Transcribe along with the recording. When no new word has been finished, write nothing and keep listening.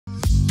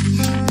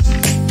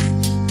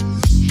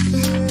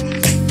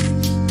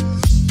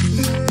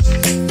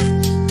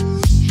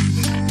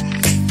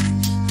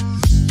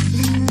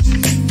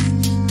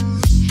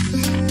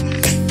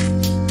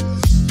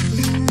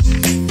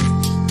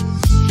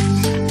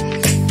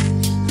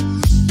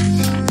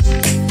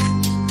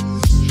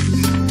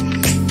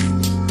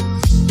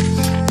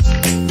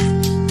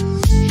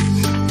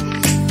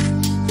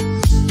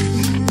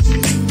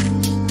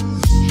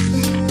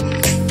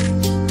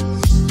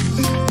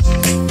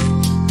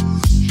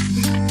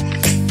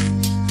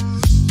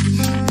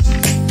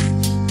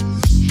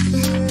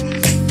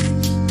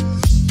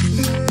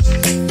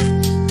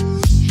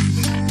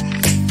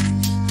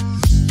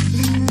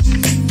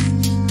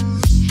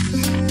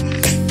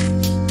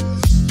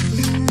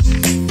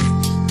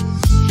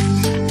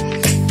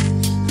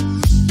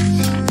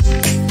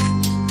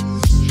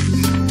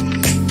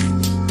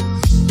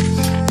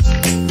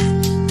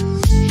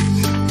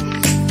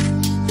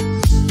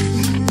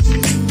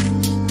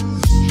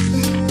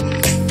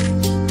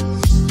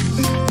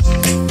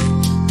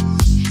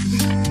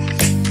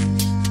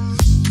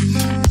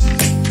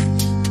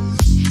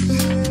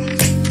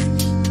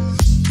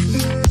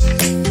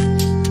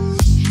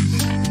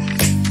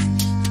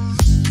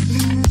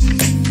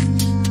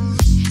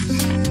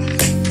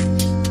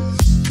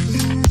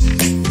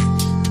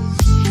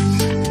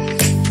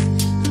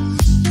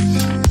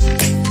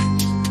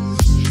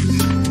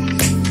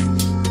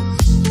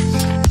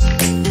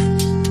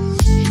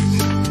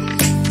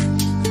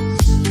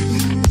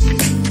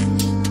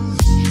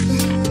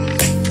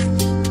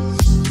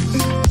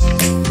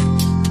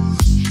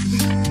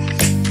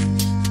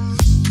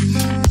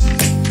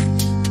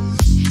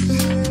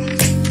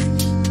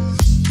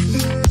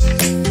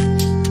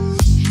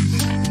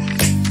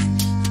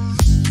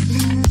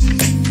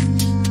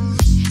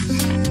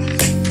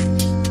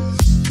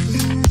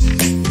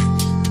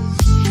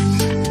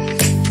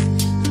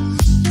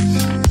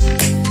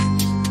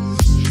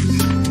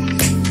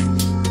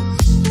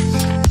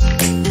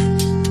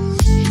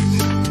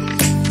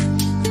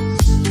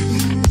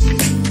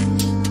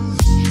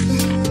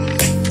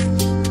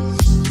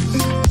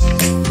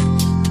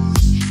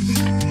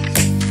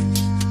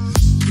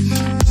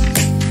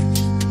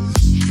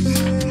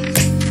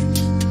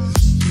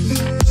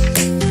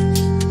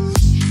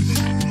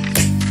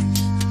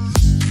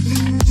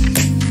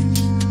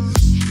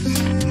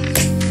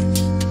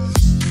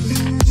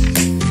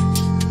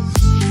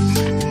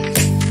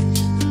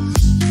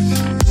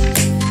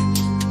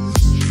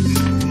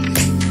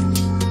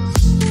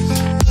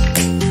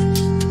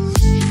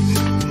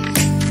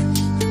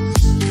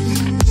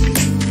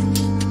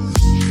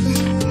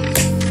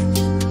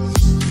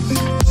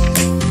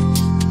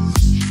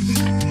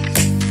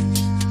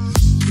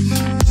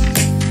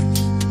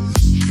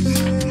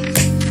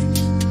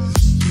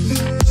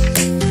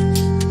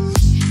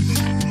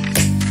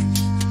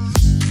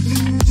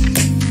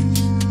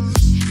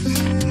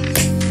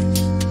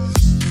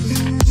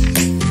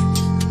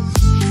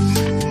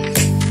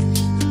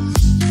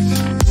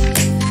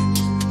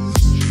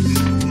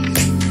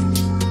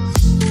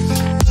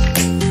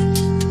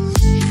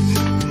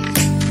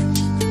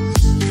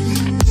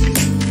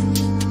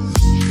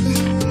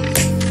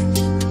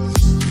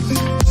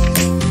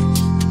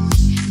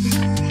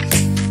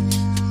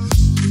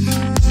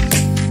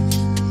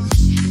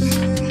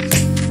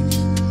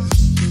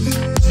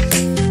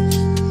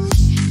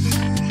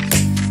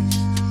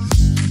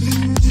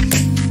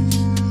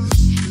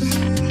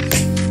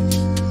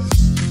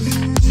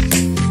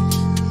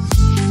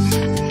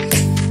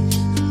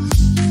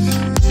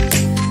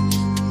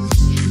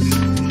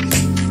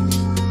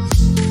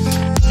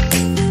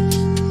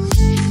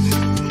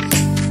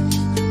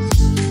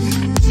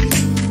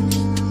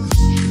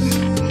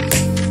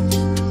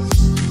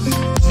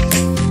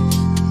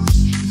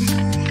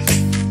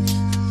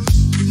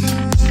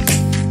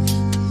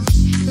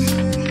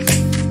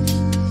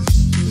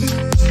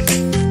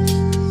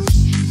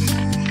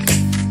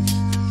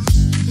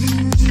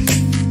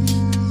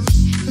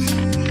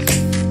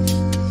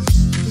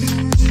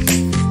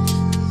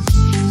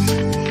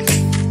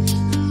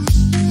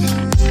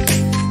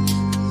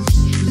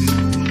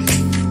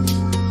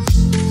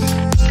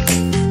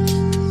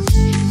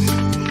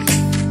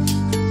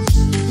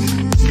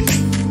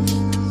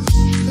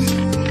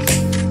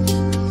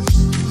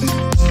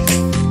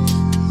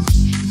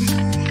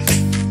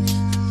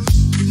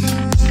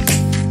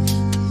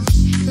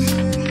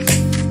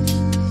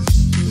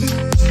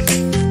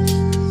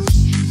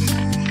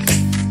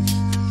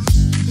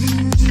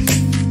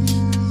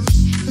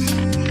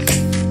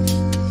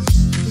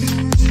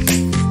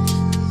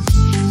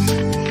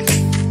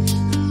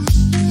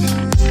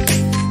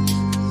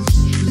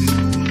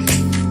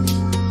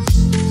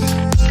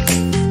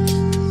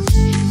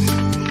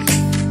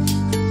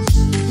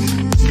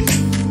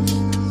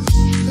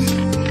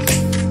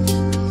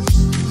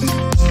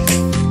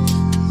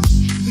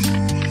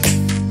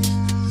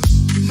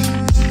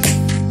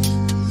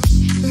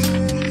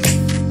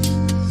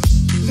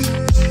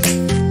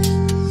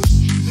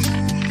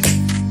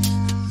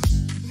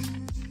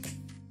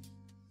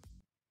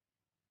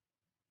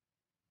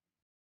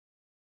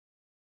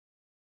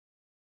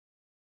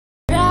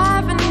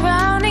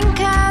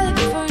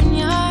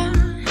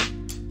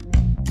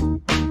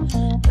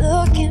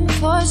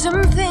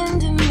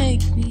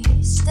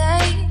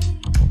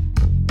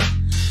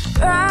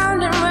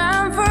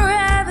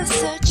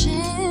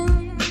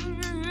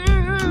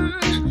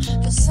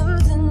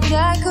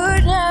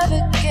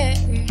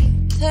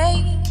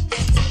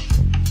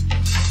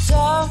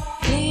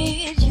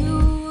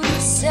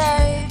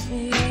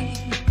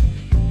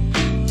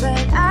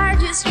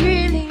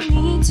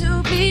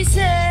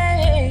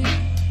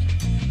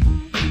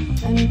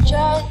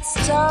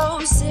just so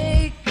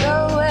sick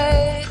of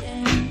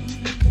waiting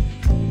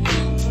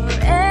for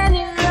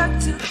any luck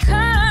to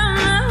come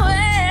my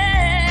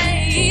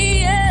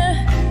way.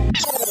 Yeah.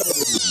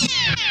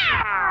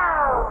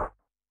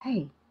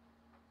 Hey,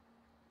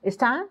 it's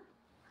time?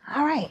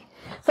 All right.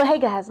 So, hey,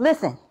 guys,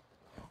 listen.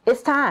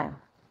 It's time.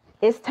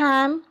 It's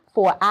time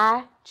for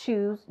I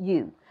Choose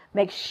You.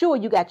 Make sure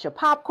you got your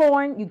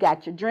popcorn, you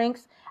got your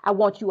drinks. I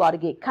want you all to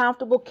get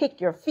comfortable, kick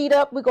your feet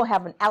up. We're going to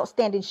have an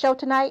outstanding show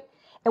tonight.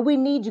 And we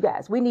need you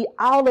guys. We need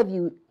all of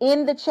you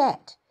in the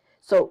chat.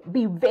 So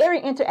be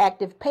very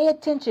interactive. Pay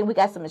attention. We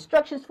got some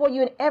instructions for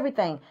you and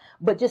everything.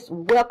 But just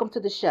welcome to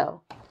the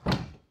show.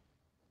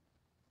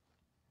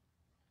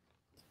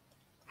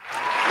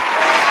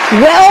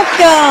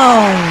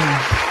 Welcome.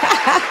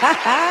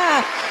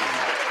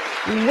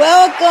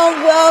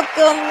 Welcome,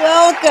 welcome,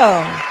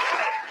 welcome.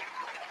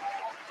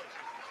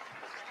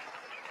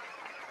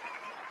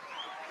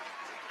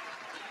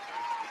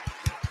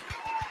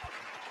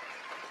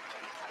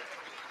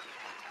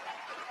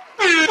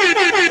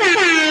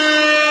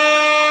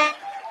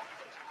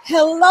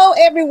 Hello,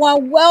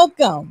 everyone.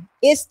 Welcome.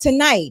 It's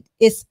tonight.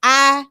 It's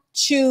I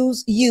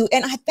Choose You.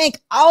 And I thank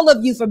all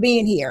of you for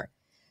being here.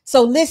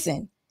 So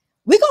listen,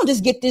 we're going to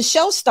just get this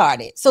show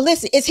started. So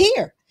listen, it's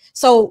here.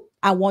 So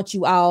I want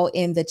you all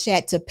in the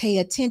chat to pay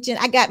attention.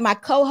 I got my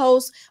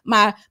co-host,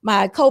 my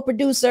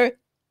co-producer,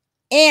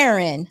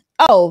 Aaron.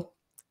 Oh,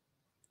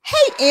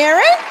 hey,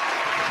 Aaron.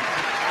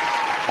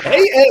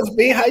 Hey,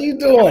 SB, how you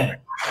doing?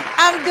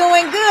 I'm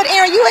doing good.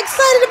 Aaron, you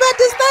excited about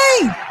this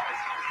thing?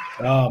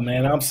 Oh,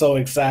 man, I'm so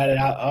excited.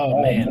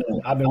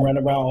 I've been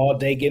running around all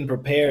day getting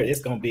prepared. It's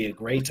going to be a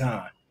great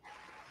time.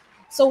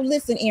 So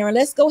listen, Aaron,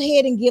 let's go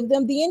ahead and give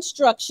them the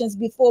instructions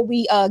before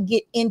we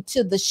get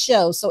into the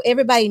show so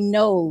everybody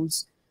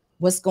knows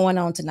what's going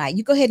on tonight.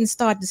 You go ahead and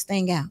start this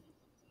thing out.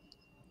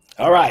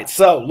 All right.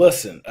 So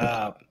listen,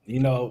 look,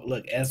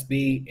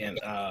 SB and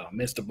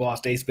Mr.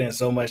 Boss, they spend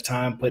so much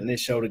time putting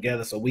this show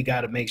together. So we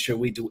got to make sure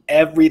we do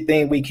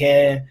everything we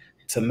can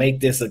to make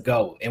this a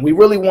go. And we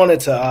really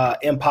wanted to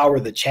empower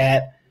the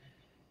chat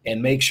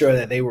and make sure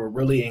that they were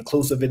really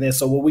inclusive in this.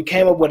 So we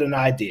came up with an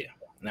idea.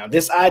 Now,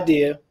 this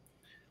idea,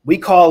 we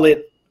call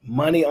it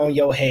money on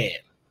your head.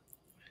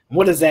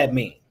 What does that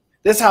mean?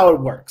 This is how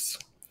it works.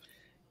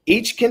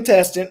 Each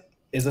contestant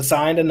is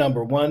assigned a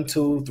number 1,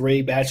 2,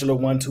 3, bachelor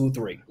 1, 2,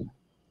 3.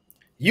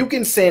 You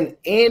can send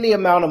any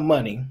amount of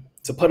money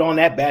to put on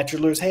that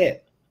bachelor's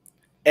head.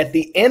 At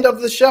the end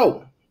of the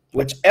show,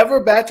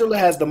 whichever bachelor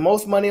has the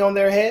most money on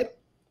their head,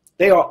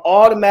 they are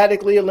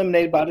automatically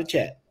eliminated by the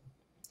chat.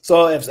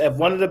 So if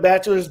one of the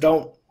bachelors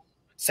don't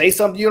say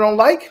something you don't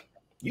like,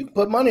 you can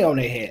put money on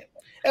their head.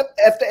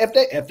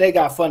 If they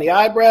got funny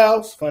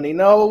eyebrows, funny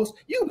nose,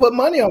 you can put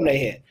money on their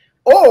head.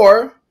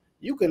 Or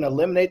you can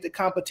eliminate the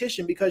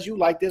competition because you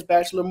like this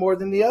bachelor more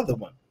than the other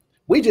one.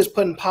 We just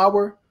putting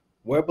power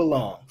where it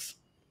belongs.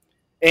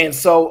 And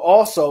so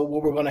also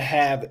what we're going to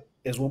have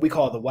is what we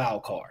call the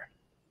wild card.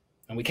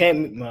 And me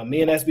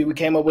and SB, we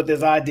came up with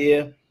this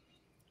idea.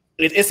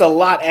 It's a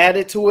lot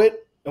added to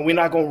it, and we're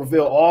not going to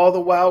reveal all the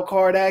wild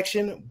card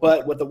action.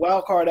 But with the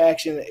wild card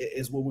action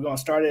is what we're going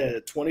to start at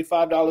a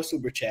 $25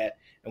 super chat.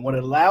 And what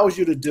it allows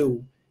you to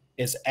do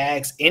is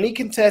ask any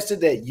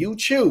contestant that you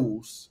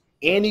choose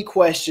any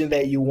question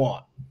that you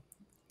want.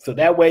 So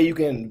that way you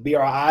can be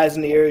our eyes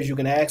and ears. You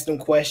can ask them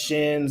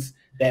questions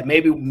that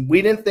maybe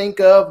we didn't think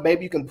of.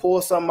 Maybe you can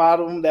pull something out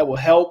of them that will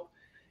help.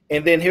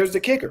 And then here's the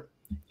kicker.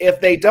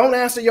 If they don't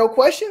answer your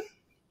question,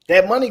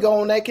 that money go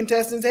on that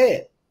contestant's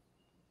head.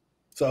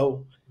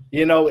 So,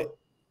 we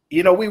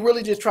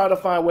really just try to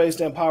find ways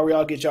to empower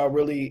y'all, get y'all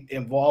really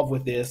involved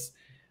with this.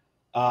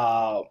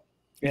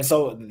 And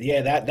so,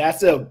 that's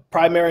the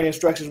primary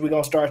instructions we're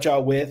going to start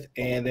y'all with.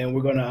 And then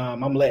we're going to, I'm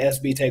going to let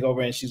SB take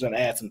over and she's going to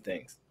add some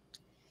things.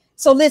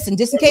 So listen,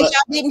 just in case y'all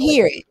didn't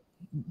hear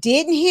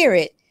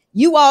it,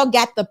 you all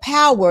got the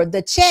power.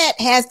 The chat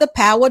has the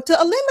power to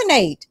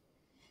eliminate.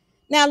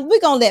 Now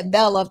we're going to let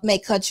Bella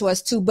make her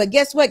choice too. But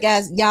guess what,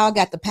 guys? Y'all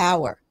got the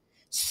power.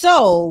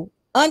 So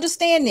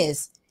understand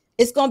this.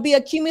 It's going to be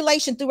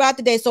accumulation throughout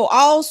the day. So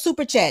all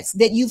super chats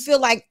that you feel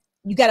like,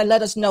 you got to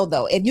let us know,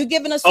 though. If you're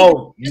giving us...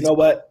 Oh, you know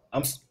what?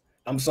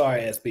 I'm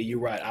sorry, SB. You're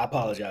right. I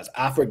apologize.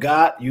 I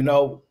forgot,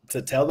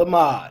 to tell the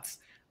mods.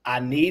 I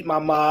need my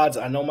mods.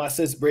 I know my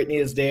sis Brittany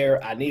is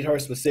there. I need her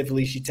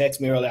specifically. She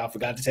texted me earlier. I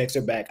forgot to text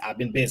her back. I've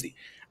been busy.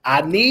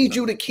 I need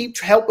you to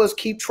help us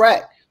keep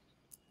track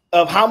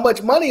of how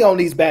much money on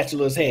these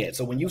bachelors' heads.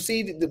 So when you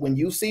see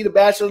the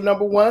bachelor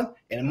number 1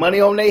 and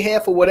money on their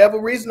head for whatever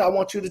reason, I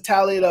want you to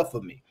tally it up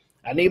for me.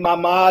 I need my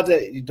mods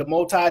to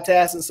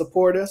multitask and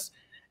support us.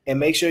 And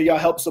make sure y'all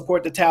help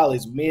support the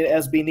tallies. Me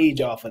and SB need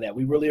y'all for that.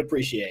 We really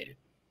appreciate it.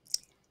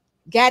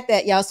 Got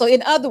that, y'all. So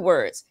in other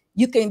words,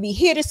 you can be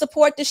here to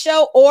support the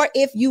show, or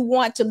if you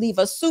want to leave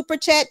a super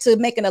chat to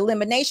make an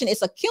elimination,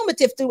 it's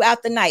accumulative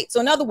throughout the night. So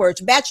in other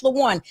words, Bachelor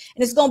 1, and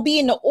it's going to be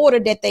in the order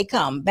that they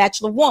come.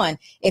 Bachelor 1,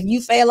 if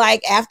you feel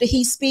like after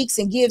he speaks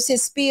and gives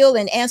his spiel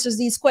and answers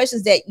these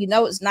questions that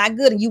it's not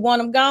good and you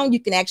want him gone, you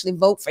can actually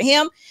vote for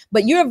him,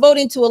 but you're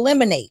voting to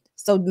eliminate.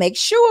 So make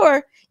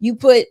sure you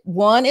put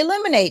one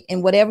eliminate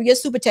in whatever your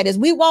super chat is.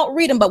 We won't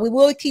read them, but we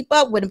will keep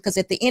up with them because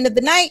at the end of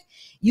the night,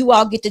 you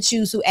all get to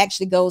choose who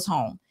actually goes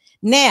home.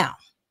 Now,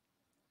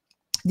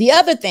 the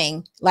other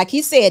thing, like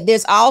he said,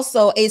 there's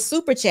also a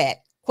super chat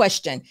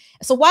question.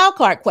 It's a wild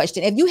card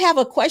question. If you have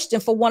a question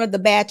for one of the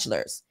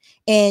bachelors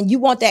and you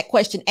want that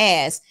question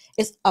asked,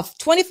 it's a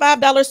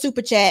 $25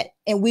 super chat,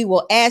 and we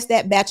will ask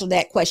that bachelor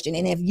that question.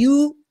 And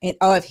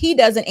if he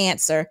doesn't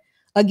answer,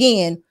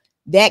 again,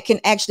 that can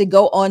actually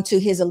go on to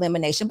his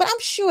elimination. But I'm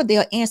sure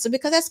they'll answer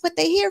because that's what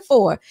they're here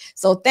for.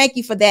 So thank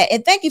you for that.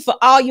 And thank you for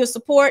all your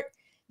support.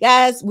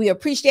 Guys, we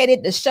appreciate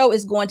it. The show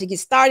is going to get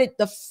started.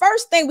 The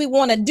first thing we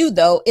want to do,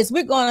 though, is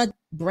we're going to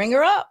bring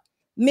her up.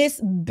 Miss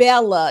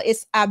Bella.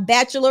 It's our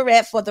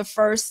bachelorette for the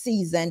first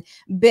season.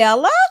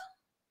 Bella?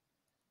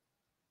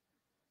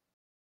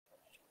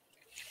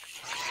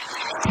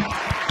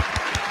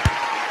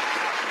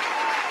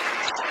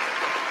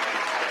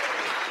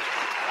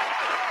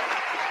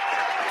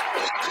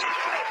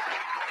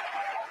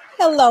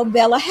 Hello,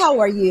 Bella. How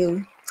are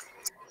you?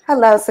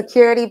 Hello,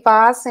 security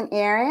boss and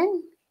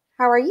Aaron.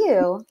 How are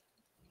you?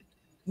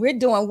 We're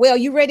doing well.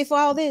 You ready for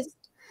all this?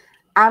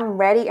 I'm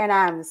ready and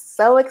I'm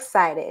so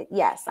excited.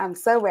 Yes, I'm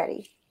so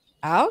ready.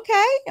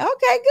 Okay,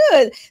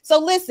 good. So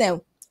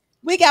listen,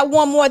 we got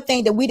one more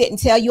thing that we didn't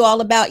tell you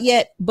all about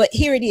yet, but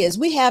here it is.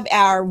 We have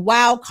our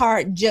wild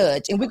card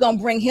judge, and we're going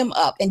to bring him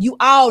up. And you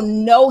all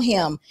know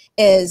him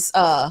as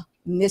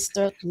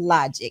Mr.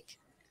 Logic.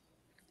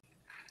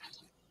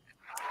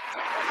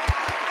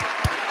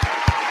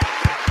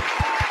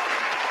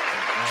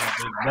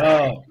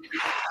 No.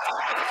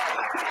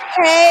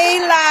 Hey,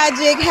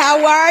 Logic,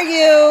 how are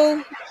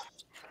you?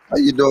 How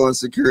you doing,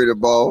 security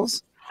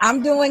boss?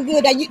 I'm doing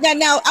good.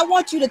 Now, I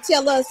want you to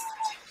tell us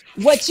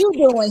what you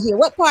doing here.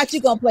 What part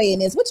you gonna play in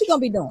this? What you gonna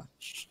be doing?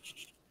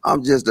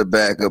 I'm just to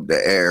back up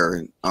the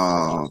Aaron.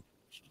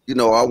 You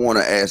know, I want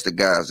to ask the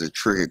guys the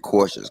tricky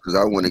questions because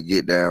I want to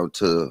get down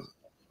to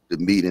the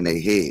meat in their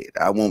head.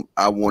 I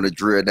want to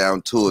drill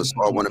down to it.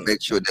 So I want to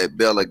make sure that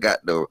Bella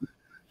got the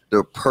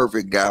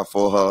perfect guy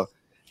for her,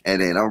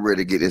 and then I'm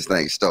ready to get this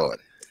thing started.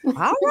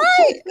 All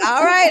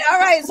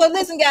right. So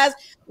listen, guys,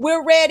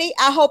 we're ready.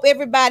 I hope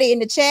everybody in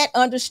the chat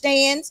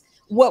understands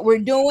what we're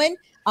doing.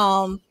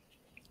 And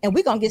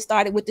we're gonna get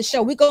started with the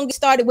show. We're gonna get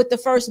started with the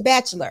first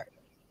bachelor.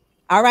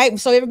 All right.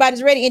 So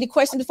everybody's ready. Any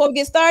questions before we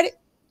get started?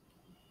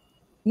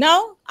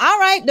 No? All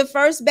right. The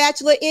first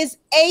bachelor is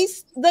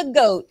Ace the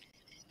GOAT.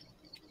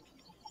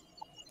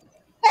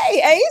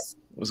 Hey, Ace.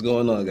 What's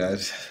going on,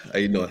 guys? How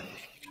you doing?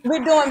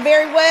 We're doing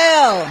very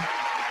well.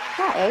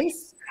 Hi,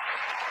 Ace.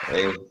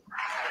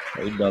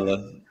 Hey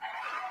Bella.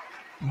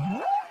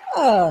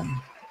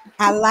 Oh,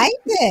 I like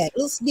that. A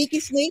little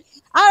sneaky sneak.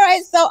 All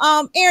right, so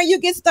Aaron, you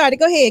get started.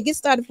 Go ahead, get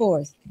started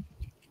for us.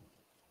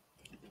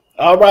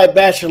 All right,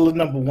 bachelor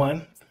number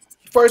one.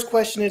 First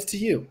question is to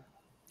you.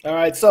 All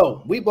right,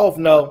 so we both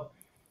know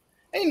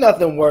ain't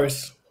nothing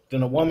worse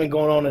than a woman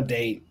going on a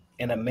date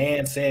and a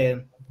man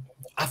saying,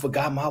 "I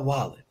forgot my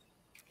wallet."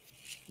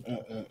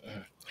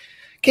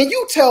 Can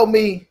you tell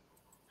me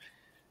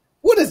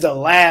what is the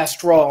last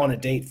straw on a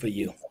date for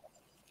you?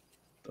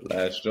 The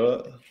last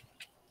straw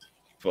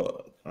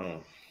for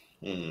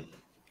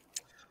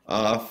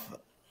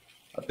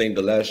I think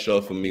the last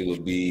straw for me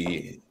would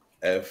be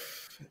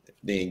if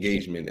the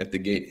engagement. If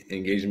the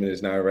engagement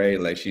is not right,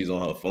 like she's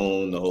on her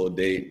phone the whole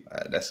date,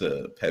 that's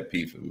a pet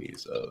peeve for me.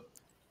 So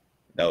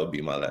that would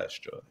be my last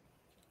straw.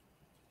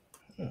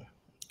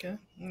 Okay.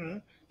 All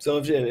right.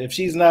 So if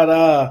she's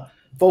not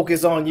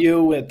focused on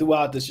you and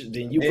throughout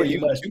then you pretty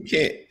much you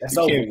can't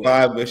over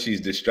vibe if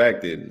she's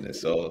distracted. And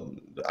so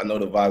I know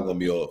the vibe gonna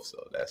be off. So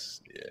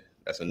that's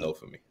a no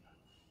for me.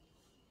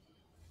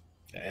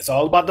 It's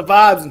all about the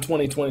vibes in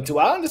 2022.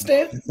 I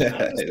understand.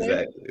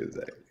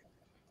 Exactly.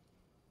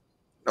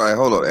 All right,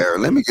 hold on,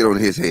 Aaron. Let me get on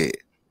his head.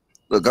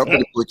 Look, I'm going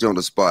to put you on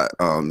the spot,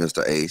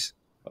 Mr. Ace.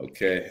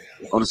 Okay.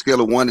 On a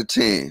scale of 1 to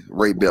 10,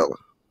 rate Bella.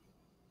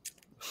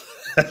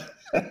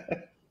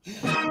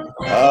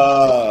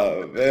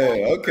 Oh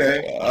man,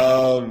 okay.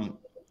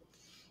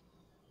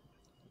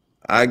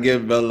 I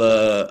give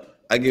Bella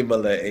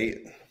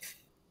 8.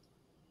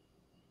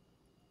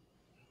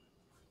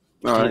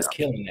 All She's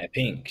killing that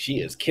pink.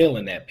 She is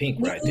killing that pink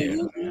right there.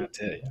 I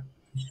tell you.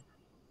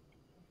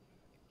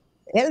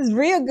 It was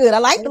real good. I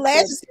like the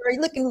lashes.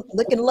 You're looking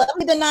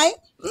lovely tonight.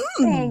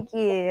 Thank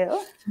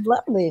you.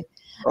 Lovely.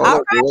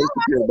 right.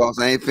 Security boss,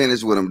 I ain't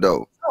finished with him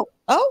though.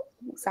 Oh,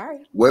 sorry.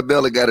 What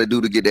Bella got to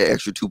do to get that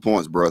extra 2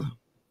 points, brother?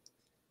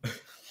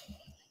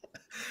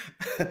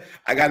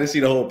 I got to see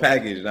the whole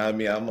package. You know what I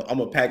mean? I'm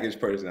a package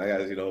person. I got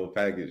to see the whole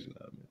package. You know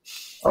what I mean?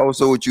 Oh,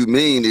 so what you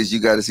mean is you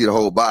got to see the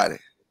whole body.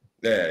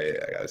 Yeah,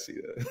 I got to see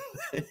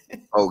that.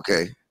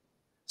 Okay.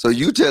 So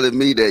you telling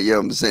me that, you know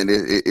what I'm saying,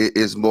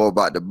 it's more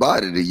about the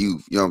body than you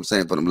know what I'm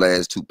saying, for them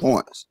last 2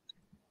 points.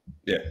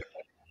 Yeah.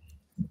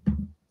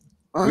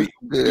 All right.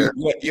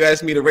 You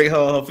asked me to rate her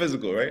on her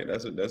physical, right?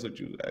 That's what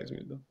you asked me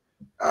to do.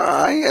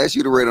 I ain't asked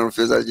you to rate on the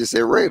physical. I just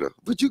said rate her,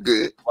 but you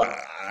good.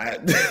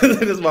 This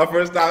is my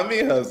first time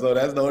meeting her, so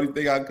that's the only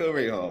thing I could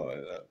rate her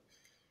on.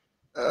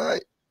 All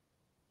right.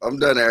 I'm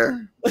done,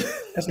 Aaron.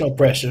 That's no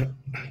pressure.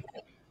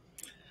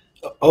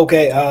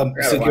 Okay, You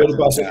gotta security watch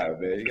boss. this guy,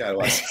 man. You gotta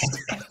watch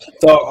this guy.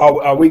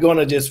 So are we going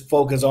to just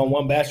focus on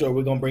one bachelor, or are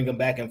we going to bring them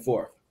back and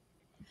forth?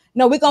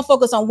 No, we're gonna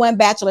focus on one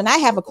bachelor, and I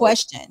have a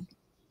question.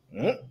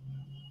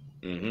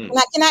 Mm-hmm.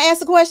 Can I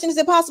ask a question? Is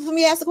it possible for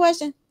me to ask a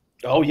question?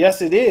 Oh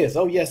yes, it is.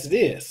 Oh yes, it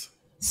is.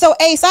 So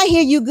Ace, I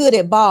hear you good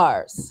at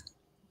bars.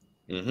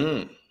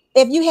 Mm-hmm.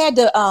 If you had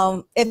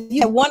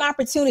one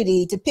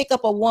opportunity to pick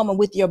up a woman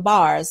with your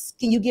bars,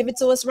 can you give it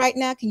to us right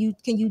now? Can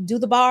you do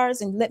the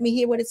bars and let me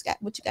hear what you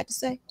got to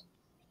say?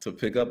 To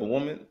pick up a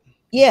woman?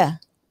 Yeah.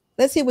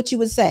 Let's hear what you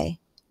would say.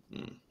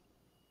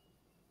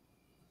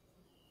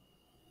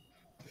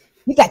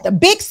 You got the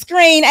big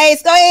screen,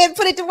 Ace. Go ahead and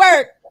put it to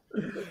work.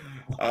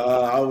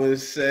 I would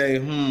say,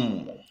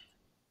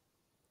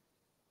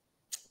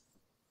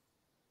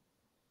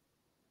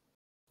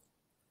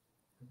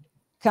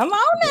 Come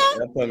on now.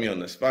 That put me on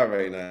the spot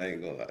right now. I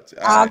ain't gonna lie to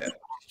you. All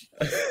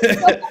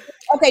right.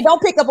 Okay,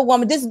 don't pick up a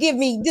woman. Just give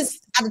me,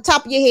 just at the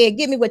top of your head,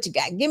 give me what you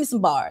got. Give me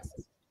some bars.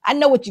 I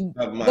know what you.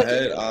 Top of my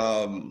head,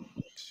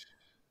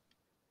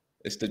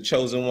 it's the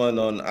chosen one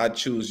on I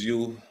Choose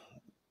You.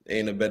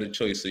 Ain't a better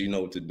choice, so you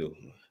know what to do.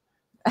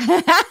 all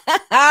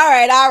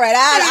right.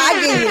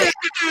 I'll give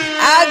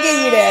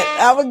you that.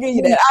 I will give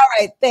you that. All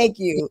right, thank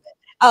you.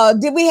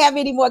 Did we have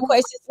any more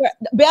questions for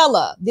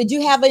Bella? Did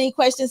you have any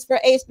questions for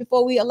Ace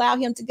before we allow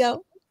him to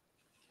go?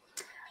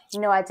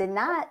 No, I did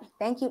not.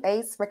 Thank you,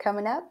 Ace, for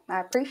coming up.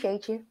 I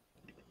appreciate you.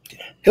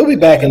 He'll be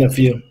back in a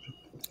few.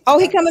 Oh,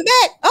 he coming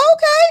back.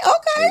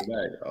 Okay.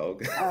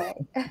 Okay.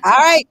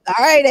 All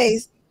right,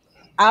 Ace.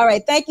 All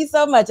right, thank you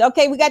so much.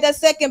 Okay, we got that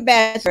second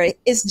battery.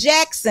 It's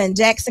Jackson.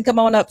 Jackson, come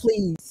on up,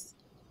 please.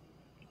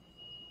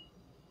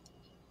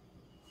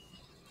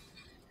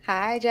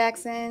 Hi,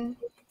 Jackson.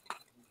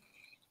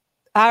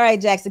 All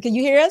right, Jackson, can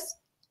you hear us?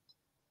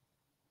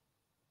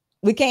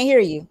 We can't hear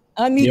you.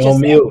 Unmute You're yourself.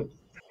 on mute.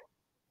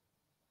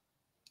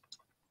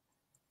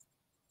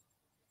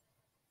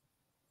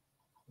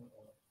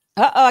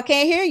 I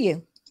can't hear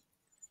you.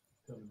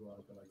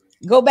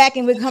 Go back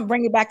and we'll come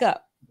bring it back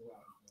up.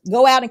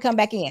 Go out and come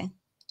back in.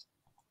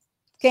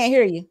 Can't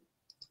hear you.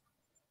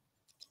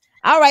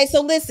 All right,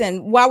 so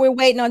listen, while we're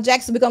waiting on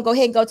Jackson, we're gonna go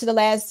ahead and go to the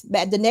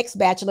next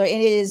bachelor,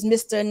 and it is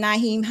Mr.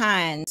 Naheem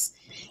Hines.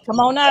 Come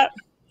on up.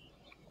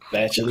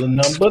 Bachelor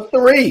number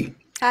 3.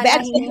 Hi,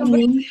 Bachelor Naheem. number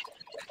 3.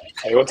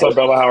 Hey, what's up,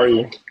 Bella? How are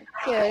you?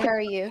 Good. How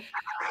are you?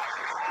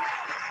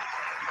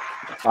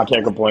 I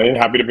can't complain.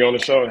 Happy to be on the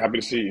show. Happy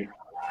to see you.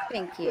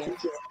 Thank you.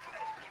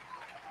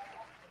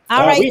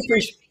 All right. We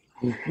appreciate.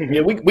 Yeah,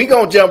 we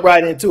gonna jump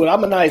right into it.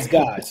 I'm a nice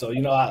guy, so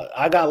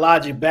I got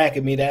logic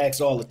backing me to ask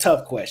all the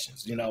tough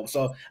questions.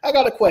 So I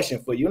got a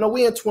question for you.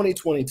 We in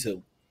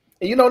 2022,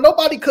 and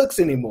nobody cooks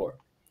anymore.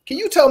 Can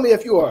you tell me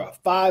if you are a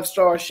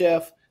 5-star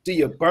chef? Do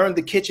you burn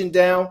the kitchen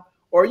down,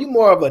 or are you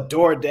more of a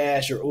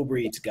DoorDash or Uber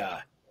Eats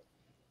guy?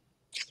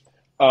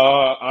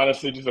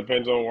 Honestly, it just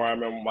depends on where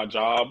I'm at with my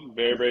job.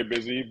 Very, very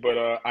busy, but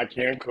I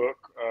can cook.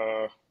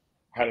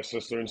 Had a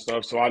sister and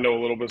stuff, so I know a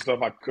little bit of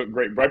stuff. I cook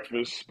great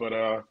breakfast, but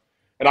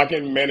and I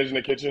can manage in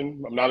the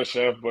kitchen. I'm not a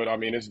chef, but I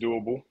mean it's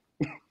doable.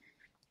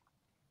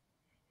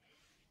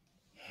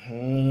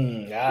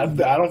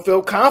 I don't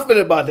feel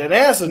confident about that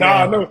answer.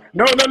 No.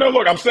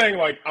 Look, I'm saying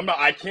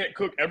I can't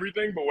cook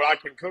everything, but what I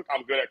can cook,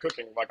 I'm good at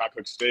cooking. Like I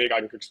cook steak, I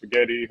can cook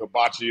spaghetti,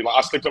 hibachi. Like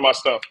I stick to my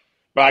stuff,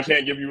 but I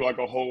can't give you like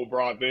a whole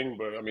broad thing.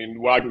 But I mean,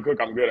 what I can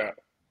cook, I'm good at.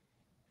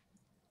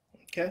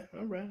 Okay,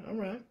 all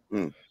right.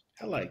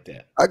 I like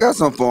that. I got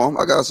some for him.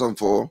 Talk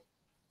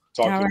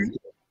to me.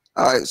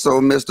 All right, so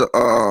Mr.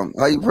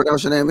 How you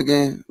pronounce your name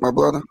again, my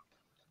brother?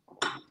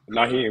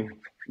 Naheem. You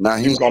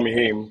Naheem. can call me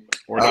Heem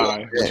or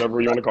Nai,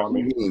 whichever you want to call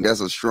me.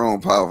 That's a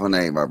strong, powerful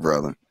name, my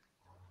brother.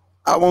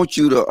 I want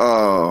you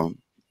to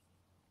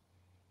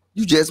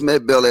you just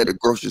met Bella at the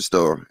grocery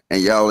store,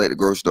 and y'all at the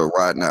grocery store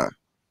right now.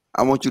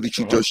 I want you to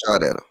shoot your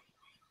shot at her.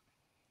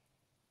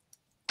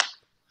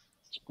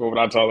 What would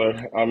I tell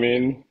her? I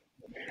mean,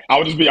 I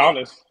would just be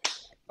honest.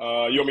 You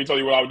want me to tell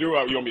you what I would do?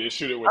 Or you want me to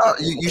shoot it with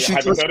you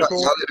shoot your shot.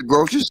 Y'all at the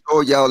grocery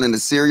store. Y'all in the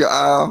cereal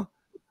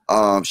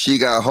aisle. She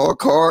got her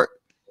cart.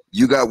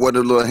 You got one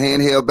of the little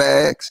handheld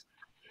bags.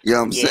 You know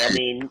what I'm saying? I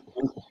mean,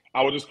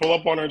 I would just pull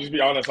up on her and just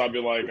be honest. I'd be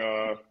like,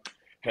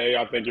 hey,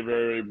 I think you're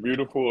very, very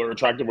beautiful or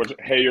attractive.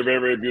 Hey, you're very,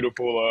 very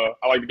beautiful.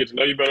 I like to get to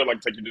know you better. I'd like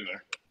to take you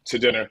to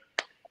dinner.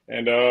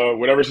 And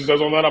whatever she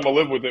says on that, I'm going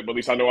to live with it. But at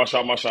least I know I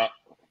shot my shot.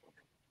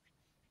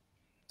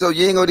 So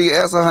you ain't going to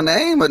ask her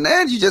name, but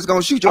now you just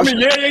going to shoot your shot?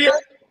 Yeah.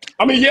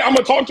 I'm going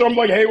to talk to her. I'm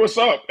like, hey, what's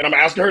up? And I'm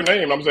going to ask her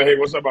name. I'm going to say, hey,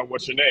 what's up?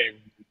 What's your name?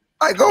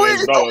 All right, go ahead,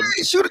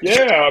 shoot it.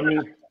 Yeah, I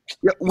mean.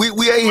 Yeah, we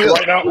ain't here.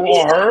 Right now,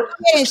 on her.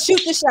 And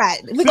shoot the shot.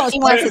 We're going to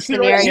see a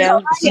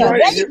scenario.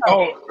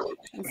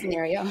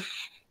 Scenario.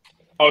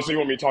 Oh, so you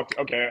want me to talk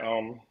to? Okay.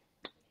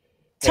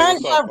 Turn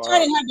in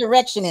her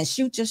direction and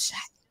shoot your shot.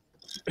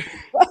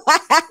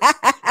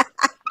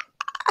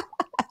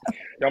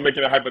 Y'all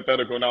making it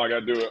hypothetical now. I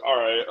gotta do it. All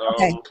right.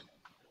 Okay.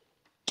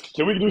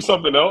 Can we do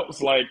something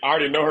else? Like I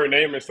already know her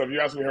name and stuff.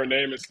 You asked me her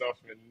name and stuff,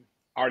 and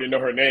I already know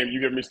her name. You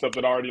give me stuff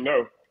that I already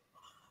know.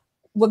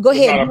 Well, go It's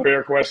ahead. not a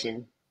fair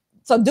question.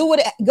 So do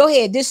it. Go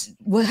ahead.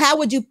 How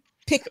would you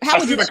pick? How I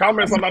would see you? the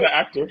comments. I'm not an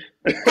actor.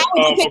 Okay.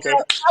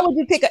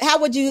 How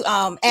would you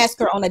ask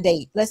her on a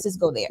date? Let's just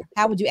go there.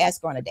 How would you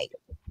ask her on a date?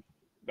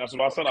 That's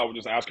what I said. I would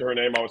just ask her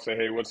name. I would say,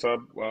 hey, what's up?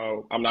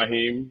 I'm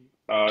Naheem.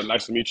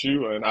 Nice to meet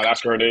you. And I'd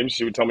ask her name.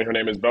 She would tell me her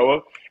name is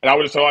Bella. And I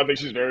would just tell her I think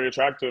she's very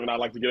attractive and I'd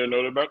like to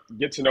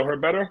get to know her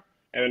better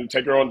and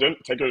take her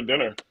to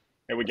dinner.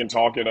 And we can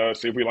talk and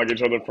see if we like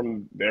each other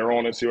from there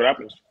on and see what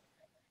happens.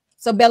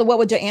 So Bella, what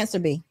would your answer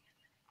be?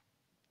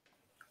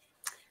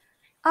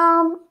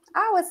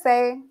 I would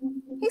say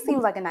he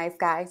seems like a nice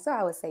guy, so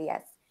I would say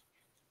yes.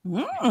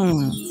 Okay.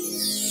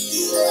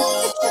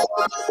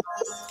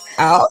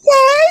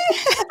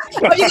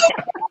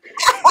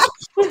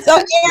 So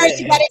Aaron,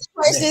 you got any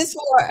questions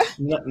for?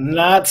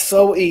 Not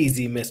so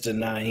easy, Mr.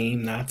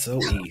 Naheem. Not so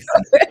easy.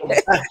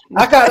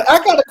 I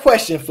got a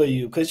question for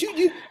you because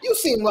you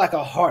seem like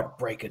a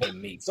heartbreaker to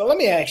me. So let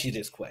me ask you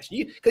this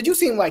question. Because you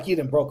seem like you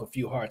done broke a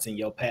few hearts in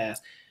your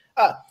past.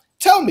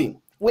 Tell me,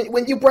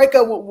 when you break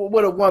up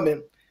with a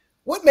woman,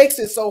 what makes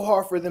it so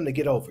hard for them to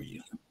get over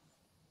you?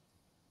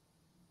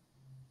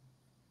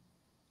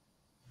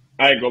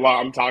 I ain't gonna lie,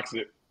 I'm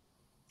toxic.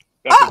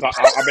 I've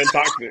been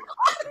toxic.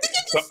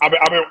 So I've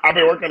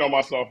been working on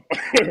myself.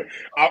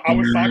 I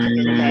was toxic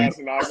in the past,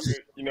 and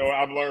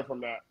I've learned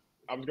from that.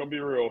 I'm just gonna be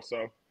real.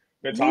 So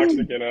been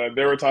toxic, and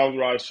there were times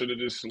where I should have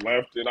just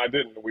left, and I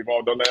didn't. We've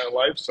all done that in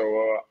life,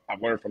 so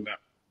I've learned from that.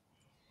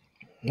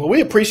 Well,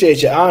 we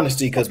appreciate your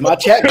honesty because my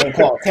chat gonna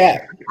call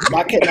Cap.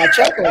 My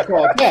chat gonna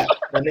call Cap.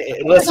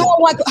 Listen.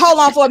 Hold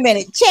on for a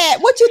minute,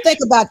 Chad. What you think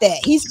about that?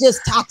 He's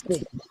just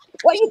toxic.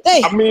 What do you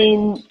think? I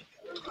mean,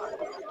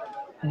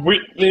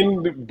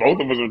 both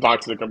of us are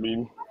toxic. I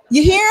mean,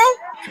 you hear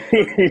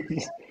him?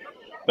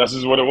 That's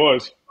just what it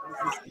was.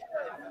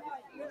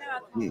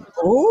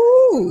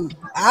 Ooh,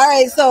 all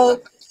right.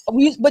 So,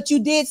 but you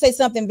did say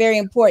something very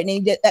important,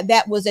 and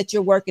that was that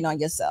you're working on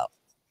yourself.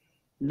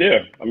 Yeah,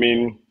 I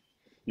mean,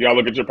 you gotta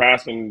look at your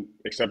past and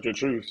accept your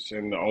truths,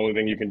 and the only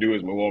thing you can do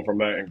is move on from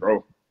that and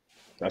grow.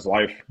 That's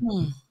life.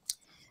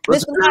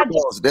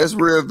 That's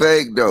real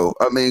vague, though.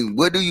 I mean,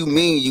 what do you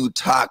mean you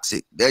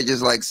toxic? That's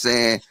just like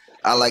saying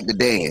I like to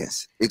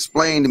dance.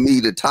 Explain to me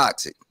the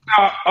toxic.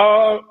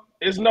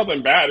 It's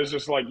nothing bad. It's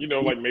just like,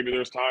 like maybe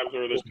there's times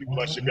where there's people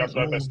that should be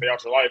outside that stay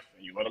out your life,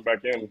 and you let them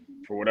back in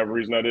for whatever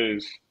reason that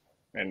is.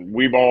 And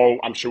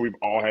I'm sure we've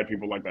all had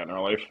people like that in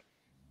our life.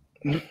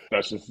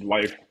 That's just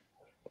life.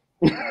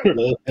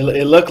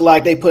 It looked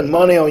like they put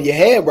money on your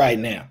head right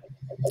now.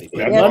 They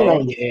put money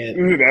on your head.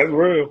 That's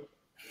real.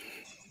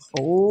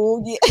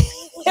 Oh yeah.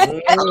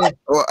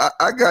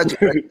 I got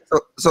you.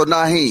 So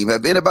Naheem,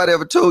 have anybody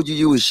ever told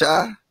you was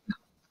shy?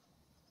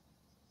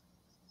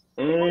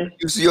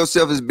 You see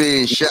yourself as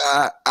being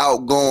shy,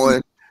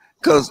 outgoing,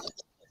 because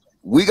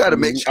we got to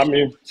make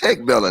sure.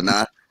 Check Bella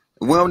now.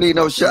 We don't need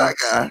no shy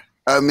guy.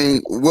 I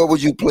mean, what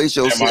would you place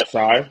yourself? Am I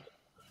shy?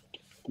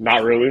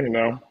 Not really.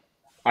 No.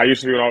 I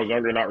used to be when I was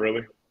younger. Not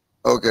really.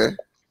 Okay.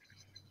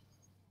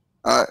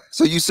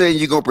 So you saying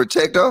you're gonna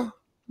protect her?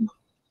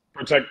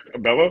 Protect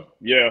Bella?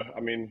 Yeah.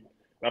 I mean,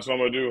 that's what I'm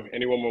gonna do.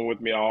 Any woman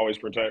with me, I always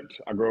protect.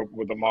 I grew up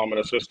with a mom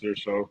and a sister,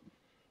 so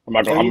I'm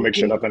gonna make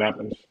sure nothing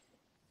happens.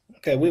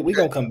 Okay, we're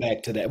gonna come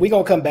back to that. We're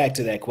gonna come back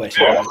to that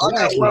question.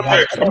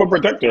 I'm a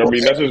protector. I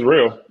mean, that's just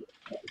real.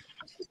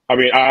 I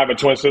mean, I have a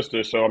twin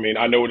sister, so I mean,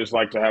 I know what it's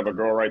like to have a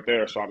girl right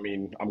there. So I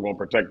mean, I'm gonna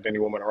protect any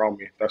woman around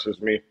me. That's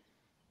just me.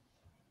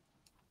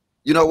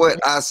 You know what?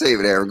 I'll save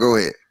it, Aaron. Go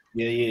ahead.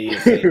 Yeah.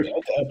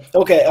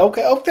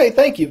 Okay.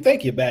 Thank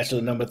you,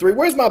 bachelor number 3.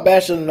 Where's my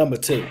bachelor number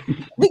 2?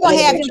 We're gonna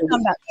have him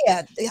come back.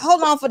 Yeah,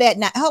 hold on for that.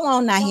 Now, hold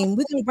on, Naheem.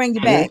 We're gonna bring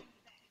you back.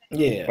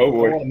 Yeah. Oh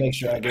boy. I want to make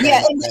sure I get.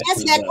 Yeah, and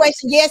answer that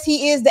question. Yes,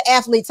 he is the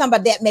athlete.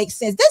 Somebody that makes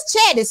sense. This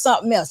Chad is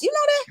something else. You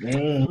know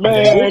that?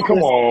 Man, come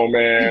on,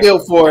 man.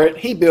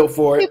 He built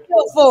for it.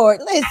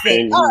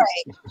 Listen. All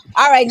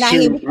right.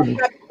 Naheem,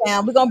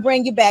 we're gonna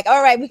bring you back.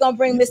 All right, we're gonna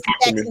bring Mr.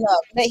 Jackson up.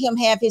 Let him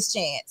have his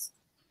chance.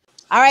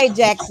 All right,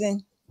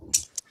 Jackson.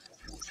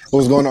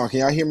 What's going on?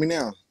 Can y'all hear me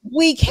now?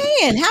 We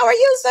can. How are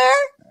you, sir?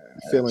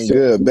 Feeling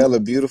good.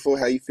 Bella, beautiful.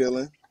 How you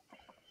feeling?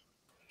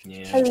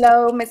 Yeah.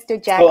 Hello,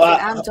 Mr. Jackson.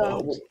 I'm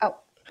doing.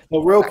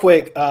 Well, real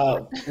quick.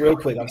 I'm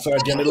sorry,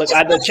 Jenny. Look,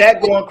 the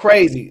chat going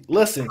crazy.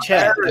 Listen,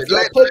 chat.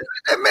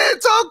 That man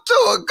talk to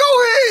her.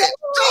 Go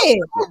ahead,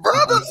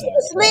 brother. He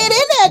slid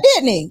in there,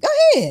 didn't he? Go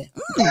ahead.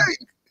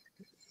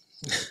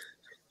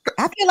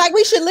 I feel like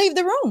we should leave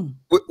the room.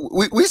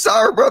 We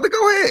sorry, brother.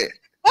 Go ahead.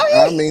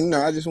 I mean,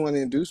 no, I just want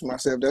to introduce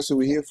myself. That's what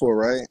we're here for,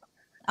 right?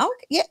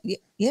 Okay.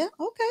 Yeah.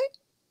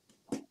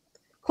 Okay.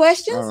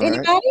 Questions? Right.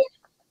 Anybody?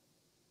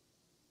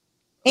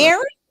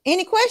 Aaron,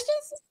 any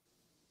questions?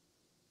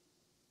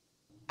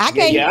 I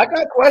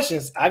got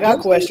questions.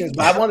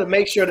 But I want to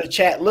make sure the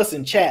chat.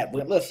 Listen,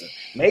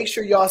 make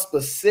sure y'all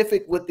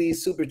specific with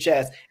these super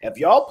chats. If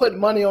y'all put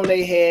money on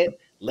their head,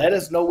 let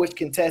us know which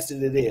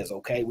contestant it is.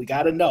 Okay, we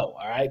got to know.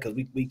 All right, because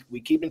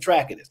we keeping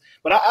track of this.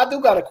 But I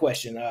do got a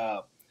question.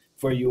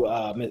 for you,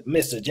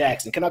 Mr.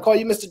 Jackson. Can I call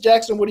you Mr.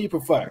 Jackson? What do you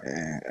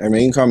prefer? I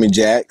mean, you can call me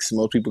Jax.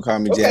 Most people call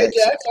me Okay, Jax.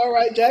 Jax. All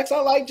right, Jax. I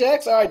like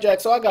Jax. All right,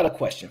 Jax. So I got a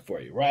question for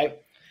you, right?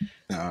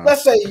 Uh,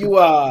 Let's say you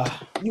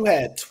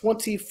had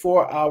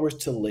 24 hours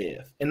to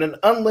live in an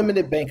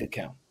unlimited bank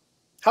account.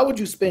 How would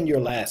you spend your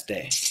last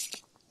day?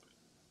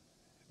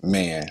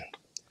 man.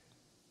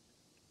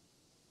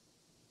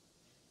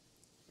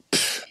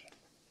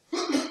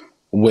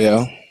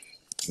 Well,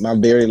 my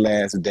very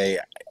last day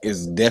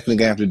is definitely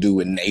gonna have to do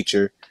with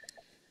nature.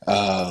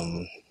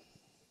 Um,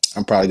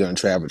 I'm probably gonna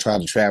try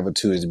to travel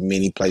to as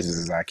many places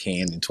as I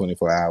can in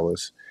 24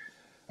 hours.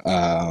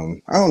 I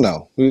don't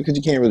know because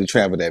you can't really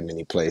travel that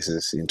many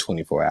places in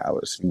 24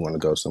 hours if you want to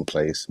go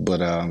someplace, but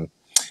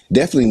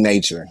definitely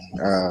nature.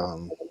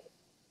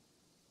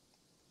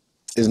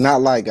 It's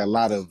not like a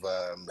lot of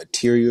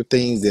material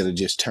things that'll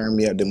just turn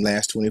me up them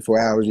last 24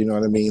 hours. You know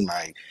what I mean?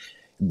 Like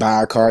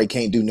buy a car, you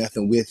can't do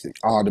nothing with it,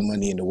 all the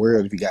money in the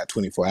world if you got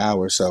 24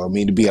 hours. So I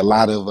mean, to be a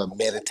lot of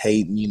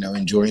meditating,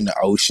 enjoying the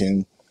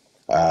ocean.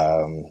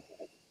 Um,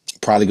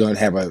 Probably going to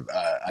have a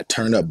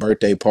turn up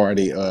birthday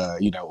party, or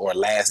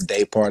last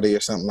day party or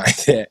something like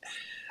that.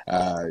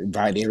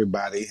 Invite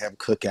everybody, have a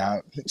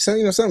cookout.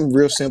 So, something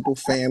real simple,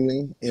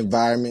 family,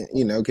 environment,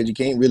 because you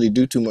can't really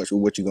do too much with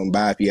what you're going to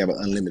buy if you have an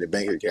unlimited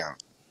bank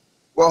account.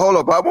 Well, hold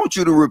up. I want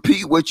you to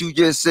repeat what you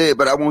just said,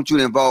 but I want you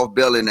to involve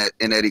Bella in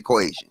that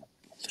equation.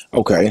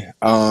 Okay.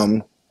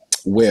 So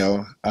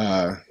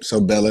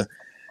Bella,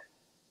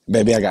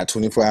 baby, I got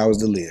 24 hours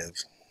to live.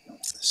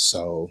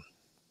 So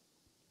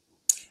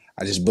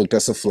I just booked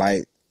us a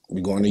flight.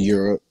 We're going to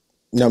Europe.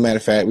 No, matter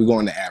of fact, we're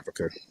going to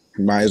Africa.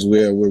 Might as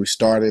well where we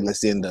started.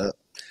 Let's end up.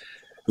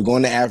 We're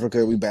going to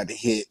Africa. We're about to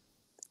hit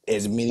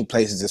as many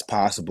places as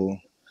possible.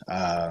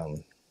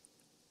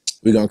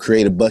 We're going to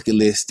create a bucket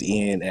list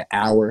in an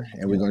hour,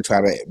 and we're going to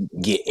try to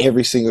get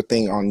every single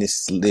thing on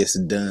this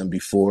list done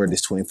before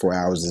this 24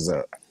 hours is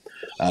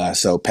up.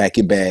 So pack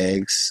your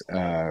bags,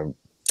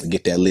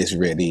 get that list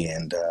ready,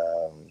 and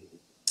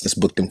let's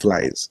book them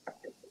flights.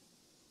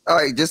 All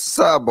right, just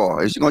a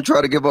sidebar. Is she going to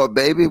try to give up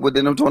baby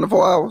within them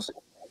 24 hours?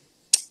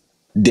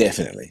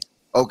 Definitely.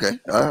 Okay.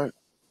 All right.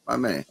 My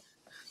man.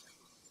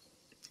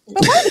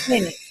 But wait a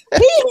minute.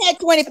 He had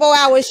 24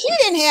 hours. She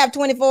didn't have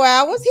 24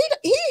 hours.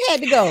 He had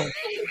to go.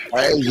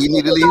 Hey, you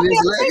need to leave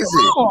his legacy.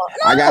 No.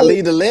 I gotta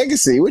leave the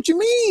legacy. What you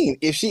mean?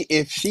 If she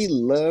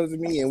loves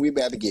me and we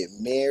about to get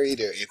married,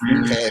 or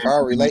if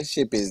our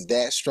relationship is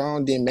that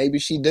strong, then maybe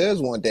she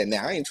does want that.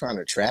 Now I ain't trying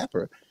to trap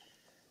her.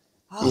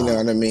 You know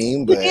what I mean?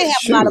 You But did have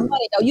a lot of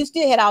money though. You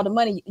still had all the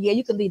money. Yeah,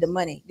 you could leave the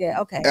money.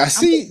 Yeah, okay. I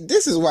see.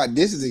 This is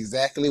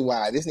exactly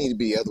why this need to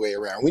be the other way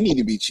around. We need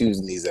to be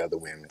choosing these other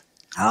women.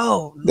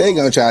 Oh, They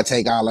gonna try to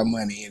take all our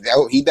money.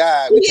 Oh, he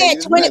died. We you had take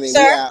his 20, money.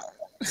 sir. We out.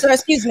 Sir,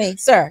 excuse me,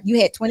 sir.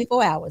 You had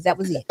 24 hours. That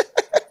was it.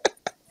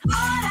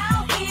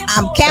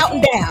 I'm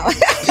counting down.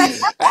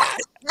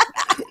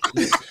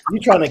 You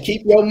trying to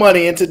keep your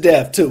money into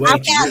death too, I'm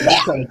ain't you? counting You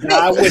down. trying to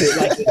die with it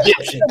like the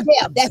Egyptian.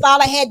 That's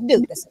all I had to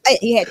do.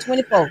 He had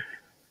 24.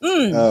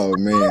 Oh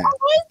man. I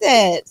like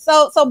that.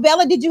 So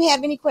Bella, did you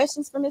have any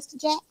questions for Mr.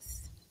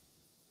 Jax?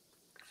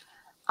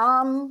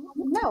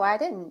 No, I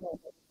didn't.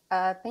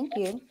 Thank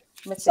you,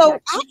 Mr. So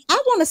Jackson.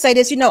 I want to say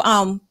this,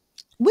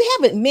 we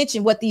haven't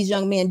mentioned what these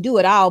young men do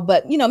at all,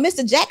 but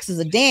Mr. Jax is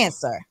a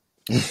dancer.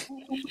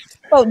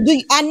 So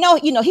I know,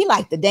 he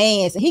liked to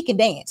dance and he can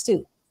dance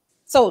too.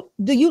 So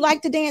do you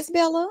like to dance,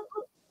 Bella?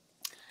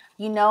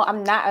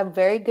 I'm not a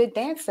very good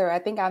dancer. I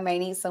think I may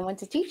need someone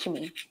to teach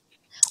me.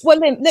 Well,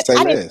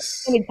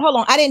 hold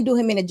on. I didn't do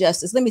him any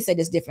justice. Let me say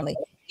this differently.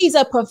 He's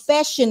a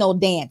professional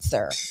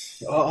dancer.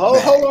 Hold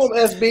on,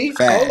 SB.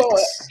 Facts. Hold on.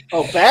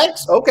 Oh,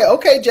 facts?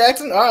 Okay,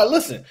 Jackson. All right,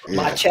 listen. Yeah.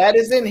 My chat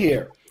is in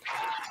here.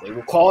 They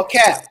will call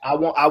Cap. I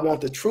want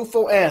the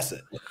truthful answer.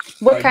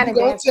 What kind of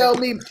dancer?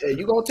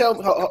 You gonna tell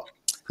me?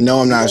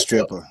 No, I'm not a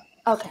stripper.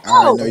 Okay.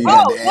 No.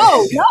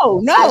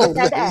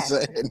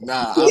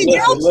 Nah.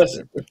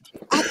 Listen.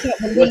 I can't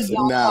believe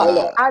y'all.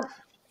 Nah.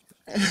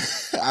 I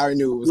already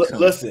knew it was coming.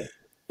 Listen.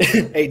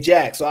 Hey,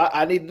 Jack, so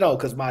I need to know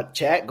because my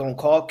chat gonna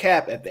call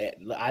Cap at that.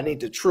 I need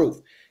the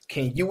truth.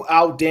 Can you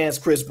outdance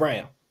Chris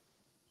Brown?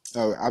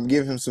 Oh, I'm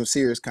giving him some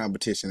serious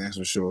competition, that's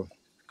for sure.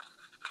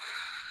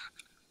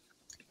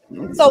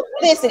 So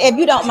listen, if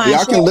you don't mind,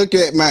 y'all can look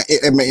at my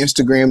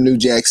Instagram, New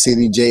Jack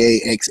City,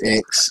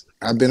 JAXX.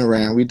 I've been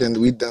around. We've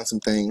done some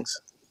things.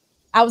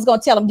 I was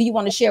gonna tell them, do you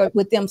want to share it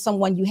with them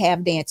someone you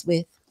have danced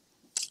with?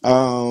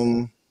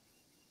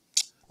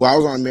 Well, I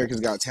was on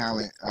America's Got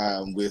Talent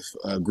with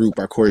a group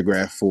I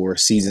choreographed for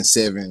season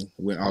 7,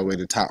 went all the way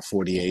to top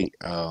 48.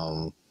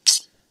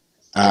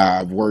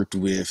 I've worked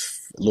with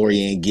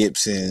Lorianne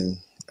Gibson,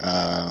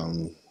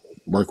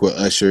 worked with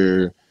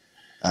Usher,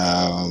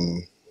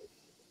 what's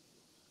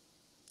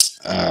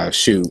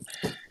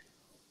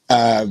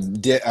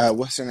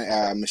her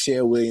name?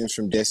 Michelle Williams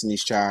from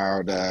Destiny's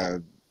Child,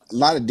 a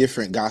lot of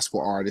different gospel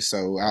artists.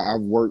 So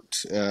I've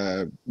worked,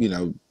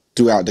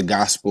 throughout the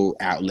gospel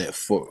outlet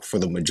for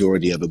the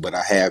majority of it, but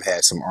I have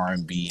had some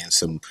R&B and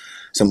some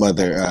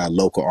other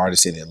local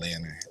artists in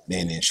Atlanta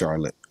and in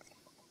Charlotte.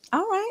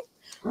 All right.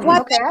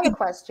 Well, Okay, I have thank a you.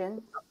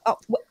 question. Oh,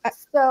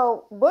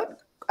 So,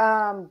 what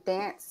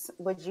dance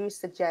would you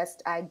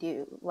suggest I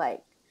do?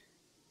 Like,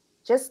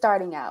 just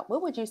starting out,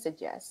 what would you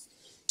suggest?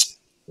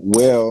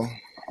 Well,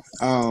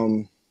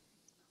 um,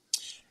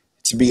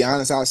 to be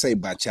honest, I'll say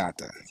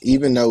bachata.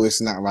 Even though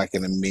it's not like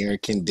an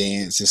American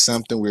dance, it's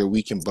something where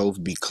we can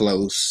both be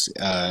close.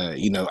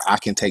 I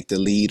can take the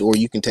lead or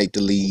you can take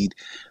the lead,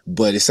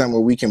 but it's something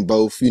where we can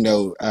both,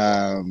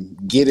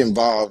 get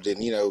involved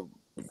and,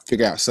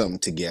 figure out something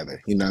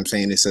together. You know what I'm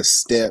saying? It's a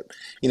step,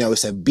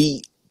 it's a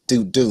beat,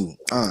 do,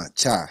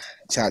 cha,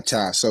 cha,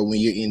 cha. So when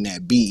you're in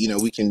that beat,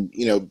 we can,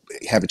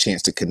 have a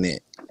chance to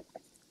connect.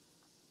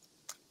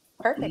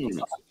 Perfect.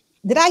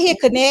 did I hear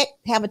connect?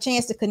 Have a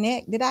chance to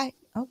connect? Did I?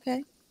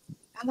 Okay.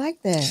 I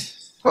like that.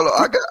 Hold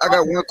on, I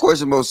got one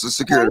question, most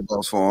security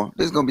boss for him.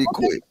 This is gonna be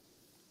quick.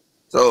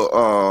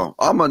 So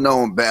I'm a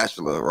known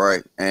bachelor,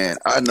 right? And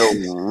I know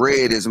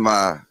red is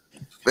my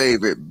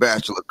favorite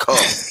bachelor color.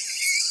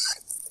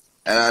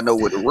 And I know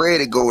with the red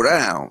it go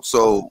down.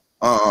 So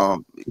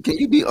can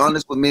you be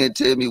honest with me and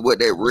tell me what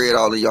that red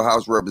all in your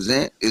house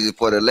represent? Is it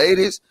for the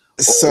ladies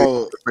or is it So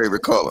your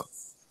favorite color?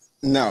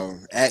 no,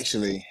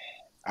 actually,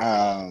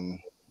 I'm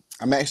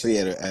actually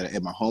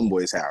at my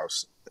homeboy's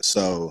house.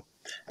 So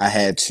I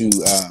had to.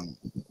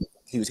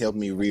 He was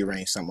helping me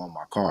rearrange something on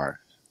my car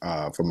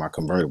for my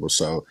convertible.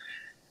 So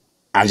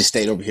I just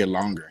stayed over here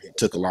longer. It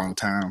took a long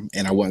time,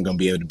 and I wasn't gonna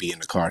be able to be in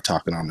the car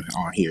talking on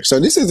here. So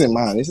this isn't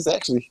mine. This is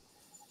actually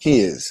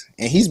his,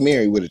 and he's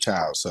married with a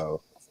child.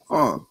 So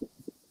Huh.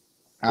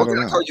 I What don't kind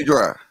of know. car you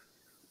drive?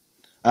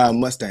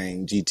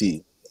 Mustang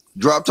GT.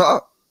 Drop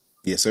top?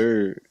 Yes,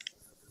 sir.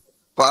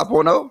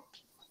 5.0?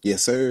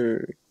 Yes,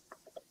 sir.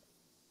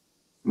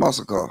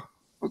 Muscle car.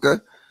 Okay.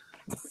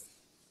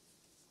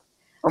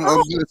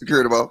 I'm good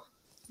security boss.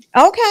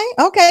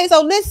 Okay.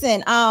 So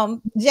listen,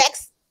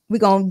 Jax, we're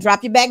gonna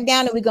drop you back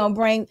down and we're gonna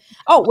bring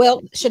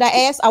should I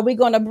ask, are we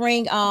gonna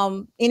bring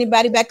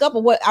anybody back up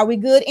or what? Are we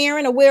good,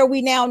 Aaron, or where are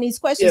we now in these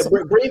questions?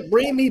 Yeah,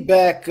 bring me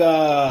back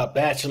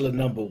bachelor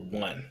number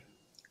 1.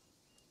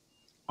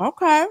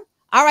 Okay.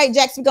 All right,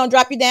 Jax, we're gonna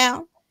drop you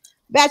down.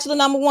 Bachelor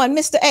number 1,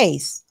 Mr.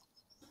 Ace.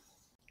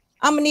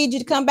 I'm gonna need you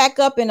to come back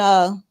up and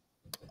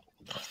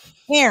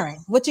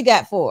Aaron, what you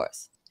got for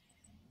us?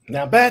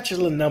 Now,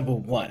 bachelor number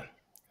 1,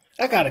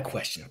 I got a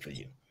question for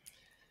you.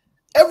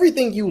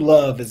 Everything you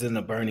love is in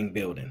a burning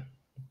building.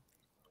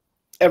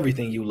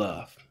 Everything you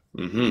love.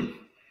 Mm-hmm.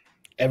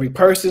 Every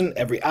person,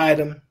 every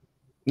item.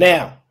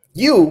 Now,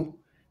 you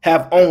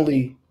have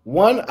only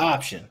one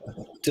option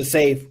to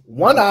save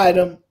one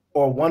item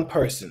or one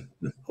person.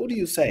 Who do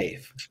you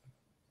save?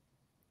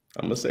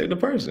 I'm gonna save the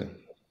person.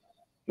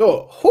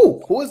 No,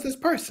 who? Who is this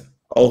person?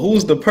 Oh,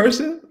 who's the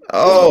person?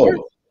 Who's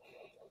the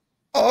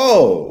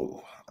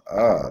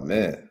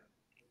Man.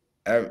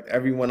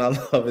 Everyone I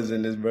love is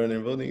in this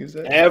burning building, you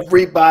said?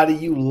 Everybody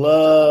you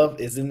love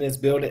is in this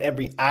building.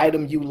 Every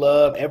item you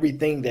love,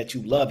 everything that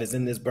you love is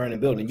in this burning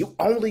building. You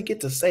only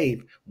get to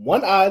save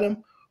one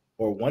item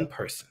or one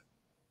person.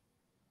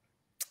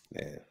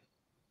 Man.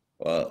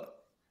 Well,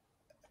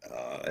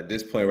 at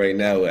this point right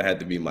now, it had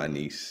to be my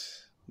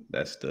niece.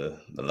 That's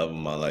the love of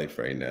my life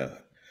right now.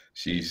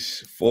 She's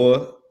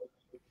 4.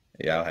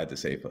 Yeah, I'll have to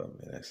save her,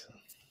 man.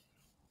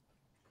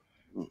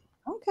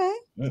 Okay.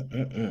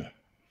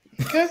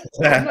 Okay.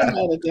 I'm not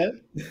mad at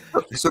that.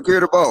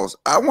 Security boss,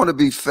 I want to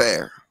be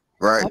fair,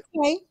 right?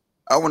 Okay.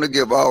 I want to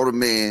give all the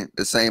men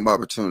the same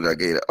opportunity I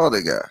gave the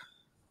other guy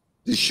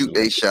to shoot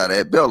a shot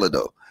at Bella,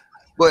 though.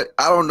 But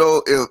I don't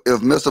know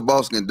if Mr.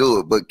 Boss can do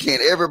it. But can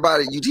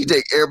everybody, you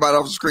take everybody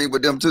off the screen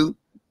with them too?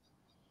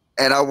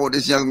 And I want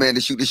this young man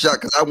to shoot the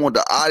shot because I want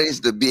the audience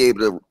to be able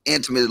to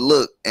intimately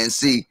look and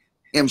see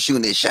him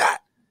shooting his shot.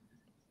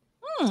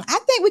 I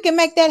think we can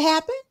make that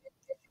happen.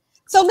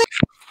 So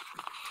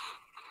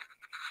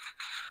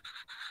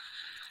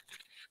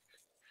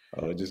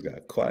Oh, it just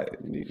got quiet.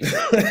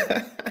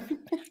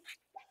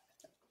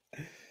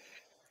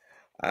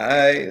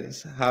 Hi,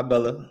 hi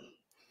Bella.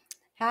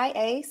 Hi,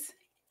 Ace.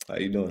 How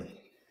you doing?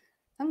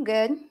 I'm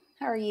good.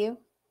 How are you?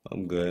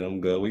 I'm good.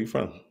 Where you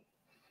from?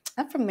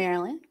 I'm from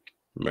Maryland.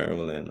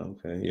 Maryland.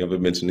 Okay. You ever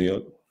been to New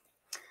York?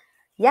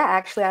 Yeah,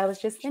 actually, I was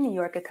just in New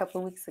York a couple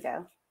of weeks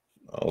ago.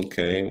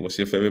 Okay. What's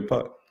your favorite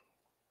part?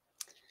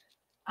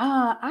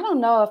 I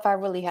don't know if I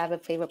really have a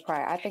favorite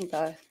part. I think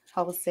the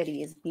whole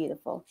city is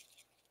beautiful.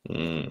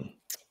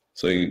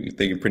 So you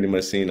think you pretty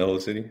much seen the whole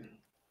city?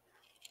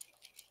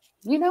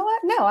 You know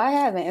what? No, I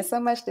haven't. It's so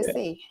much to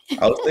see.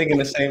 I was thinking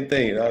the same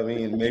thing. I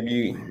mean,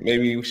 maybe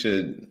you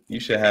should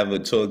have a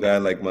tour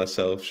guide like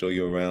myself show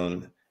you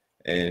around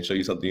and show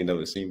you something you've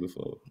never seen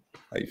before.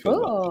 How you feel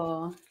about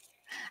Oh,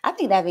 I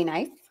think that'd be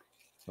nice.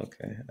 it?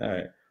 Okay. All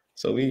right.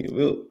 So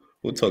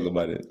we'll talk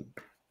about it.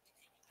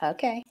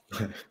 Okay.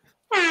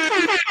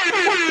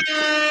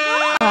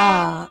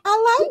 I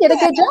You like did a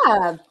that. good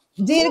job.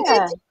 Did a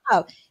Yeah. good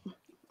job.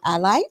 I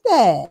like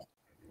that.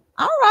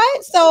 All right.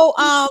 So,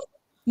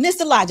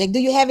 Mr. Logic, do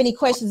you have any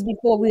questions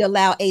before we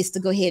allow Ace to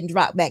go ahead and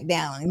drop back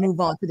down and move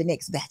on to the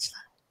next bachelor?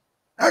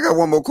 I got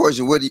one more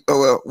question. What do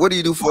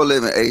you do for a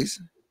living,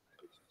 Ace?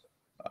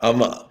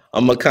 I'm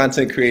a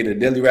content creator,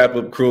 daily wrap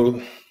up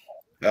crew.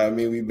 I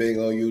mean, we big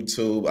on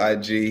YouTube,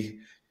 IG,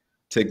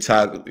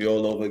 TikTok. We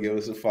all over. Give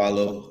us a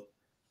follow.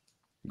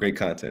 Great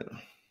content.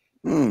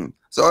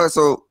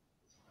 So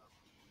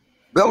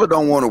Bella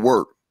don't want to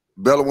work.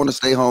 Bella want to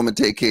stay home and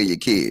take care of your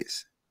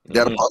kids. Is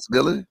that a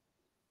possibility?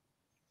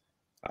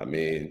 I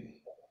mean,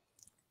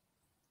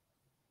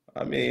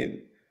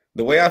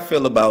 the way I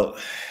feel about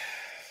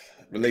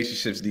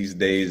relationships these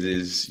days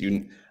is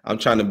I'm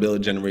trying to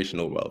build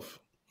generational wealth.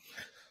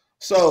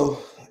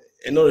 So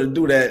in order to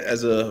do that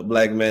as a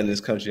black man in this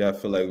country, I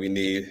feel like we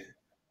need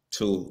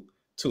two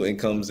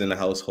incomes in the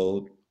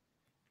household.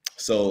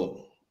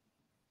 So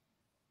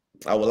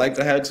I would like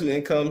to have two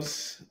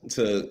incomes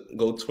to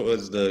go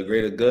towards the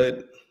greater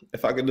good.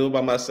 If I could do it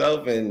by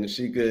myself and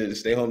she could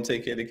stay home,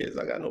 take care of the kids,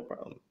 I got no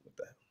problem with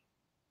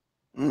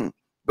that.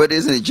 But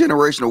isn't it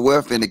generational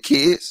wealth in the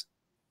kids?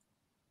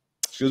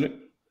 Excuse me?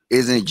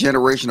 Isn't it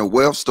generational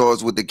wealth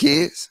starts with the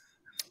kids?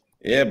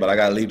 Yeah, but I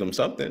gotta leave them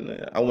something.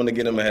 I want to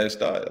get them a head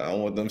start. I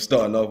don't want them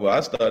starting off where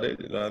I started.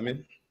 You know what I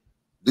mean?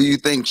 Do you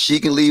think she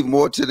can leave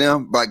more to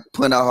them by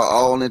putting out her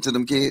all into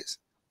them kids?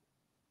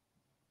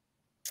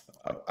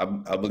 I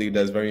believe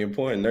that's very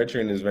important.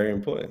 Nurturing is very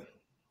important.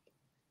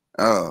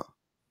 Oh,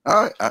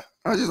 all right.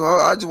 I just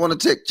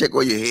want to check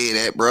where your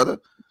head at, brother.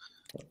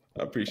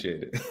 I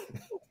appreciate it.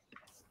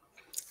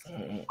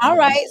 All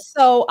right.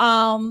 So,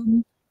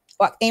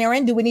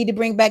 Aaron, do we need to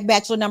bring back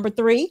Bachelor number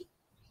 3?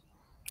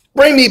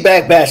 Bring me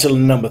back Bachelor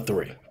number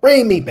 3.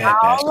 Bring me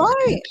back Bachelor.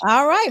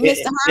 All right,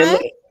 Mr.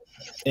 Hines.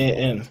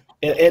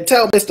 And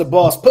tell Mr.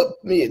 Boss,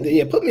 put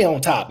me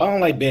on top. I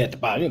don't like being at the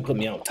bottom. You can put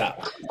me on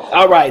top.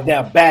 All right,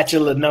 now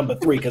Bachelor number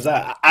 3, because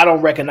I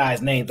don't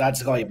recognize names. I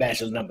just call you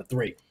Bachelor number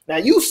 3. Now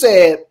you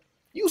said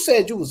you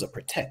was a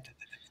protector.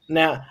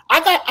 Now I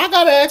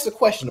gotta ask a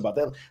question about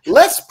that.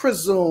 Let's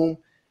presume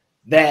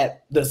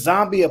that the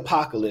zombie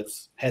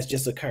apocalypse has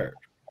just occurred.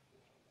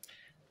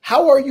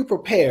 How are you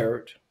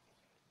prepared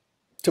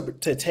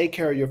to take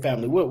care of your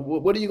family?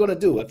 What are you gonna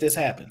do if this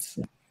happens?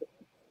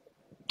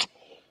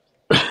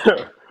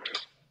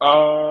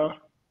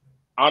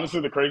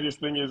 Honestly, the craziest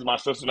thing is my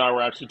sister and I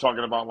were actually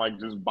talking about like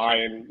just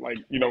buying like,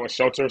 a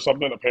shelter or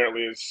something.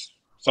 Apparently it's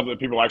something that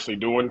people are actually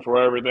doing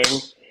for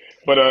everything.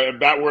 But if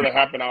that were to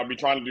happen, I'll be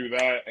trying to do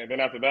that. And then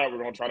after that, we're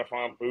going to try to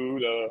find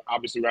food.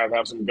 Obviously, we have to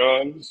have some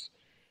guns.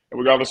 And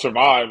we got to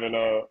survive. And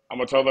I'm going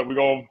to tell that we're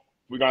going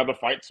to have to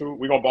fight too.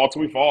 We're going to ball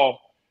till we fall.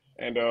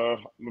 And I'm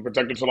going to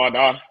protect him till I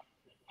die.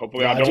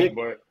 Hopefully Logic. I don't,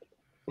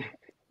 but...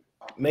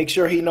 Make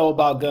sure he know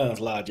about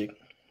guns, Logic.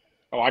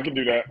 Oh, I can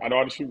do that. I know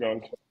how to shoot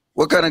guns.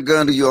 What kind of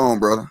gun do you own,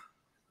 brother?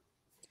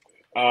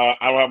 I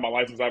don't have my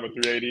license. I have a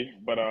 380,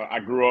 but I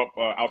grew up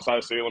outside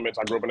of city limits.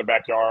 I grew up in the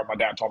backyard. My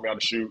dad taught me how to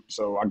shoot,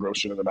 so I grew up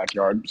shooting in the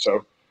backyard.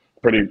 So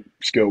pretty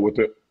skilled with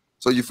it.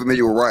 So you're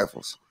familiar with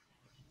rifles?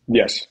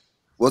 Yes.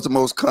 What's the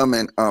most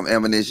common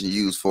ammunition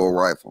used for a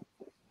rifle?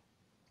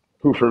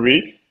 Who, for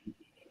me?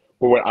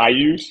 Or what I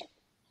use?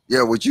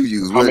 Yeah, what you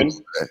use.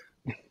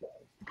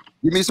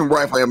 Give me some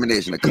rifle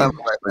ammunition, a common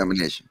rifle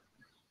ammunition.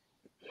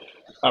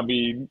 I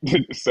mean,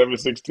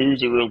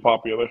 7.62s are real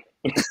popular.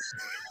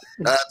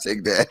 I'll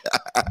take that.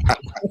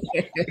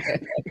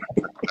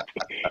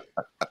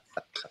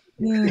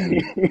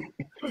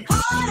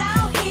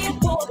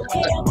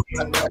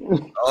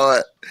 All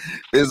right.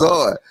 It's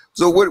hard.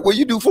 So what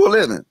you do for a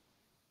living?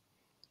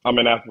 I'm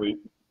an athlete.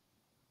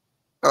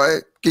 All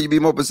right. Can you be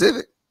more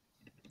specific?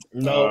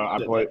 No, I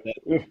play.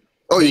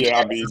 Oh, yeah,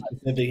 I be.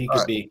 He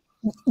could be.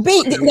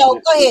 No,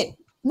 go ahead.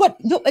 What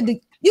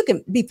you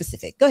can be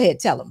specific. Go ahead,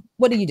 tell them.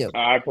 What do you do?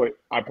 I play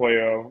for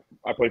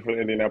the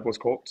Indianapolis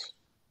Colts.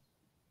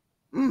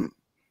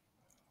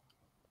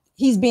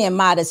 He's being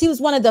modest. He was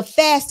one of the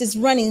fastest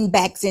running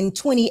backs in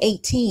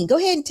 2018. Go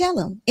ahead and tell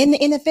him in the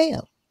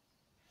NFL.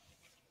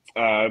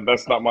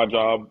 That's not my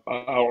job.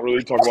 I don't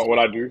really talk about what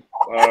I do.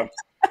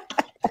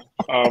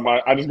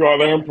 I just go out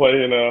there and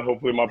play, and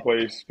hopefully my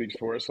play speaks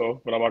for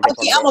itself. But I'm not gonna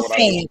talk about what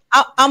I do.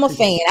 I'm a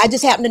fan. I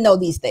just happen to know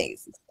these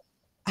things.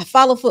 I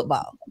follow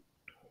football.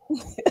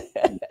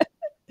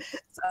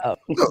 So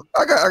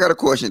I got a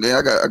question there.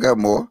 I got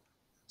more.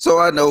 So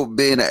I know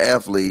being an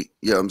athlete,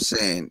 you know what I'm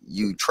saying,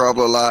 you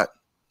travel a lot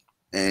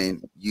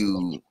and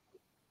you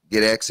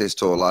get access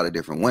to a lot of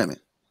different women.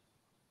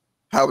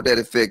 How would that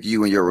affect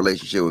you and your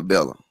relationship with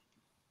Bella?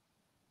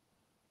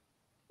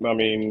 I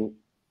mean,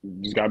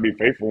 you just gotta be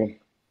faithful.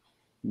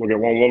 Look at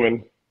one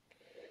woman,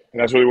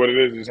 and that's really what it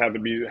is. You just have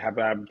to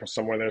have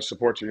someone there to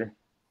support you.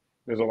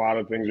 There's a lot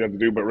of things you have to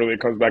do, but really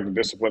it comes back to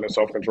discipline and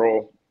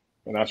self-control,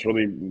 and that's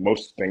really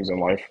most things in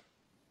life.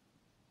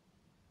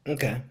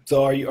 Okay,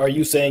 so are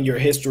you saying your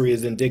history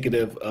is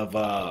indicative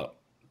of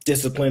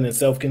discipline and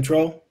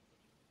self-control?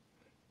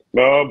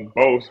 Both.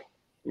 I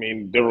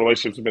mean, different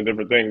relationships have been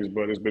different things,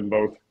 but it's been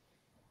both.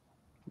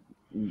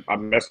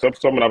 I've messed up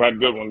some, and I've had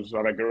good ones.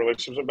 I've had good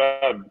relationships and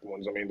bad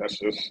ones. I mean, that's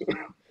just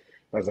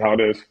that's how it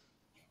is.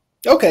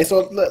 Okay,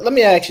 so let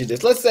me ask you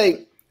this. Let's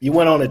say you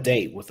went on a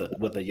date with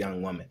a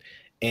young woman,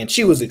 and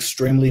she was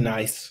extremely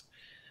nice,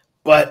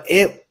 but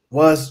it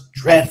was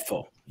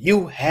dreadful.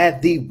 You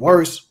had the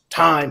worst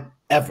time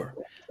ever.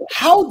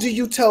 How do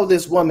you tell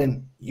this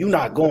woman you're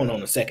not going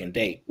on a second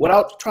date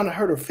without trying to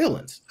hurt her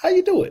feelings? How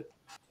you do it?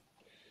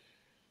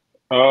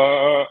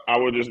 I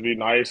would just be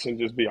nice and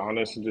just be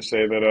honest and just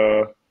say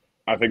that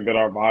I think that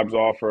our vibes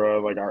off or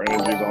like our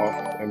energy's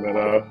off, and that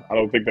I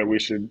don't think that we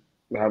should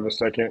have a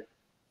second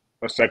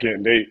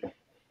date.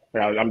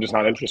 Yeah, I'm just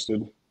not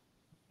interested.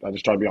 I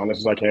just try to be honest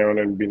as I can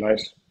and be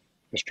nice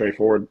and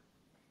straightforward.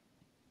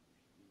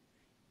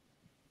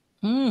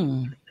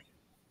 Mm.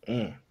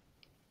 Mm.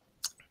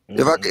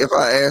 If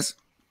I ask,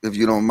 if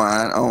you don't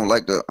mind, I don't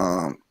like to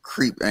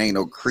creep. I ain't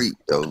no creep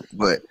though.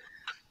 But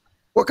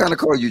what kind of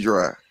car you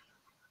drive?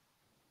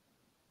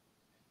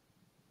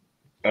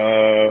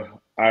 I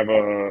have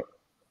a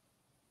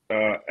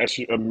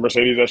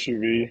Mercedes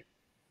SUV,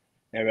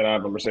 and then I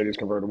have a Mercedes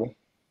convertible.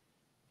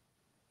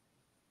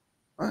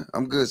 All right,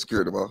 I'm good,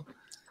 security boss.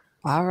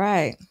 All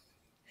right.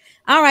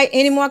 All right.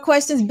 Any more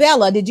questions?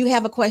 Bella, did you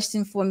have a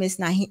question for Mr.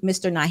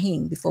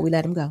 Naheem before we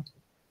let him go?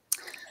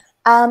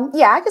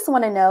 Yeah, I just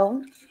want to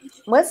know,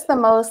 what's the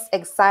most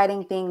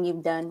exciting thing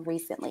you've done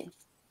recently?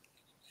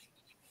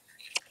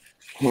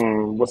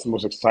 What's the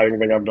most exciting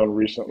thing I've done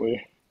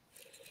recently?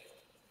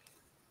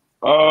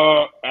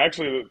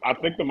 Actually, I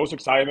think the most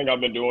exciting thing I've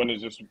been doing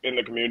is just in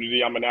the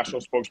community. I'm a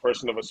national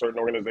spokesperson of a certain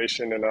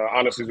organization, and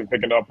honestly, been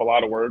picking up a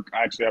lot of work.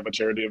 I actually have a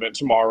charity event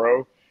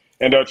tomorrow,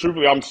 and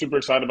truthfully, I'm super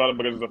excited about it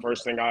because it's the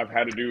first thing I've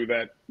had to do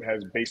that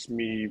has based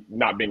me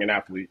not being an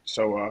athlete.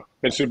 So,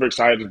 been super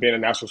excited just being a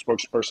national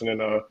spokesperson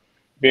and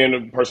being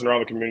a person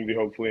around the community,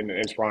 hopefully, and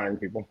inspiring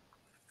people.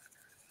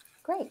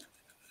 Great.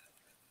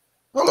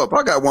 Hold up,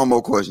 I got one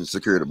more question,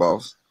 security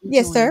boss.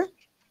 Yes, sir.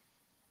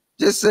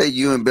 Just say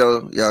you and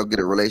Bella, y'all get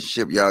a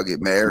relationship, y'all get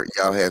married,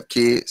 y'all have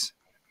kids.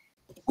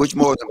 Which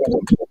more is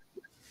important?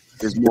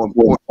 Is more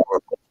important?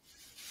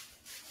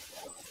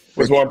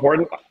 What's more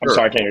important? I'm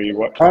sorry, I can't hear you.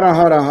 What? Hold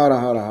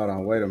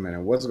on. Wait a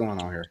minute. What's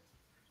going on here?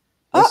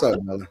 What's up,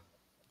 Bella?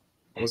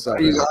 What's up?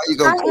 How you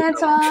Hi,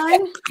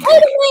 Anton.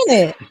 Wait a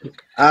minute.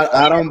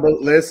 I don't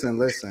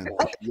listen.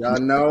 Y'all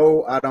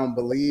know I don't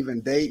believe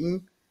in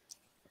dating.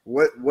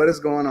 What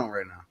is going on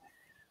right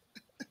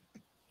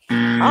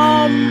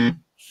now?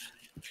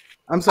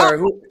 I'm sorry.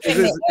 Who is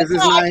this? Is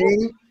this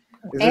Naeem?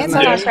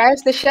 Anton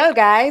crashed the show,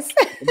 guys.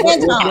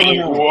 What's going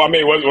on is, So I'm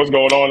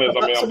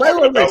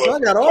wait. Bella, So I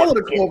got all of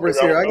the can't culprits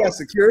figure here. out I got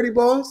security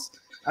boss.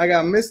 I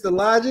got Mr.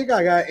 Logic.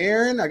 I got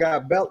Aaron. I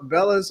got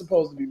Bella is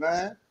supposed to be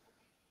mine.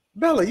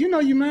 Bella, you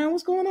know you man.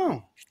 What's going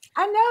on?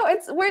 I know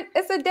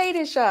it's a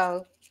dating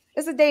show.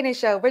 It's a dating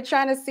show. We're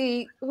trying to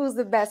see who's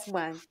the best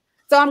one.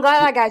 So I'm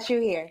glad I got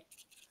you here.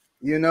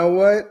 You know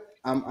what?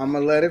 I'm gonna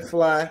let it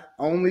fly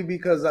only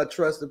because I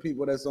trust the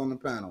people that's on the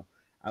panel.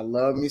 I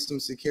love me some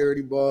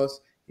security boss.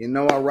 You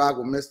know I rock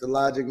with Mr.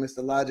 Logic.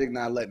 Mr. Logic,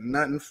 not let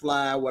nothing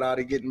fly without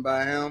it getting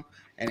by him.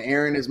 And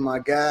Aaron is my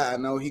guy. I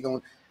know he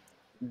gonna.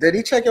 Did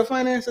he check your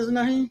finances,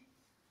 Naheem?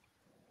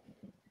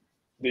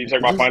 Did you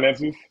check my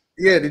finances?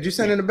 Yeah. Did you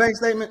send in a bank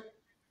statement?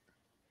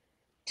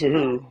 To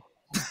who?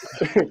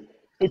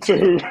 To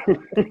who?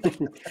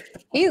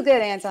 He's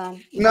good,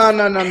 Anton. No.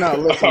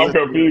 Listen, I'm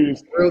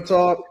confused. Real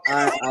talk.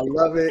 I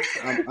love it.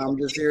 I'm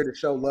just here to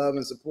show love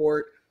and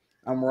support.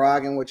 I'm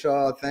rocking with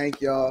y'all.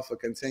 Thank y'all for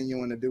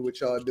continuing to do what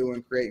y'all do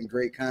and creating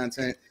great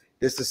content.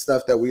 This is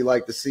stuff that we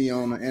like to see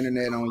on the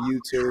internet, on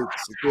YouTube.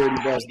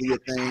 Security boss, do your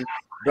thing.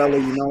 Bella,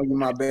 you know you're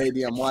my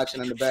baby. I'm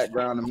watching in the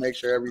background to make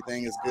sure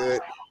everything is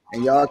good.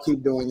 And y'all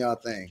keep doing y'all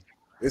thing.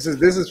 This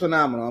is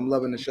phenomenal. I'm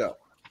loving the show.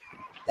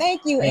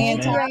 Thank you,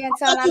 Thank Anton. you,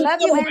 Anton. I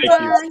love you, Thank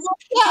Anton.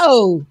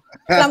 Yo,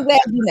 I'm glad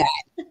you're not.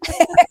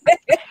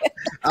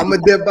 I'm going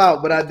to dip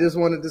out, but I just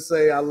wanted to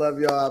say I love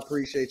y'all. I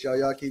appreciate y'all.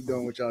 Y'all keep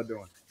doing what y'all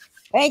doing.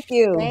 Thank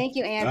you. Thank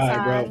you,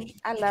 Anton. bro.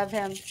 I love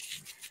him.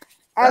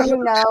 As you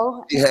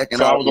know,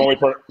 So I was the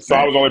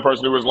only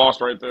person who was lost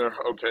right there.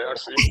 Okay, I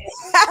see.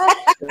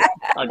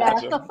 I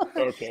got you.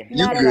 Okay.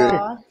 not good. at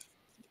all.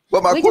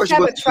 Well, my We just question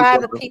have was a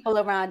tribe of people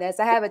around us.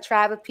 I have a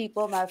tribe of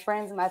people, my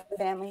friends, my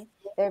family.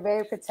 They're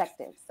very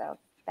protective. So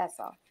that's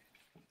all.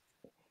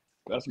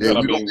 That's good.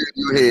 I you mean,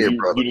 your head,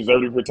 brother. you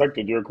deserve to be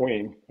protected. You're a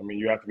queen. I mean,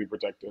 you have to be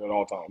protected at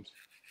all times.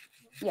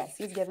 Yes,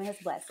 he's giving his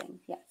blessing.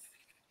 Yes.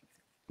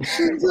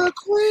 She's a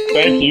queen.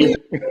 Thank you.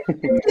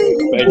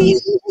 Thank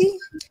you.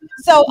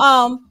 So,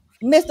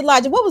 Mr.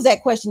 Logic, what was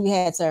that question you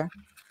had, sir?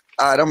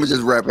 All right, I'm gonna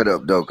just wrap it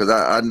up though, because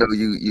I know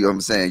you know what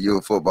I'm saying, you're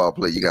a football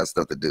player, you got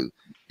stuff to do. You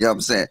know what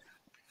I'm saying?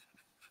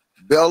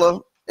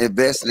 Bella,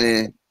 investing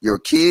in your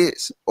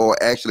kids or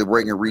actually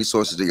bringing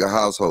resources to your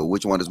household,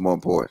 which one is more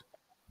important?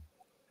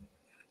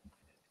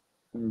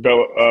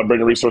 Bella,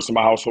 bring a resource to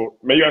my household.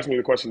 May you ask me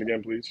the question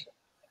again, please?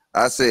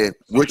 I said,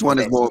 which one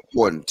is more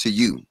important to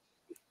you?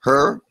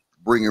 Her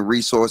bringing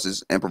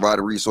resources and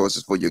providing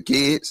resources for your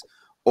kids,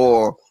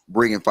 or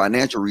bringing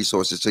financial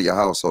resources to your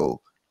household?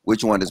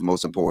 Which one is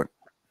most important?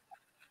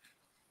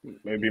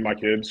 Maybe my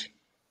kids.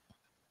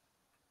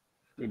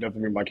 It'd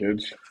definitely be my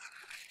kids.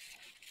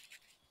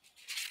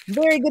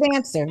 Very good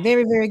answer.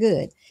 Very, very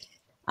good.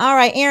 All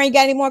right, Aaron, you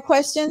got any more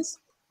questions?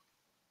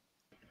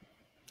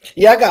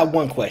 Yeah, I got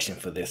one question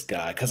for this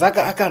guy because I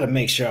got to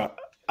make sure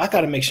I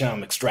got to make sure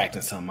I'm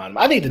extracting something out of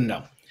them. I need to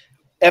know.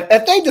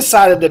 If they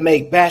decided to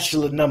make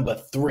Bachelor number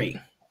 3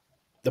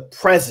 the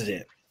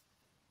president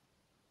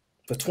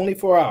for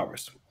 24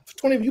 hours,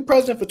 you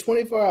president for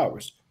 24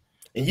 hours,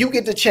 and you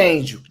get to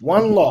change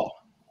one law,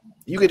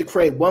 you get to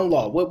create one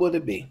law, what would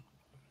it be?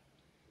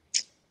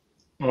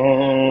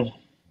 Um,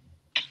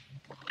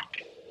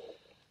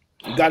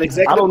 You got I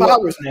executive don't know.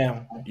 powers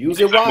now. Use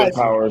it Executive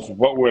wisely. powers.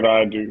 What would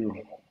I do?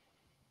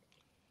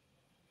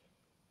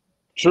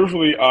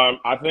 Truthfully,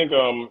 I think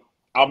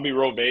I'll be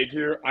real vague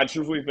here. I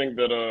truthfully think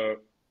that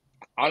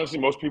honestly,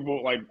 most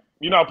people like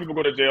how people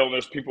go to jail. And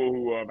there's people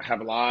who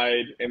have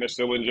lied and they're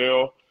still in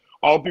jail.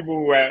 All people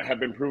who have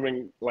been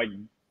proven like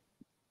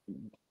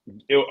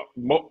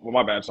well,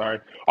 my bad, sorry.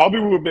 All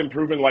people who have been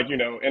proven like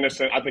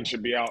innocent, I think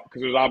should be out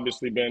because there's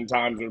obviously been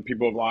times when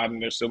people have lied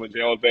and they're still in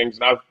jail and things.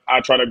 And I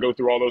try to go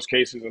through all those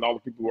cases and all the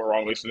people who are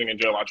wrongly sitting in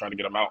jail. I try to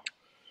get them out.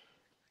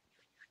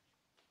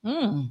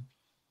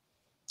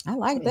 I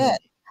like that.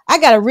 I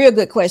got a real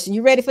good question.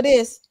 You ready for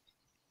this?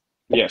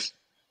 Yes.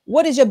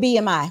 What is your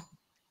BMI?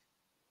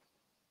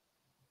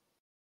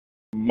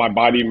 My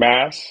body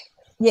mass.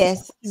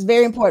 Yes, it's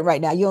very important right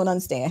now. You don't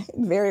understand.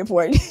 Very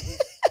important.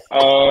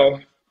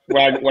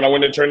 When I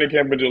went to training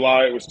camp in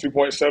July, it was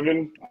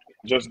 2.7.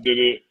 Just did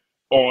it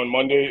on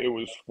Monday. It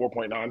was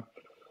 4.9.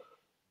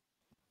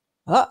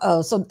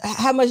 So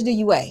how much do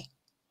you weigh?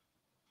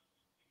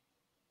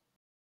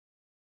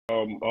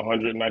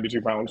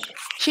 192 pounds.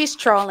 She's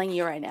trolling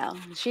you right now.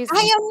 I am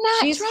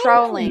not. She's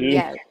trolling.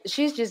 Yeah,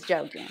 she's just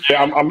joking.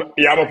 Yeah, I'm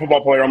a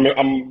football player.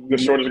 I'm the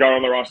shortest guy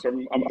on the roster.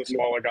 I'm the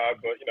smaller guy,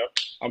 but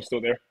I'm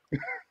still there.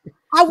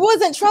 I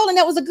wasn't trolling.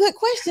 That was a good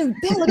question,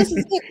 Bella. This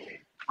is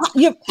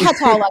good. How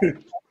tall are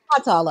you?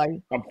 How tall are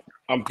you?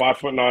 I'm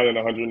 5'9" and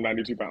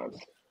 192 pounds,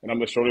 and I'm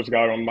the shortest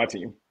guy on my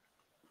team.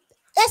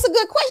 That's a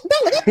good question,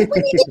 Bella.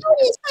 We need to do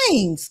these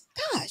things.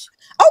 Gosh.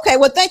 Okay.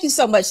 Well, thank you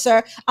so much,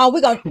 sir. Are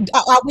we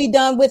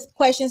done with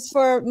questions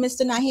for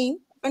Mr. Naheem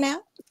for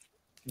now?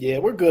 Yeah,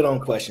 we're good on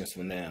questions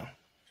for now.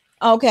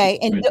 Okay.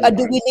 And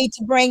do we need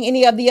to bring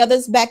any of the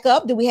others back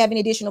up? Do we have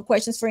any additional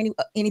questions for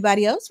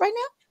anybody else right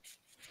now?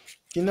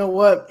 You know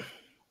what?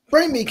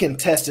 Bring me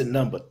contestant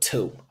number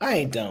 2. I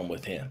ain't done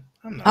with him.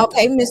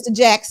 Okay, Mr.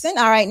 Jackson.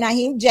 All right,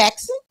 Naheem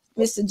Jackson.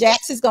 Mr.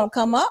 Jackson's gonna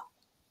come up.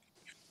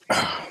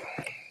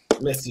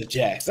 Mr.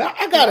 Jackson,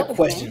 I got a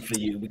question for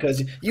you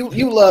because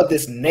you love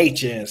this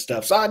nature and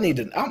stuff. So I'm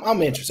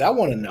interested. I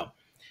want to know.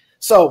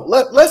 So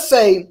let's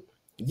say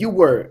you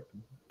were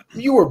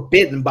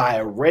bitten by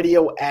a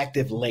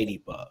radioactive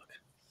ladybug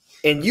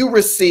and you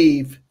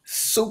receive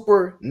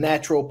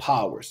supernatural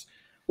powers.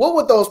 What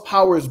would those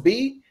powers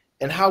be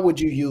and how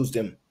would you use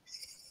them?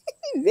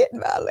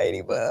 Bitten by a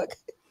ladybug.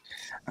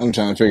 I'm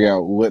trying to figure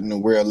out what in the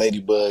world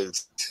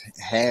ladybugs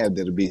have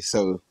that'll be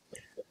so.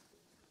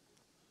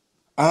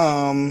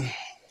 Dang,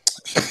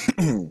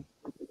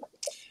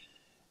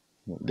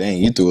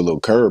 you threw a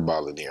little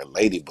curveball in there.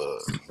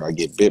 Ladybug. I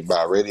get bit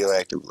by a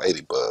radioactive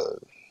ladybug.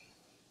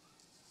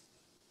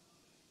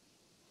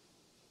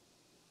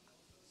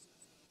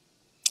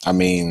 I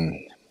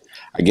mean,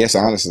 I guess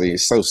honestly,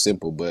 it's so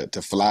simple, but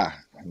to fly,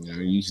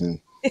 you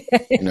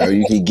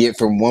can get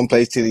from one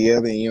place to the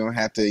other, and you don't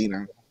have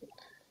to,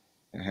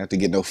 have to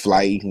get no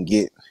flight. You can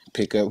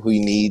pick up who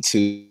you need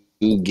to,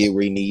 get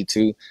where you need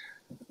to.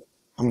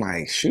 I'm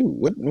like, shoot,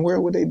 what in the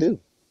world would they do?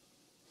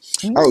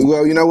 Oh,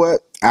 well, you know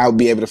what? I'll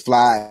be able to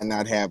fly and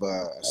not have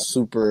a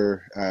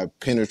super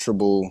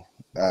penetrable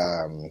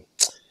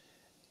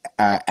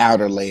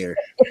outer layer.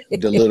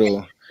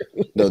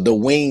 The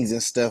wings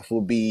and stuff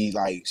will be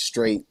like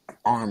straight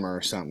armor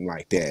or something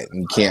like that.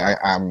 You can't.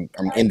 I'm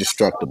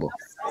indestructible.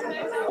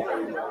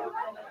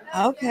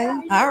 Okay.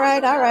 All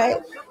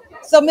right.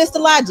 So, Mr.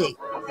 Logic,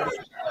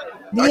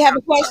 do you have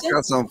a question? I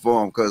got something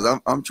for him because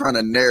I'm trying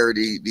to narrow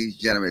these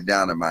gentlemen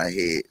down in my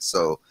head.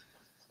 So,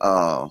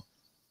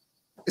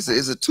 it's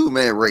a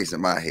 2-man race in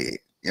my head.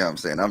 You know what I'm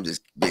saying? I'm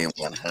just being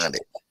 100.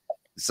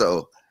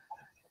 So,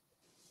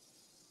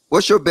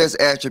 what's your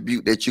best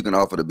attribute that you can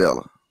offer to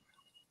Bella?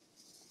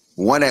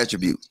 One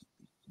attribute,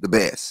 the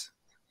best.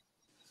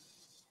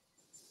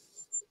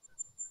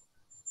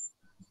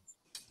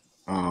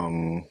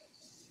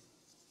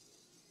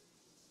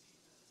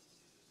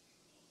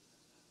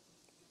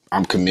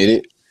 I'm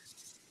committed.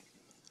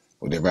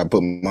 Whatever I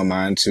put my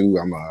mind to,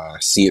 I'm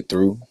see it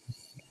through.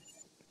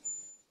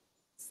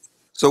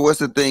 So what's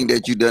the thing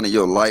that you done in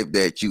your life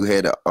that you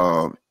had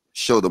to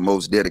show the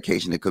most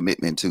dedication and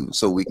commitment to,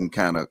 so we can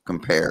kind of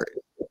compare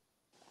it?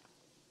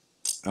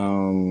 I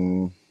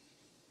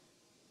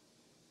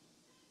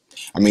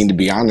mean, to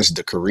be honest,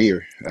 the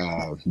career,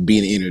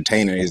 being an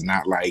entertainer is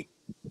not like,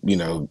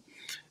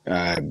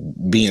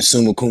 being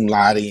summa cum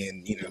laude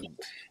and,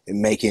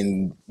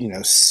 making,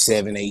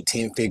 7, 8,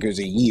 10 figures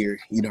a year.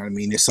 You know what I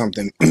mean? It's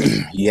something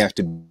you have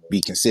to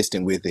be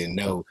consistent with and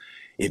know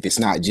if it's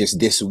not just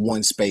this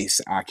one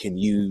space, I can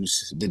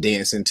use the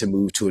dancing to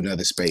move to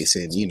another space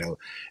and,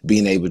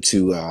 being able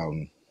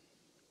to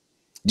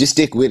just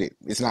stick with it.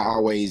 It's not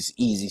always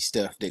easy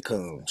stuff that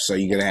comes. So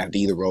you're going to have to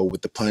either roll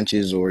with the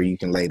punches or you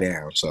can lay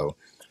down. So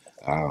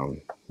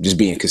Just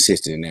being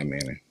consistent in that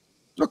manner.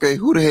 Okay,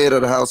 who the head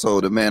of the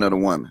household, the man or the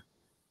woman?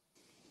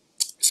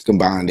 It's a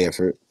combined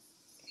effort.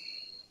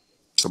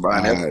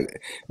 Combined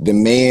effort. The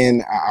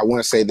man, I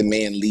want to say the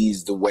man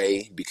leads the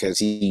way because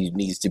he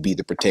needs to be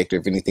the protector.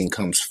 If anything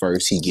comes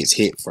first, he gets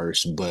hit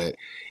first. But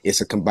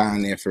it's a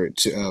combined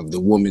effort of the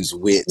woman's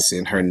wits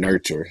and her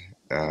nurture,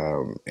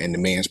 and the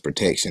man's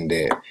protection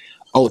that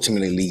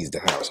ultimately leads the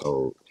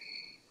household.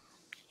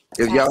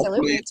 If y'all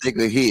Absolutely. can't take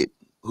a hit,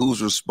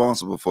 who's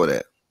responsible for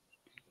that?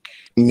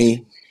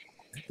 Me,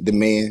 the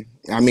man.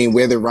 I mean,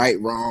 whether right,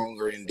 wrong,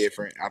 or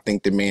indifferent, I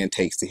think the man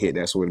takes the hit.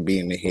 That's what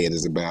being the head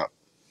is about.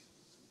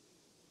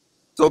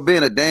 So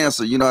being a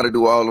dancer, you know how to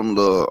do all them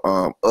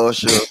little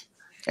Usher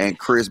and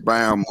Chris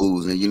Brown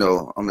moves, and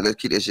let's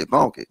keep that shit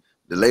funky.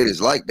 The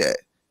ladies like that.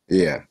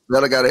 Yeah.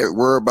 Y'all got to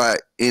worry about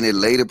any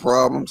lady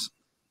problems.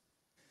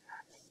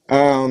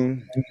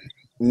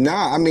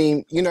 Nah, I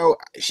mean,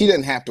 she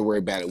doesn't have to worry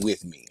about it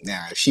with me.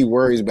 Now, if she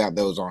worries about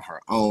those on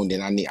her own,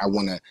 then I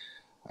want to,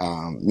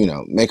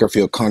 make her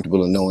feel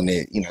comfortable in knowing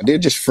that, they're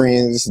just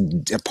friends,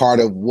 a part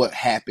of what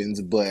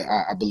happens. But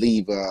I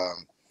believe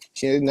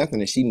she has nothing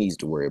that she needs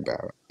to worry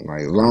about.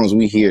 Like, as long as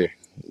we here,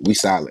 we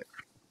solid.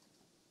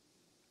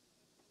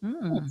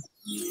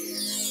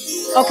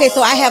 Okay,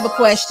 so I have a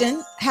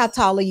question. How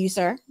tall are you,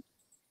 sir?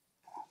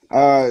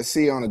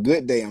 See, on a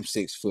good day, I'm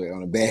 6 foot.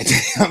 On a bad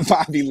day, I'm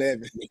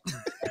 5'11".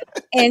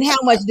 And how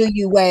much do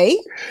you weigh?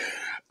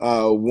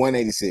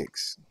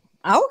 186.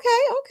 Okay.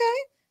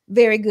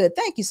 Very good.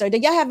 Thank you, sir. Do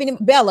y'all have any,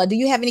 Bella, do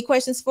you have any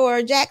questions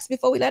for Jax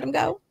before we let him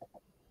go?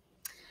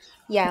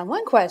 Yeah,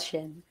 one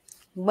question.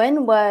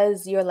 When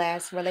was your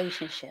last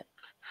relationship?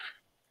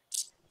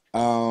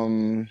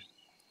 7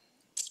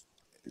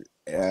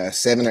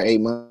 or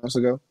 8 months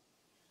ago.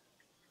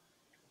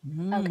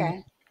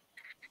 Okay.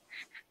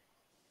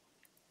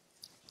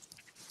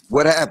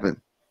 What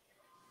happened?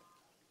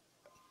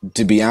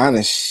 To be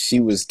honest, she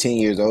was 10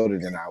 years older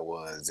than I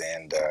was,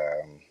 and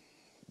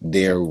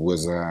there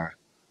was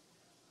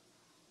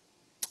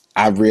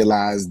I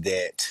realized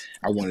that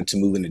I wanted to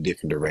move in a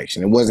different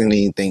direction. It wasn't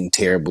anything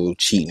terrible,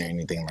 cheating or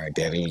anything like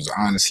that. It was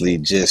honestly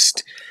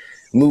just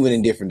moving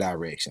in different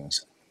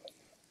directions.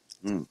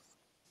 Knowing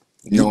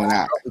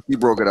You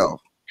broke it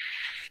off.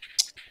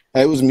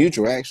 It was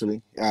mutual,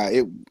 actually.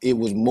 It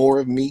was more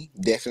of me,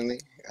 definitely.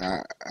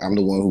 I'm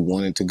the one who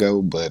wanted to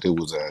go, but it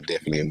was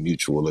definitely a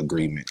mutual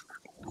agreement.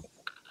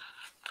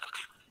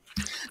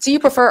 Do you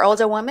prefer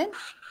older women?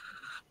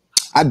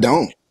 I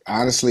don't.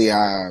 Honestly,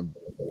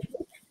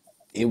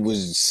 it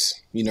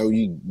was,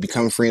 you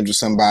become friends with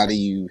somebody,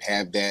 you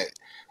have that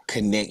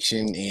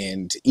connection,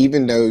 and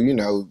even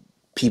though,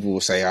 people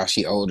will say, oh,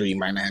 she older, you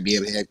might not be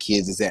able to have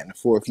kids, is that and the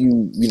fourth,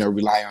 you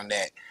rely on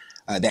that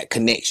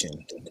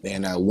connection.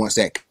 And once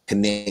that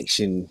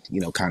connection,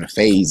 kind of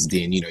fades,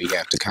 then, you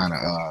have to kind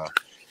of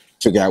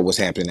figure out what's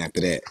happening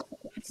after that.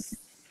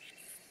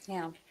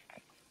 Yeah.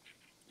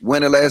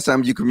 When the last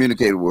time you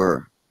communicated with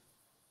her?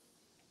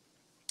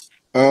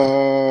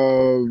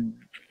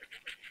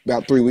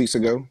 About 3 weeks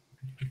ago.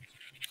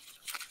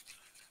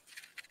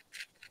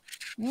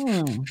 I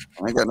ain't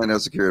got nothing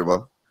else to care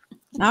about.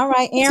 All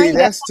right, Aaron. See,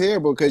 that's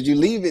terrible because you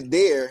leave it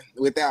there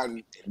without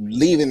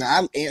leaving.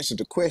 I answered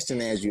the question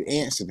as you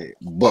answered it,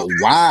 but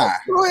why?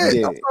 Go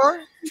ahead. I'm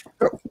sorry.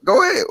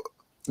 Go ahead.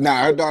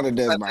 Nah, her daughter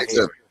does my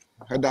hair.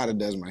 Her daughter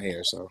does my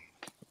hair, so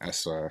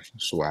that's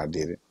why I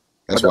did it.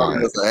 That's why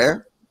does her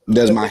hair?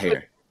 Does my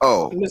hair.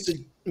 Oh,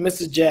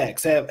 Mr.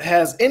 Jax,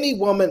 has any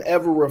woman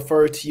ever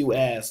referred to you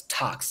as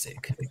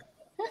toxic?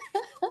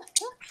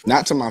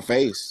 Not to my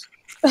face.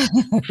 I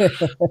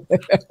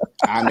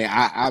mean,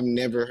 I've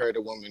never heard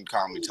a woman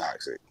call me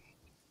toxic.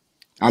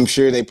 I'm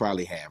sure they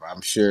probably have.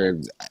 I'm sure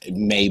it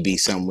may be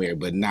somewhere,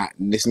 but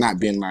it's not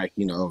been like,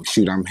 oh,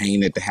 shoot, I'm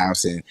hanging at the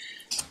house and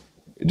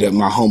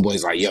my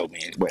homeboy's like, yo,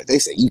 man, but they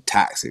say you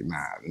toxic. Nah,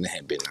 it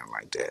hadn't been nothing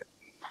like that.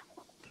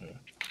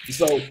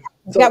 So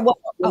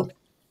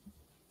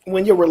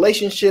when your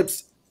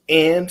relationships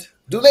end,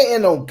 do they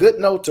end on good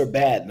notes or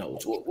bad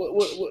notes?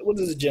 What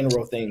is the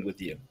general thing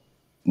with you?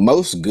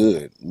 Most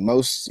good.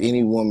 Most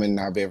any woman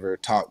I've ever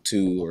talked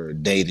to or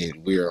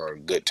dated, we're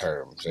on good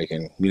terms. They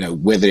can,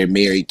 whether they're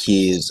married,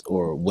 kids,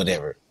 or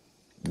whatever,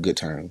 good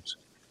terms.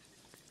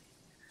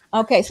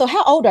 Okay, so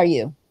how old are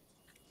you?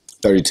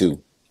 32.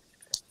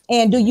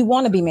 And do you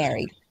want to be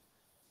married?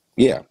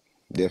 Yeah,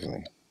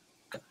 definitely.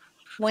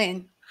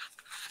 When?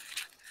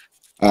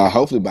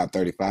 Hopefully about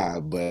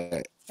 35,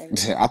 but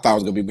I thought I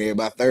was gonna be married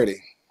by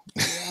 30.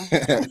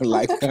 Yeah.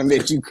 Like, I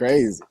met you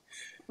crazy.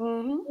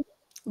 Mm-hmm.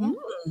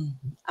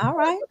 All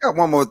right. I got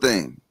one more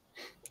thing,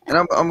 and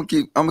I'm gonna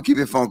keep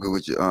it funky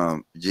with you,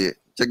 Jet.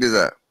 Check this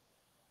out.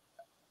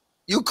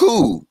 You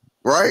cool,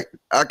 right?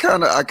 I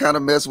kind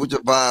of mess with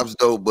your vibes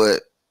though,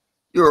 but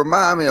you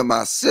remind me of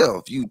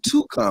myself. You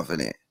too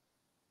confident,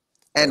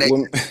 and they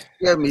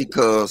scare me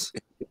because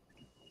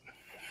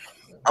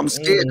I'm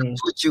scared to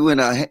put you in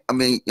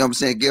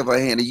give her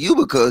hand to you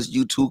because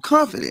you too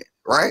confident,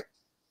 right?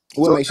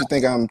 What makes you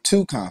think I'm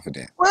too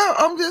confident? Well,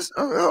 I'm just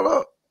hold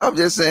up. I'm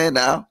just saying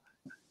now.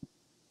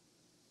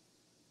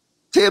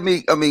 tell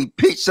me. I mean,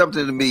 pitch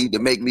something to me to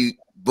make me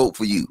vote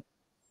for you.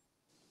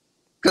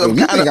 If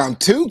you think I'm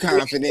too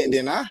confident,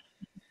 then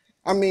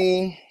I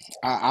mean,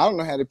 I don't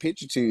know how to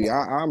pitch it to you.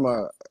 I'm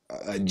a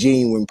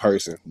genuine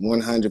person,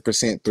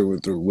 100% through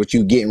and through. What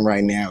you getting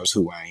right now is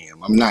who I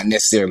am. I'm not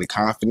necessarily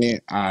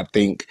confident. I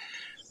think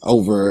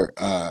over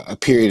a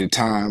period of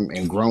time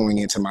and growing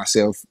into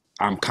myself,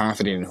 I'm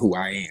confident in who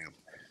I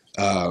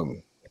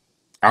am.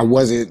 I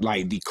wasn't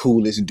like the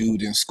coolest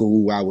dude in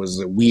school. I was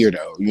a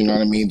weirdo, you know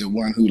what I mean? The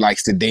one who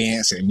likes to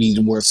dance and be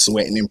worth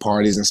sweating in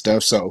parties and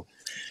stuff. So,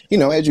 you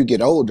know, as you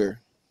get older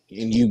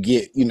and you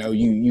get, you know,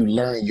 you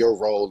learn your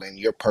role and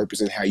your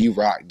purpose and how you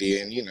rock,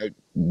 then, you know,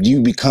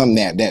 you become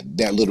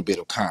that little bit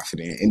of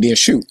confidence. And then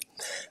shoot,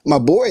 my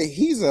boy,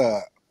 he's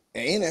an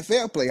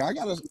NFL player. I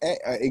gotta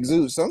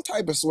exude some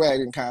type of swag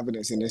and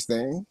confidence in this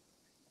thing.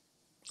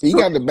 He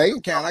got the bank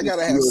account. I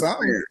gotta have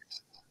something.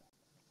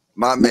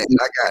 My man,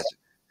 I got you.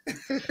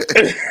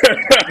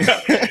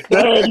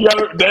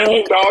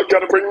 Dang, dog,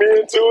 gotta bring me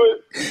into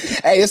it.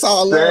 Hey, it's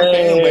all love,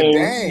 man, but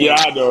dang. Yeah,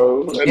 I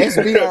know.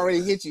 SB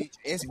already hit you.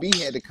 SB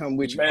had to come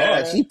with you.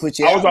 Man, She put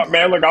you I out. was I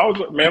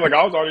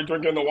was already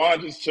drinking the wine,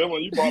 just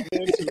chilling. You brought me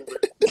into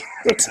it.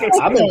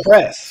 I'm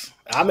impressed.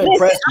 I'm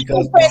impressed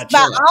because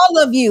by all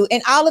of you,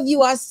 and all of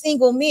you are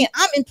single men.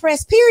 I'm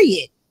impressed,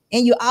 period.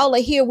 And you all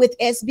are here with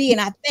SB, and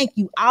I thank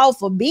you all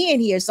for being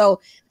here. So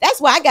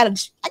that's why I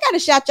gotta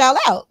shout y'all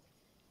out.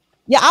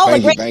 Yeah, all are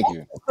great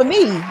catches for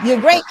me.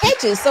 You're great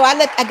catches. So I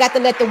got to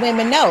let the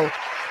women know.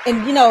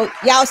 And you know,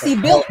 y'all see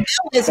Bill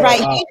is right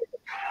here.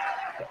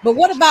 But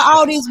what about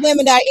all these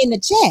women that are in the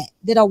chat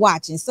that are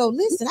watching? So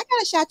listen, I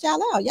gotta shout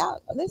y'all out.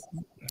 Y'all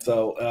listen.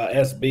 So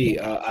SB,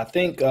 I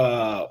think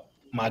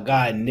my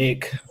guy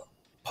Nick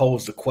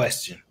posed a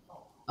question.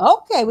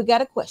 Okay, we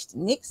got a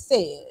question. Nick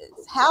says,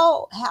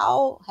 how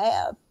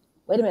have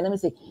let me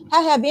see.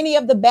 How have any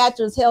of the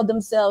bachelors held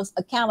themselves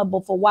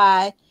accountable for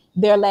why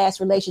their last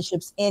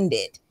relationships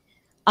ended?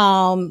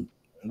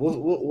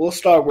 We'll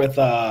start with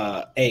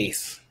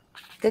Ace.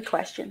 Good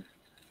question.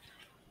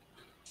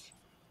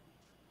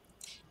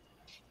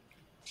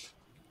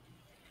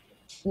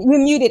 You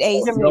muted,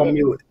 Ace.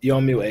 You're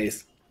on mute,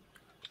 Ace.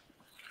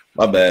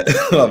 My bad.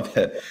 My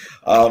bad.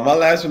 My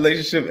last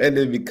relationship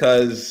ended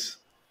because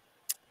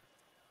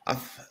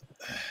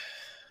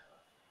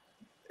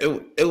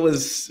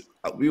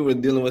we were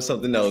dealing with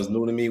something that was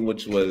new to me,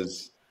 which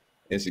was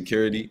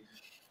insecurity.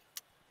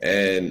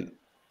 And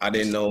I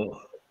didn't know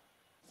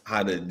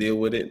how to deal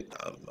with it.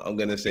 I'm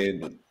gonna say,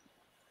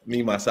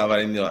 me myself, I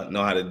didn't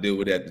know how to deal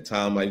with it at the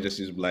time. I just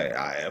was like,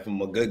 if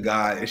I'm a good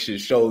guy, it should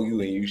show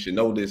you, and you should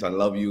know this. I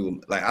love you.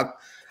 Like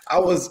I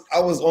was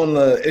on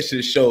the it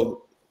should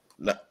show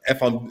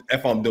if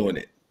I'm doing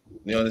it.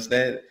 You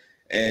understand?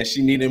 And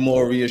she needed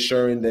more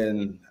reassuring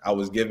than I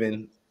was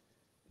given,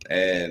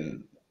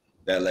 and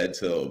that led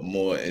to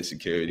more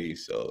insecurity.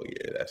 So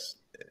yeah, that's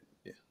it.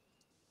 Yeah.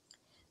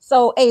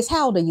 So Ace,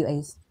 how old are you,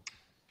 Ace?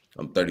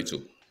 I'm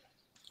 32.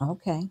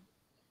 Okay.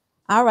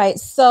 All right.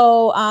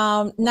 So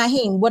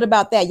Naheem, what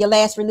about that? Your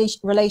last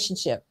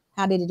relationship,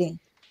 how did it end?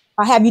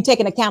 Or have you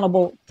taken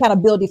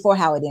accountability for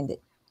how it ended?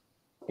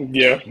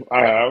 Yeah,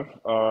 I have.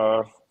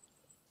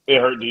 It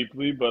hurt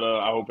deeply, but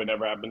I hope it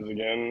never happens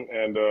again.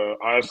 And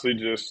honestly,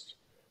 just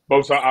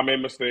both sides, I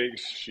made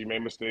mistakes. She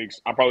made mistakes.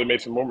 I probably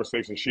made some more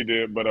mistakes than she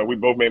did, but we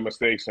both made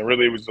mistakes. And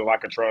really, it was a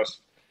lack of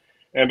trust.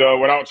 And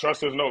without trust,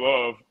 there's no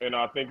love. And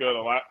I think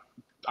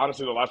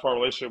honestly, the last part of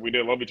the relationship, we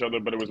did love each other,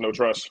 but it was no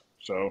trust.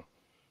 So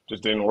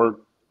just didn't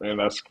work.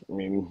 And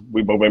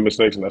we both made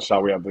mistakes, and that's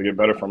how we have to get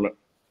better from it.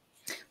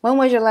 When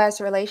was your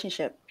last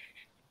relationship?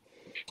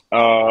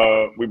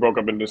 We broke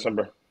up in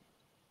December.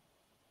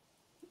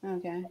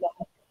 Okay.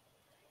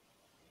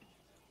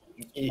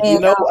 You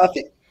know,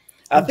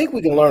 I think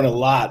we can learn a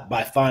lot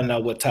by finding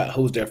out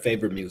who's their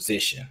favorite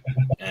musician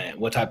and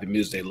what type of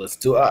music they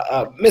listen to.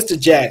 Mr.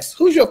 Jax,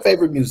 who's your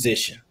favorite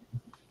musician?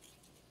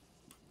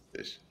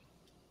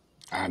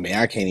 I mean,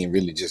 I can't even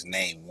really just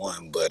name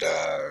one, but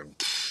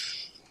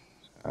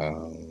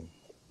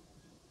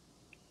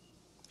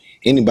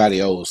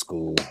anybody old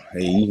school.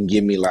 Hey, you can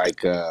give me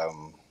like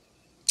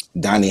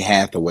Donny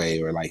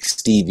Hathaway or like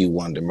Stevie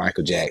Wonder,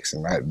 Michael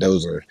Jackson, right?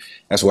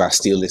 That's what I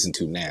still listen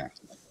to now.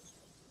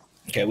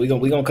 Okay, we're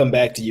gonna come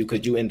back to you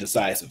because you're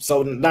indecisive.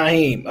 So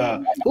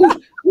Naheem,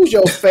 who's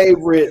your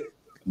favorite?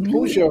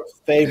 Who's your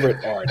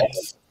favorite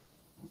artist?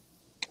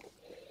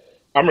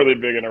 I'm really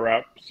big into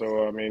rap,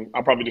 so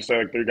I'll probably just say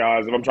like 3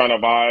 guys. If I'm trying to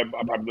vibe,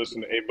 I'll probably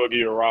listen to A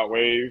Boogie or Rod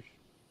Wave.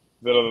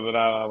 Then other than that,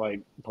 I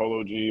like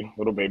Polo G,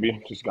 Little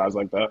Baby, just guys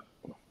like that.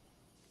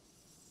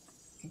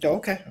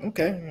 Okay.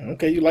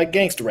 You like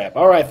gangster rap.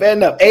 All right, fair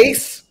enough.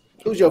 Ace,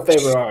 who's your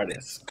favorite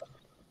artist?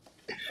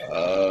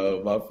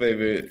 My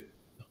favorite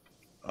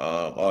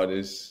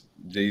artist,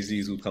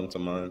 Jay-Z's who come to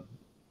mind.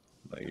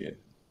 Like, yeah.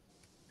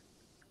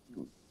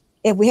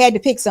 If we had to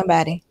pick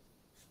somebody.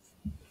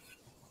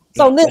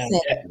 So listen,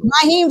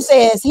 Naheem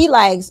says he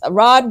likes a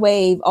Rod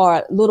Wave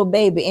or Little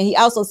Baby, and he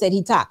also said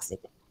he toxic.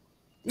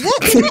 He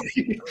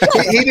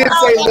didn't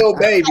say Little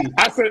Baby.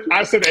 I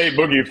said A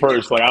Boogie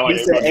first. Like I like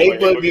A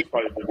Boogie.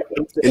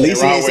 At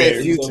least he Rod ain't say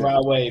Wave. He said Future.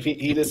 Rod Wave.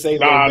 He just say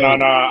Lil Nah, nah,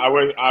 Baby.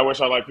 nah. I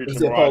wish I liked He Future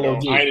said more. I Polo don't. I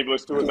G. ain't even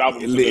listened to his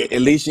album today.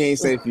 At least you ain't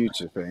say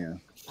Future,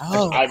 fam.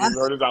 Oh, I haven't even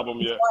heard his album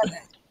yet.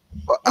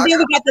 Well, and then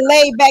we got the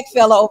laid back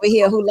fella over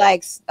here who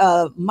likes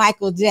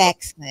Michael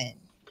Jackson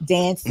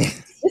dancing.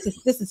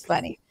 This is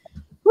funny.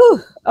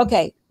 Whew.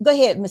 Okay, go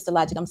ahead, Mr.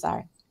 Logic. I'm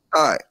sorry.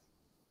 all right.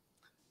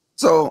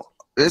 So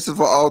this is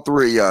for all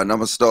three of y'all, and I'm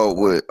gonna start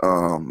with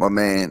my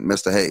man,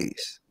 Mr.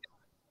 Hayes.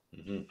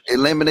 Mhm.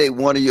 Eliminate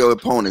one of your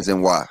opponents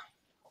and why.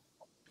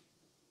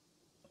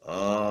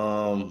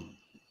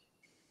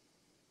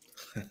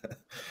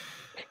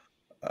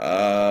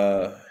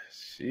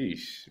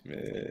 Sheesh,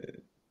 man.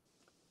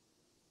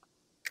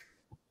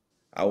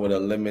 I would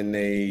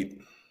eliminate.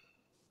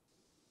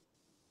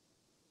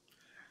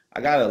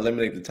 I gotta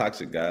eliminate the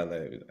toxic guy.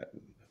 Like,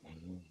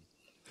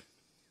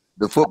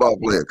 The football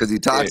player, because he yeah,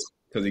 toxic.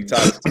 because he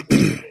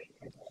toxic.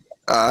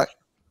 All right.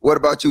 What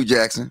about you,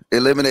 Jackson?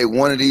 Eliminate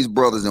one of these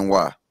brothers and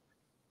why.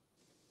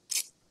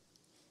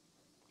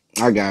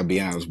 I gotta be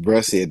honest,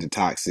 bruh said the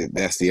toxic.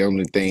 That's the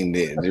only thing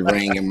that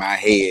rang in my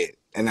head,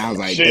 and I was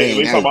like, Shit. At "Dang,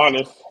 least I'm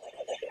honest.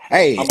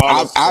 hey, I'm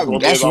honest. That's one thing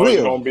that's it's always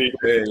real. gonna be.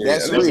 Yeah,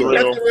 That's That's real.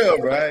 that's real. real,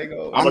 bro. I ain't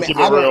gonna- I'm I gonna mean, keep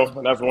it I don't. real,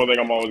 and that's one thing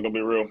I'm always gonna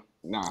be real.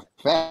 Nah,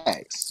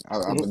 facts.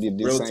 I did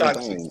the real same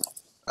toxic. thing.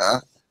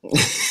 Huh?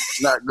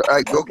 Now, all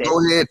right, Okay. go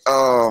ahead,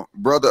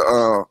 brother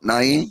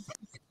Naeem.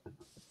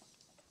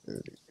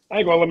 I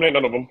ain't gonna eliminate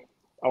none of them.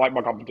 I like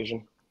my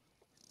competition.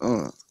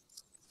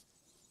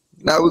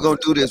 Now we're gonna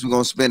do this. We're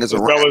gonna spin this It's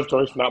around. Bella's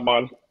choice, not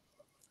mine.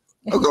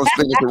 We're gonna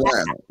spin this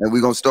around, and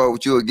we're gonna start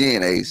with you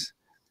again, Ace.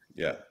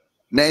 Yeah.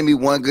 Name me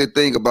one good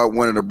thing about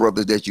one of the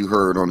brothers that you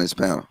heard on this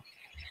panel.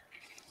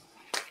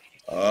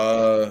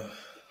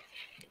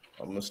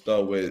 I'm gonna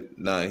start with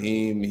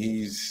Naheem.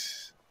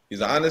 He's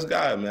an honest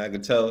guy, man. I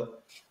can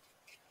tell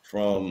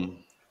from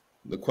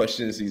the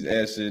questions he's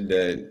answered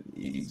that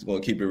he's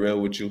gonna keep it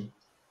real with you.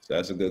 So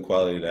that's a good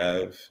quality to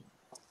have.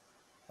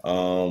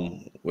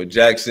 With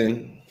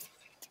Jackson,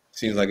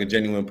 seems like a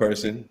genuine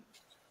person.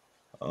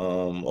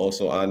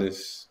 Also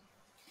honest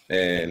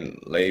and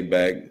laid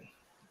back.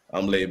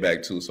 I'm laid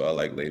back too, so I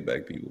like laid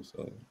back people.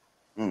 So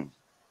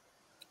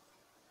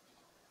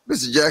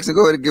Mr. Jackson,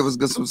 go ahead and give us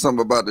something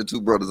about the two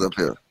brothers up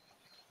here.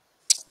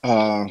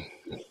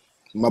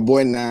 My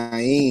boy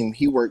Naeem,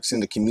 he works in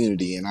the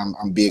community, and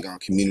I'm big on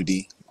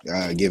community,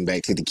 giving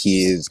back to the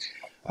kids,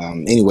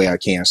 any way I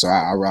can. So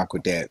I rock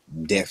with that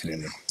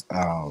definitely.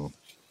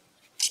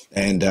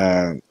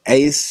 And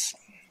Ace,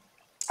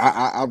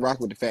 I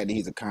rock with the fact that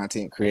he's a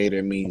content creator.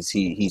 It means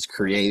he's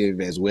creative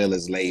as well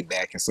as laid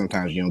back, and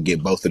sometimes you don't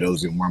get both of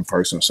those in one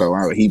person.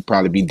 So he'd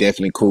probably be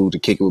definitely cool to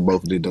kick it with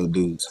both of those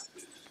dudes.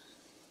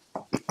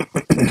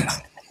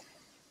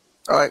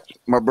 All right,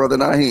 my brother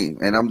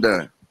Naeem, and I'm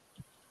done.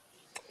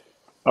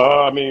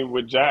 I mean,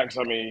 with Jax,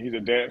 I mean, he's a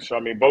dancer.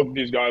 I mean, both of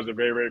these guys are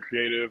very, very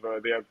creative.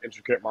 They have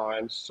intricate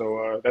minds,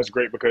 so that's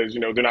great because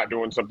they're not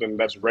doing something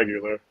that's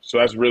regular. So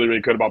that's really, really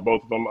good about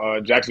both of them.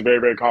 Jax is very,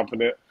 very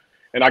confident,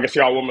 and I can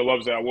see how a woman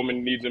loves that. A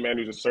woman needs a man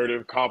who's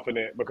assertive,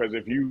 confident. Because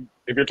if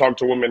you're talking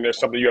to a woman, there's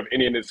something you have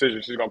any indecision,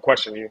 she's gonna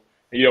question you.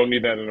 And you don't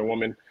need that in a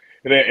woman.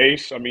 And then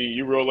Ace, I mean,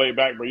 you real laid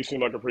back, but you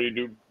seem like a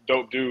pretty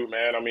dope dude,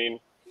 man. I mean,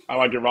 I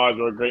like your vibes.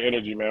 You're a great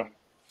energy, man.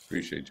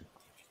 appreciate you.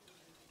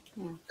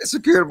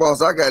 Security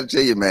boss, I gotta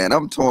tell you, man,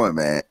 I'm torn,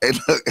 man. Hey,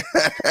 look,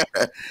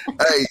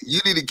 hey,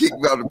 you need to kick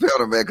me out the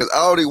panel, man, because I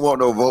don't even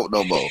want no vote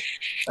no more.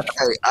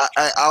 Hey,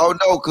 I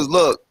don't know, because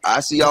look, I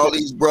see all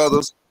these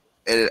brothers,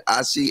 and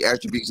I see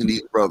attributes in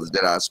these brothers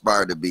that I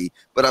aspire to be,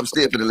 but I'm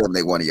still gonna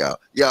eliminate one of y'all.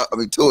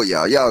 Two of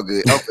y'all. Y'all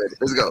good. I'm ready.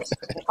 Let's go.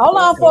 Hold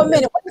on for a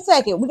minute. Wait a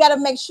second. We got to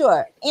make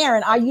sure.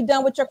 Aaron, are you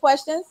done with your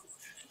questions?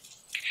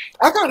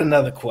 I got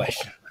another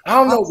question. I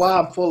don't know why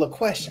I'm full of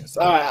questions.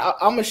 All right,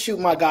 I'm gonna shoot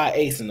my guy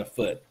Ace in the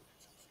foot.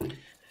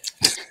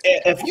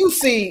 If you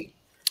see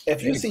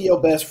your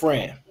best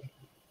friend,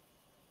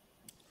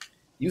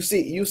 you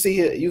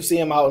see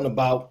him out and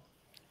about,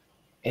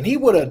 and he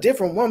with a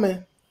different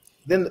woman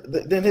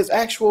than his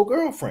actual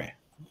girlfriend.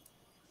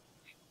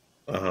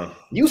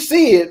 You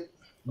see it,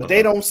 but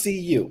they don't see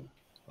you.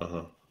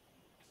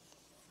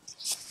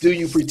 Do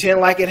you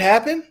pretend like it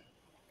happened,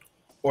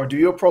 or do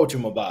you approach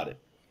him about it?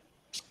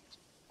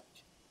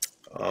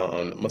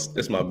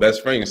 It's my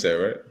best friend, you said,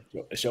 right?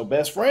 It's your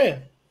best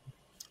friend.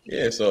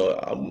 Yeah,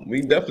 so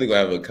we definitely gonna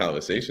have a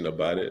conversation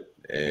about it,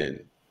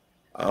 and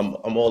I'm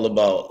all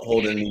about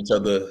holding each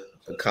other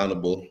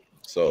accountable.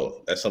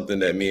 So that's something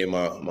that me and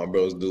my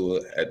bros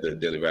do at the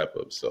daily wrap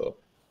up. So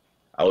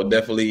I would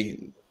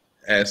definitely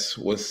ask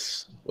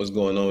what's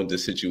going on with the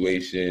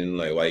situation,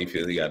 like why you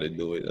feel he got to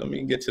do it. I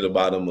mean, get to the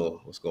bottom of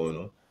what's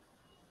going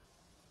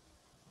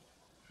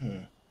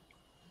on.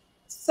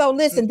 So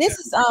listen, this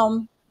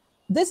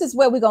is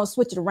where we're gonna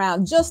switch it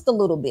around just a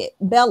little bit.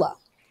 Bella,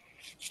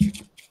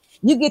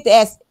 you get to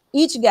ask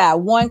each guy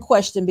one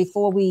question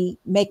before we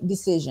make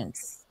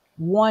decisions.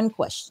 One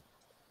question.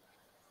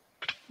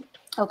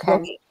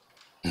 Okay.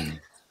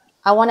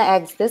 I want to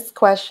ask this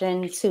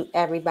question to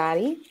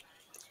everybody.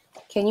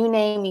 Can you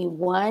name me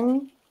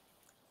one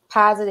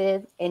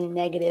positive and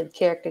negative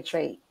character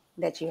trait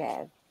that you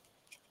have?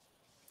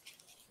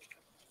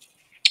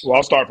 Well,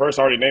 I'll start first.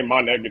 I already named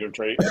my negative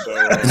trait. So,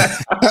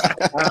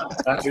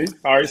 see,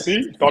 all right,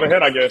 see, thought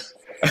ahead, I guess.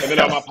 And then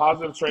my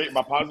positive trait,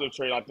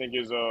 I think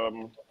is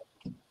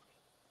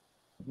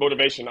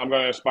motivation. I'm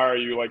gonna inspire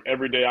you. Like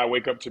every day I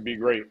wake up to be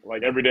great.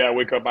 Like every day I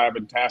wake up, I have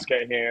a task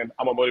at hand.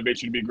 I'm gonna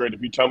motivate you to be great.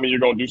 If you tell me you're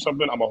gonna do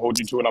something, I'm gonna hold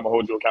you to it. I'm gonna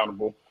hold you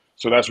accountable.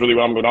 So that's really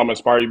what I'm gonna. I'm gonna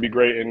inspire you to be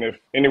great. And if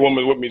any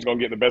woman with me is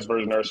gonna get the best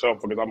version of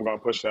herself, because I'm gonna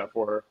push that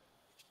for her.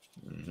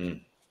 Mm-hmm.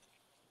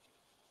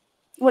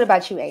 What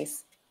about you,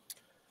 Ace?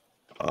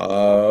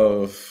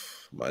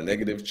 My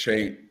negative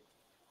trait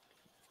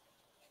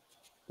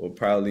will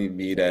probably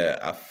be that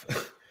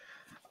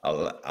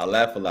I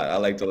laugh a lot. I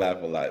like to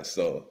laugh a lot.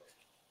 So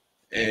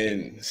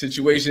in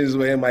situations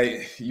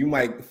where you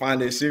might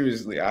find it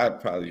seriously,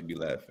 I'd probably be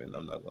laughing.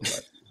 I'm not gonna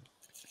lie.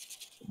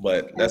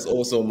 But that's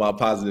also my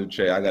positive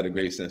trait. I got a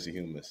great sense of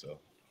humor, so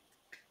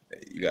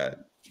you got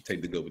to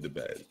take the good with the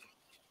bad.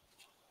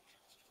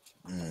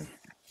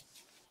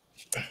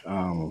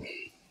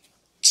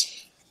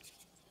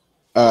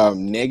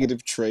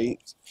 Negative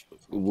trait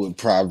would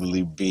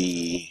probably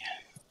be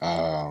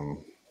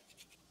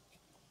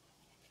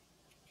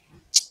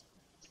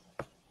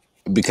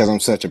because I'm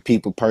such a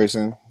people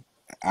person,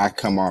 I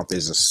come off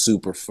as a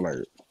super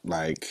flirt.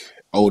 Like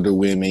older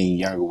women,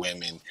 younger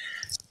women.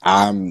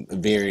 I'm a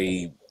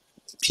very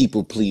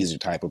people pleaser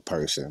type of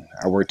person.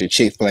 I worked at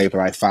Chick-fil-A for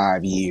like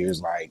 5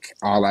 years. Like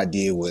all I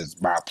did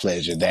was my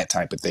pleasure, that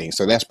type of thing.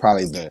 So that's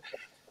probably the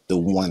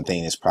one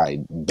thing that's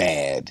probably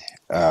bad.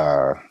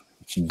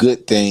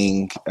 Good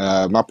thing,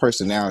 my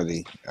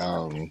personality.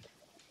 I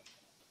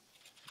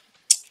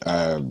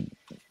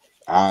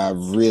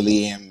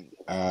really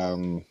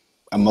am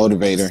a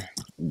motivator.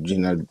 You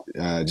know,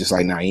 just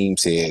like Naeem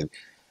said,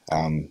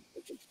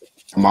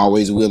 I'm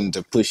always willing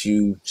to push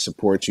you,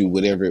 support you,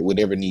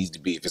 whatever needs to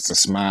be. If it's a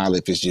smile,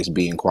 if it's just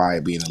being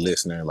quiet, being a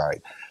listener,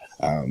 like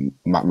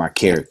my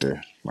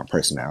character, my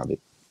personality.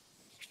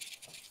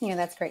 Yeah,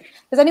 that's great.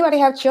 Does anybody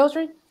have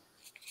children?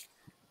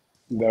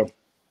 No.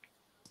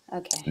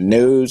 Okay.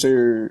 No,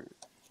 sir.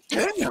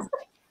 Damn.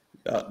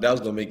 That was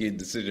gonna make your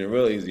decision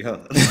real easy, huh?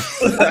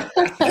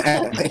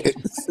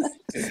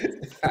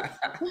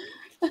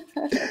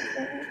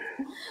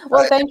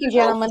 Well, thank you,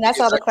 gentlemen. That's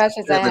all the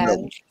questions I have.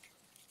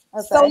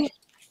 So, Okay.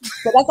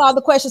 so that's all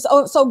the questions.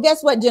 So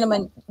guess what,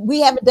 gentlemen?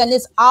 We haven't done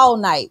this all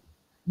night,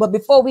 but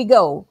before we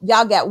go,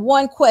 y'all got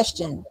one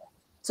question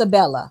to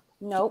Bella.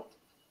 Nope.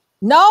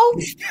 No,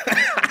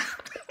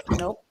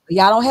 Nope.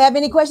 y'all don't have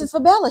any questions for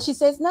Bella. She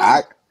says no.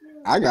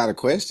 I got a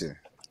question.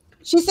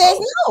 She says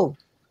no.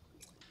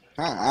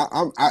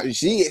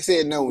 She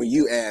said no when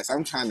you asked.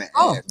 I'm trying to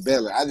ask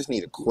Bella. I just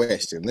need a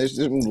question. There's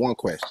just one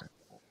question.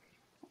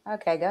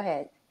 Okay, go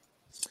ahead.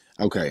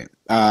 Okay.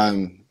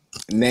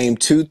 Name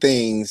 2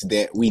 things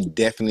that we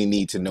definitely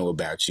need to know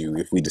about you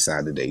if we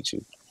decide to date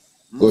you,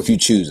 or if you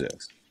choose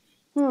us.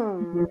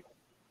 2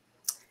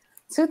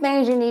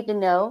 things you need to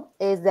know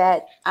is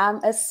that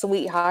I'm a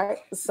sweetheart.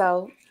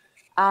 So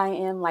I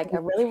am like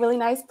a really, really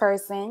nice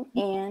person,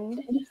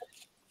 and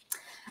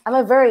I'm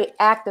a very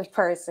active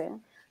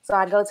person. So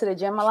I go to the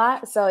gym a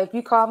lot. So if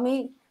you call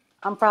me,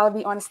 I'm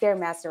probably on a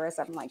Stairmaster or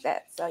something like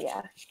that. So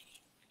yeah.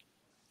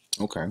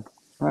 Okay.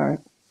 All right.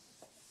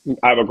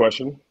 I have a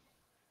question.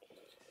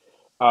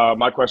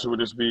 My question would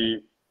just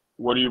be,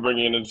 what are you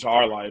bringing into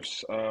our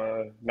lives?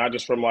 Not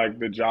just from like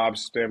the job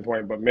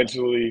standpoint, but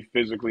mentally,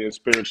 physically, and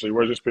spiritually.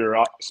 Where's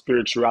your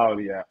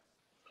spirituality at?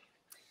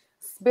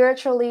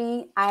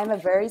 Spiritually, I am a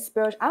very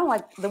spiritual. I don't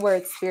like the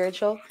word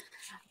spiritual.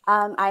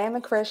 I am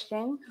a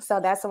Christian, so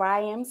that's where I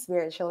am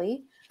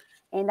spiritually,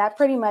 and that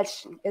pretty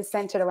much is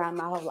centered around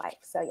my whole life.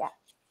 So yeah.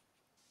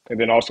 And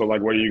then also,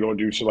 like, what are you going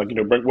to do? So, like,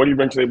 what do you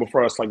bring to the table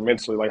for us, like,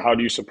 mentally? Like, how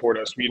do you support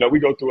us? We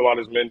go through a lot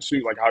as men,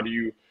 too. Like, how do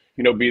you,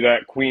 be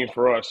that queen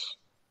for us?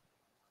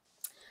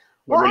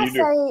 Like, Well, what do I you do?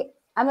 say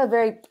I'm a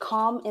very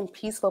calm and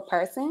peaceful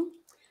person.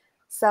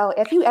 So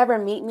if you ever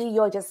meet me,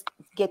 you'll just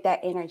get that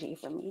energy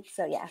from me.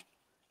 So yeah.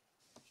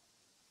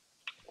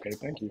 Okay,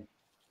 thank you.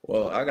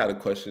 Well, I got a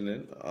question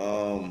then.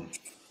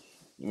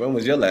 When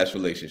was your last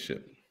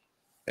relationship,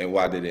 and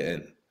why did it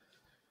end?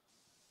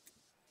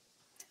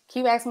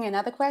 Can you ask me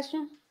another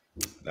question?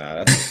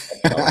 Nah,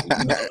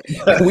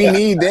 that's We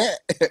need that.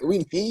 We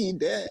need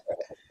that.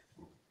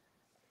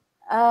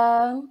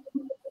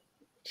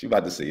 she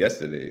about to say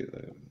yesterday.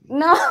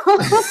 No.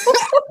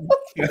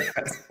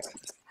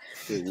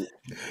 It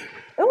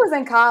was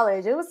in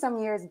college. It was some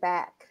years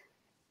back.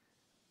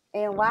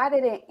 And why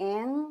did it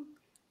end?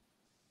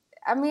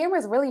 I mean, it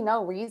was really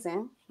no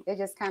reason. It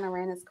just kind of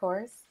ran its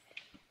course.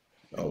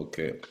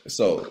 Okay,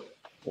 so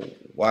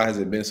why has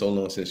it been so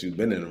long since you've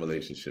been in a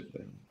relationship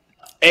then?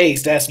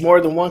 Ace, that's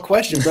more than one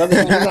question, brother.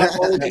 You're not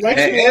only The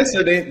direction.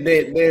 answer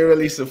didn't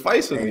really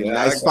suffice for me.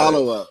 Nice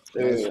follow up.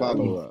 Nice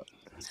follow up.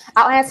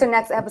 I'll answer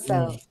next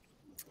episode.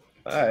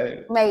 All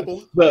right.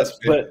 Maybe. But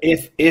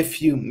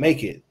if you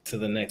make it to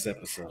the next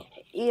episode.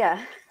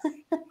 Yeah.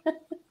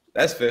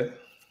 That's fair.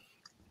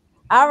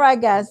 All right,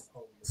 guys.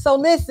 So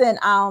listen,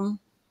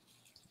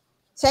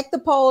 check the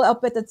poll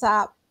up at the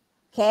top.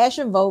 Cash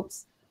your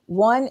votes.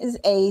 1 is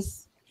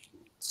Ace.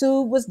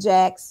 2 was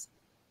Jax.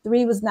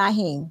 3 was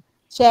Naheem.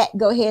 Chat,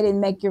 go ahead and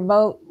make your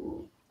vote.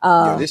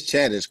 Yo, this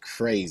chat is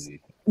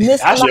crazy. Mr. Yeah,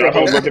 I've been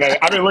Elijah, looking at it.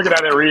 I've been looking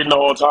at it, reading the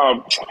whole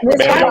time. Mr. Man,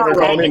 they over Elijah,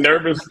 calling me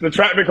nervous. The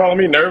trap been calling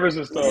me nervous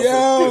and stuff. It's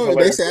Yo, they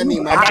hilarious. say I need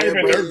my I'm not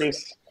even hairbraid.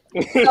 nervous.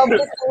 so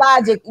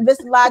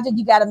Mr. Logic,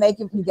 you gotta make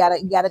it. You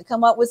gotta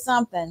come up with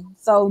something.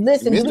 So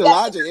listen, do we Mr.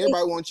 got Logic,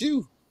 everybody wants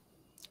you.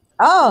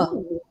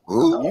 Oh,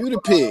 Ooh. You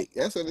the pick.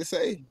 That's what they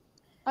say.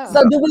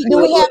 so do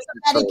we have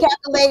somebody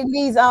calculating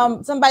these?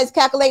 Somebody's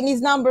calculating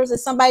these numbers.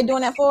 Is somebody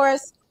doing that for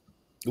us?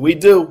 We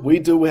do.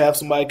 We have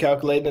somebody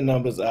calculating the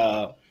numbers.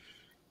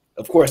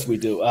 Of course we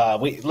do.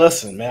 We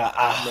listen, man.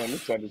 Man,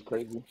 this chat is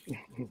crazy.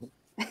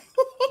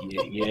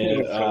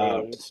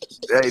 Yeah.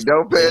 Hey,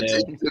 don't pay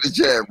attention to the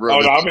chat, bro. Oh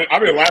no,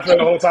 I've been laughing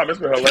the whole time. It's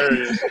been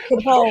hilarious.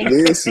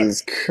 This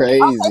is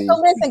crazy. Okay, so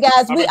listen,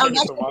 guys,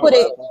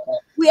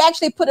 we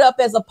actually put it up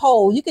as a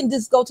poll. You can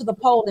just go to the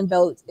poll and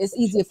vote. It's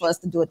easier for us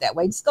to do it that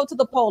way. Just go to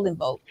the poll and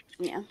vote.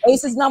 Yeah.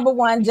 Ace is number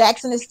 1,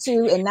 Jackson is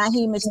 2, and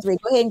Naheem is 3.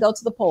 Go ahead and go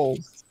to the poll.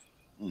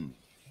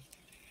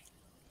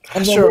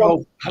 I sure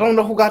hope. I don't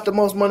know who got the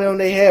most money on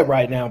their head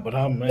right now, but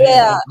I'm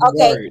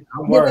okay.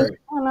 I'm worried.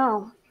 I don't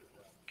know.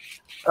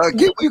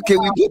 Can we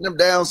put them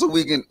down so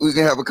we can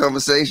have a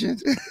conversation?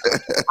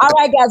 All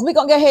right, guys, we're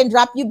gonna go ahead and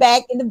drop you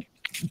back in the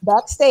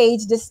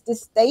backstage. Just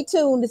stay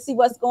tuned to see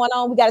what's going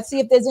on. We got to see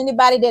if there's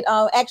anybody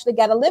that actually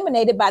got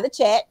eliminated by the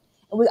chat,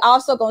 and we're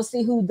also gonna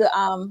see who's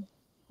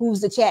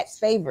the chat's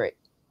favorite.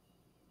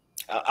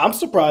 I'm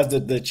surprised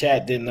that the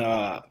chat didn't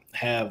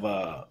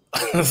have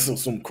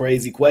some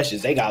crazy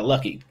questions. They got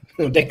lucky.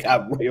 They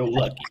got real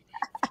lucky.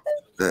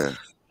 Yeah.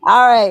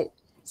 All right.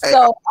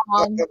 So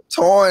I'm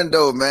torn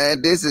though,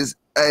 man. This is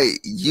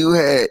you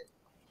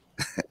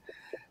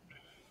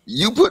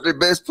put the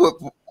best foot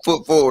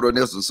forward on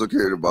this one,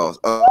 security boss.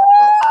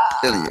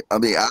 Telling you. I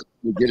mean, I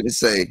get it to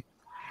say.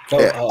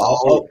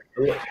 Hold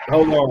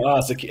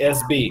on,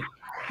 SB.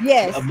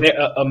 Yes.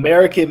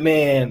 American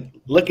man,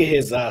 look at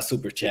his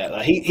super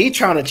chat. He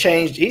trying to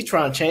change. He's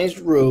trying to change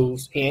the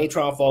rules. He ain't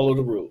trying to follow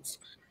the rules.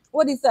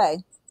 What did he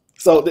say?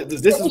 So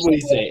this is what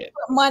he said.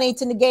 Money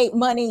to negate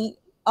money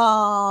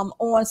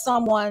on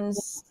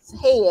someone's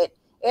head.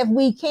 If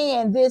we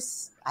can,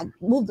 I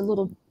moved a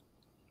little.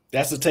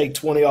 That's to take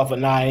 20 off of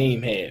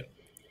Naeem head.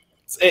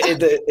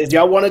 Is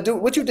y'all want to do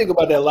what you think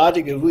about that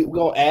logic? Is we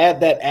gonna add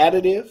that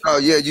additive? Oh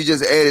yeah, you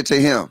just add it to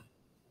him.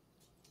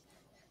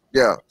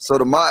 Yeah, so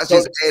the mods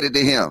just added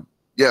to him.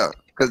 Yeah,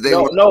 because they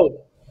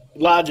no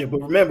logic,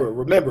 but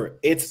remember,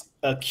 it's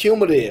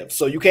accumulative,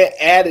 so you can't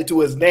add it to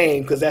his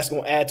name because that's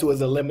going to add to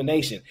his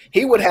elimination.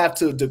 He would have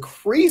to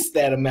decrease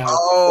that amount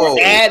or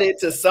add it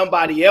to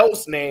somebody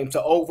else's name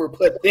to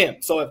overput them.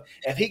 So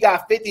if he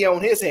got 50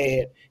 on his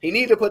head, he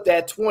need to put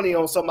that 20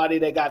 on somebody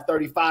that got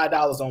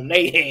 $35 on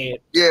their head.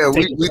 Yeah, to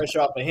take the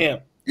pressure off of him.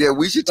 Yeah,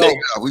 we should take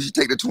it off. We should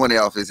take the 20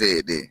 off his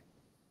head then.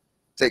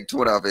 Take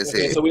 20 off his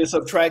head. So we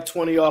subtract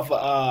 20 off.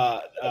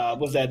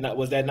 Was that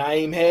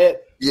Naeem head?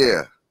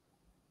 Yeah.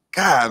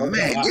 God,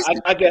 man.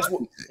 I guess.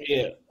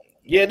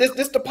 Yeah.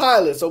 This the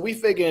pilot, so we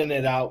figuring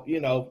it out.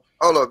 You know.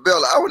 Hold on,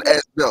 Bella. I want to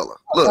ask Bella.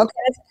 Look,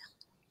 okay.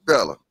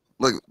 Bella.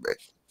 Look, man.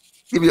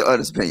 Give me your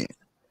honest opinion.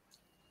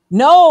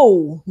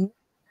 No.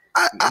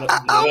 I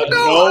don't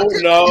know.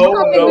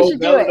 No.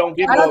 Bella, don't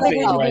give no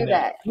opinion right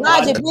now.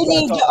 Logic, we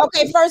need you.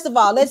 Okay, first of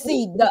all, let's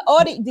see. The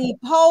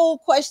poll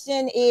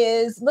question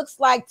looks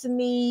like to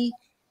me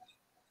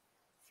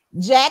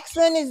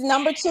Jackson is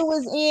number 2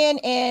 is in,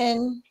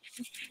 and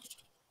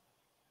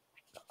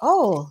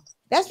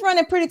that's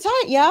running pretty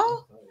tight,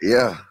 y'all.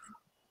 Yeah.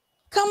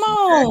 Come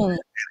on.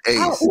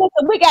 Listen,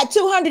 we got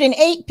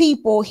 208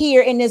 people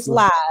here in this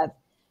live.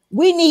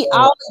 We need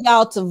all of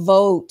y'all to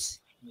vote.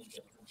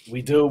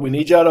 We do. We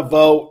need y'all to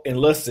vote and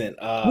listen.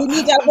 We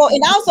need y'all to vote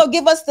and also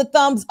give us the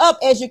thumbs up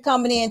as you're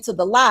coming into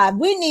the live.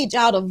 We need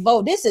y'all to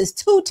vote. This is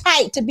too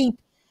tight to be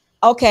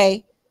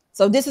okay.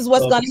 So this is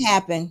what's going to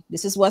happen.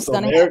 This is what's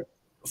going to happen.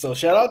 So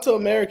shout out to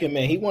American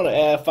man. He want to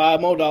add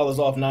 $5 more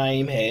off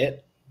Naeem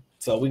head.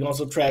 So we're gonna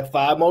subtract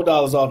 $5 more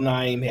off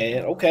Naeem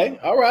head. Okay,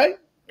 all right,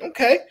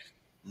 okay.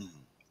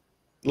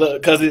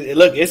 Look, because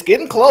it's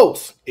getting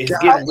close. It's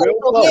getting real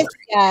close,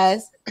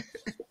 guys.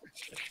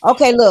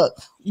 Okay, look,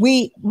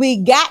 we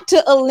got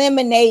to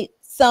eliminate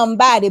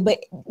somebody,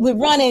 but we're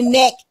running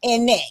neck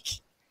and neck,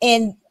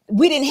 and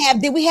we didn't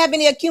have. Did we have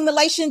any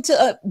accumulation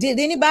to? Did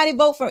anybody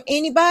vote for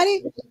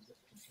anybody?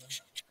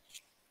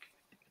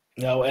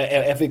 No,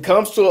 if it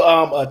comes to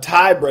a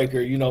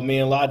tiebreaker, you know, me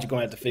and Logic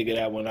gonna have to figure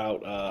that one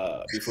out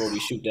before we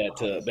shoot that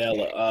to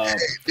Bella.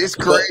 This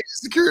crazy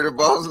security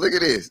boss. Look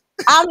at this.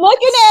 I'm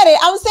looking at it.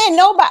 I'm saying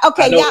nobody.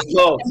 Okay,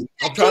 y'all.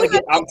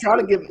 I'm trying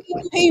to give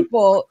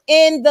people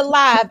in the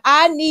live.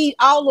 I need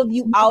all of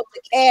you out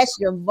to cast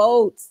your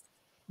votes.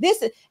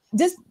 This is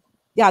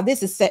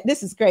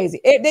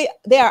crazy.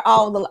 They are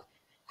all the.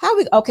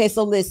 Okay,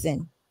 so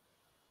listen.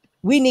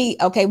 We're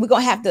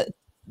gonna have to.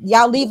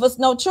 Y'all leave us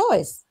no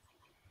choice.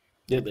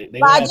 They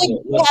Logic,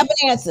 you have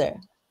an answer.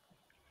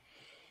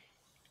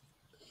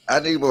 I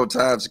need more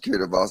time,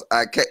 security boss.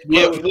 I can't.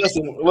 Yeah,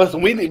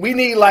 listen. We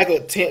need like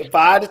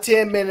 5 to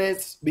 10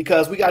 minutes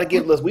because we got to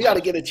get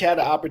a chat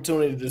an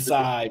opportunity to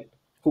decide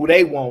who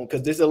they want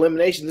because this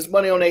elimination, this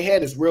money on their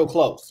head is real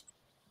close.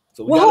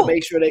 So we got to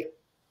make sure they.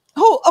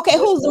 Who's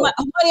the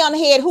money on the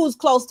head? Who's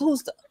close? All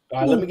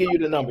right, let me give you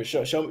the number.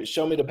 Show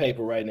me the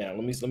paper right now.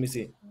 Let me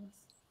see.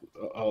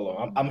 Hold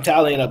on, I'm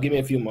tallying up. Give me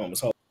a few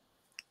moments. Hold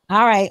on.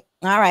 All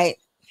right.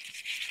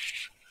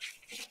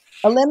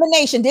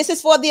 Elimination. This is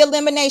for the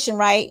elimination,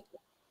 right?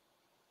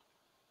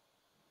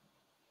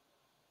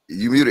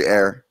 You muted,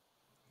 Aaron.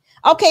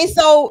 Okay,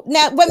 so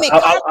now wait a minute.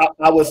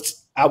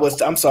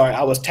 I'm sorry.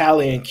 I was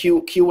tallying.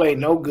 Q ain't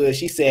no good.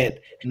 She said,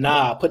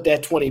 "Nah, put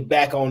that 20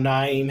 back on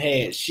Naeem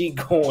head." She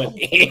going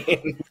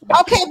in.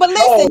 Okay, but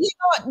listen, you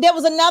know there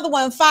was another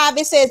one. 5.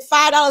 It says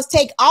 $5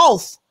 take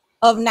off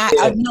of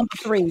number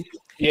 3.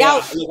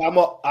 Yeah,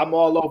 look, I'm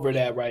all over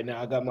that right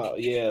now. I got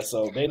my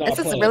So they not.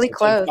 This is really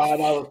close.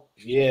 $5.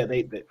 Yeah,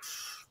 they.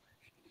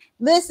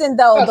 Listen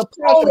though, that's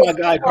my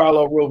guy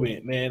Carlo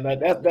Rubin, man.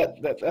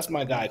 That's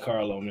my guy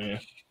Carlo, man.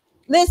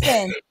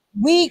 Listen,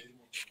 we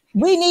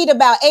need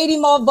about 80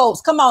 more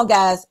votes. Come on,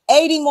 guys,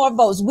 80 more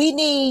votes. We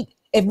need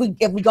if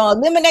we're gonna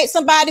eliminate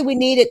somebody, we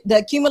need the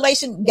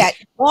accumulation. Got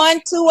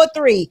 1, 2, or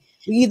 3.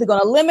 We either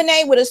gonna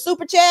eliminate with a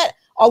super chat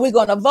or we're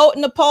gonna vote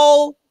in the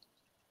poll.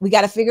 We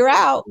got to figure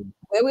out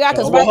where we are.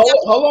 Because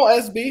hold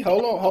on, SB.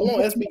 Hold on,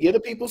 SB. Give the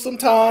people some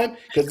time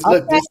because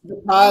look, this is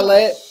the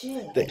pilot.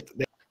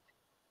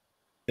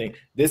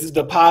 This is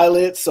the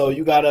pilot, so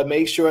you gotta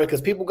make sure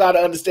because people gotta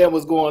understand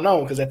what's going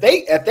on. Because if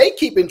they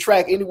keeping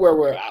track anywhere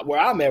where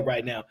I'm at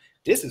right now,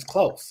 this is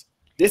close.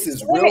 This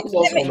is real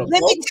close. Let me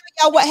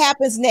tell y'all what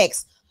happens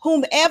next.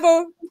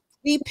 Whomever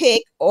we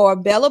pick or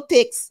Bella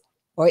picks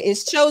or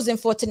is chosen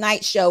for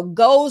tonight's show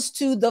goes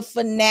to the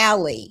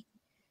finale.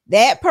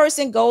 That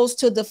person goes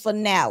to the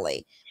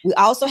finale. We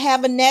also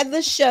have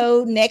another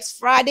show next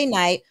Friday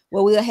night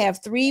where we'll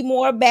have 3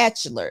 more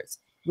bachelors.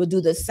 We'll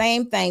do the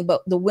same thing,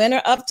 but the winner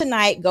of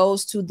tonight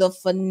goes to the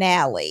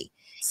finale.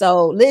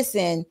 So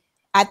listen,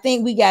 I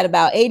think we got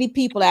about 80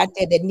 people out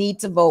there that need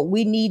to vote.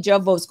 We need your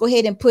votes. Go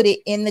ahead and put it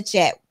in the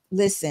chat.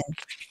 Listen.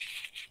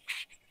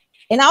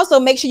 And also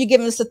make sure you're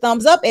giving us a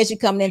thumbs up as you're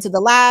coming into the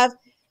live.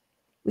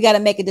 We got to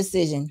make a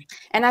decision.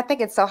 And I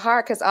think it's so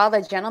hard because all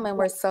the gentlemen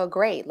were so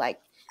great. Like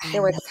they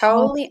were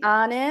totally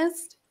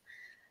honest.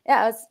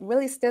 Yeah, it's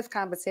really stiff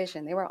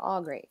competition. They were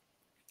all great.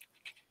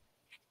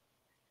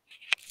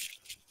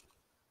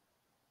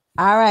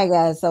 All right,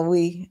 guys. So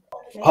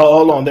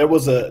hold on. There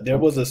was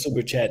a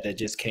super chat that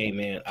just came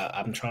in.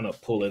 I'm trying to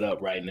pull it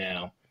up right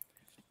now.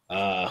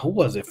 Who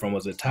was it from?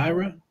 Was it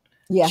Tyra?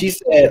 Yeah. She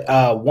said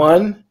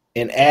 1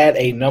 and add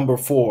a number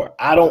 4.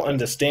 I don't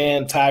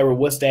understand, Tyra.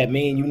 What's that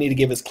mean? You need to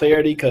give us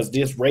clarity because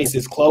this race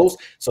is close.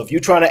 So if you're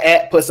trying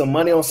to put some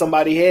money on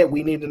somebody's head,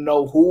 we need to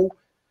know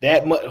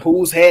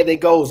whose head it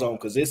goes on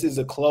because this is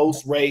a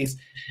close race.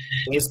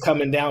 It's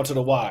coming down to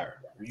the wire.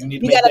 You need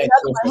to make got that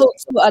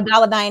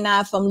another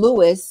 $1.99 from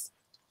Lewis.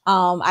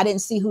 I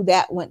didn't see who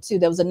that went to.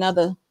 There was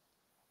another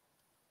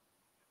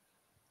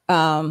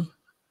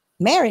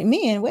married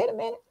men. Wait a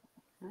minute.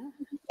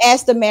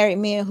 Ask the married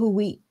men who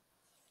we.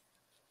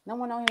 No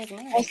one on here is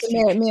married. Ask the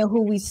married men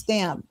who we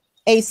stamp.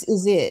 Ace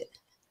is it.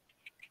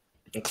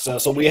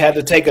 So we had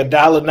to take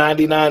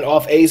 $1.99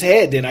 off A's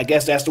head. Then I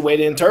guess that's the way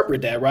to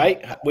interpret that,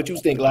 right? What you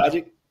think,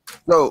 Logic?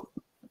 So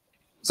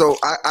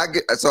I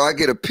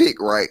get a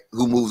pick, right?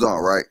 Who moves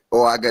on, right?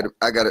 Or I got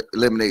to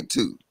eliminate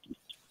 2.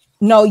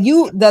 No,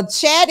 the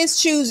chat is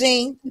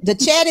choosing. The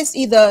chat is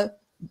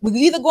we're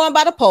either going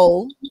by the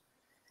poll.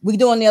 We're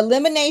doing the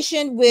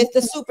elimination with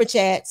the super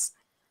chats.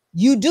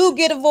 You do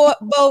get a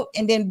vote,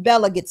 and then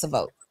Bella gets a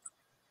vote.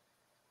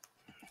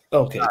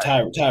 Okay,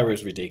 Tyra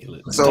is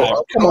ridiculous. So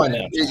Tyra, come on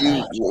now.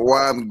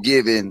 Why I'm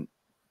giving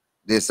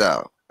this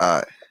out. All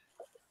right.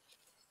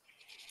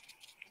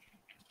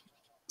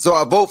 So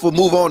I vote for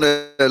move on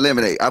to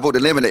eliminate. I vote to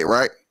eliminate,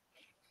 right?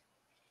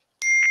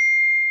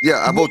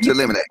 Yeah, I vote to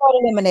eliminate.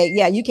 Eliminate.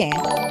 Yeah, you can.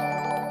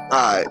 All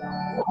right.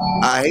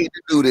 I hate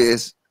to do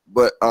this,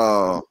 but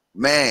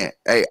man,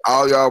 hey,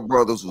 all y'all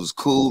brothers was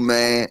cool,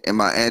 man. And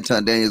my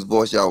Anton Daniels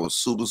voice, y'all was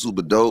super,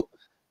 super dope.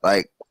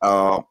 Like,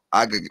 I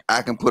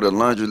can put a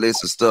laundry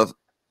list of stuff,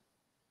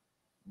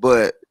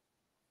 but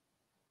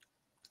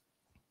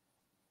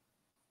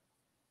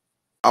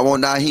I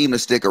want Naheem to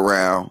stick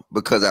around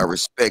because I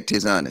respect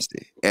his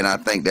honesty, and I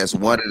think that's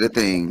one of the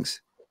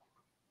things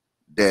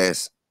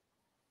that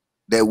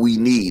we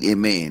need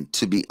in men,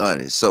 to be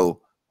honest.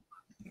 So,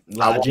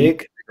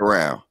 Logic, stick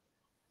around.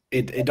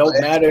 It don't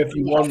matter if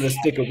you want him to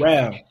stick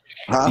around,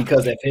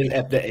 because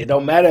it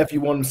don't matter if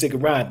you want him to stick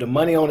around. The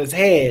money on his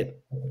head.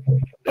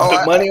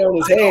 Money on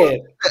his head.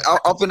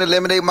 I'm finna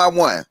eliminate my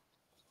 1.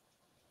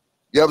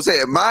 You know what I'm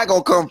saying? Mine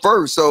gonna come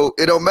first, so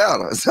it don't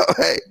matter. So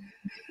hey,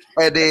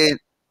 and then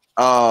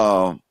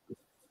I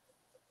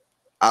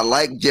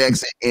like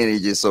Jackson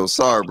energy. So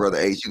sorry, brother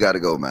H, you gotta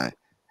go, man.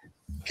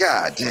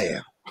 God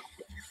damn.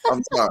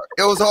 I'm sorry.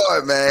 It was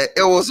hard, man.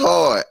 It was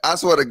hard. I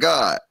swear to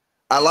God.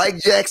 I like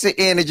Jackson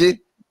energy.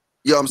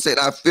 You know what I'm saying?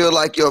 I feel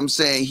like, you know what I'm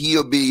saying,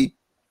 he'll be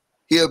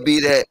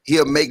that,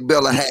 he'll make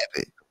Bella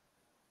happy.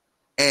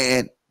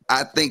 And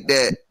I think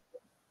that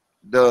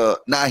the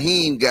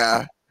Naheem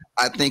guy,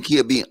 I think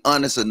he'll be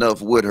honest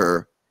enough with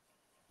her,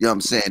 you know what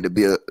I'm saying, to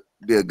be a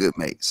good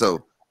mate.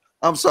 So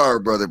I'm sorry,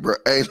 brother, bro.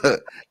 Hey,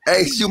 look,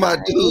 hey, you my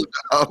dude.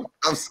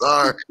 I'm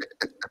sorry.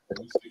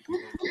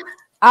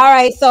 All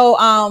right,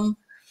 so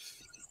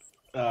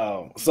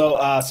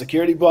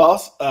security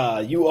boss,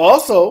 you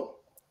also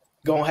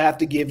gonna have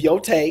to give your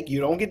take.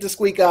 You don't get to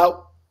squeak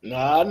out.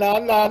 Nah.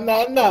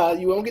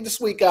 You don't get to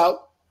squeak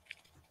out.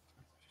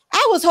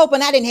 I was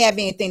hoping I didn't have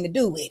anything to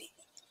do with it.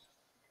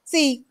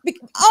 See,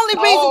 only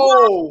reason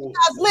why,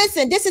 because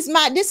listen, this is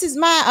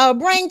my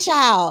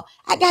brainchild.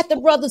 I got the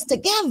brothers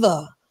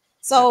together,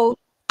 so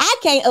I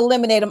can't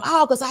eliminate them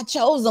all because I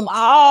chose them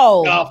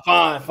all. Oh,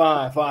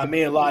 fine.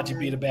 Me and Logic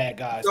be the bad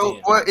guys. So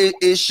what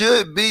it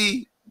should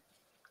be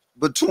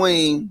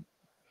between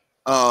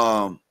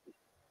the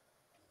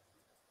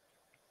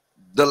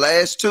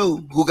last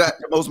two who got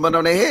the most money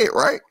on their head,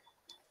 right?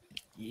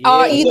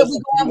 Or either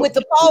we going with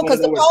the poll because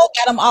the poll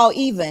got them all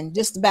even,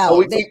 just about.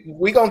 So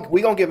we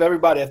gonna give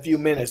everybody a few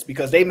minutes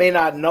because they may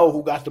not know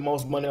who got the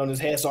most money on his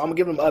head. So I'm gonna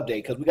give them an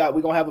update because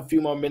we're gonna have a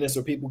few more minutes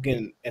so people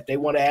can, if they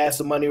want to add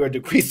some money or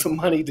decrease some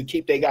money to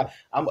keep they got.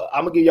 I'm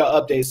gonna give y'all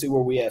an update, see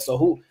where we at.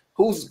 So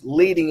who's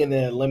leading in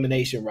the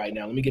elimination right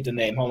now? Let me get the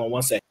name. Hold on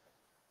one second.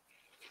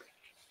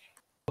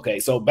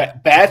 Okay, so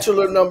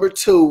Bachelor number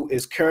 2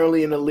 is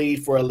currently in the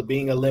lead for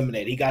being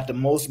eliminated. He got the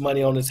most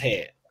money on his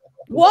head.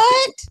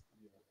 What?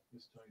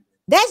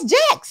 That's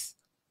Jax.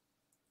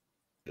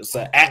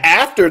 So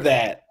after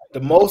that,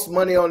 the most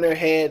money on their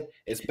head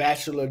is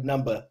Bachelor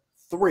number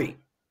 3.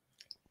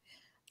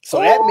 So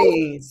that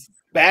means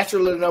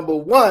Bachelor number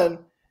 1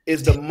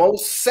 is the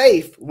most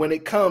safe when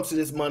it comes to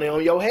this money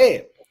on your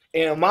head.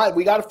 And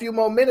we got a few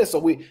more minutes,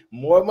 so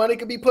more money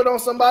could be put on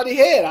somebody's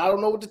head. I don't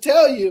know what to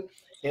tell you.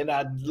 And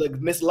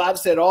Miss Lotta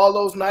said all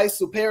those nice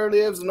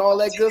superlatives and all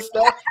that good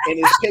stuff, and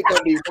his pick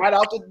gonna be right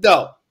out the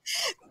door.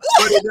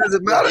 But it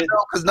doesn't matter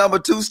though, because number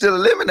 2 still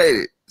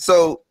eliminated.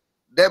 So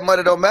that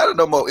money don't matter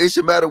no more. It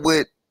should matter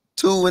with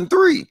 2 and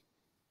 3.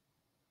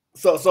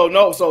 So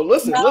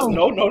listen. No.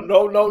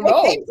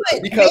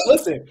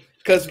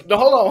 Because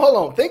hold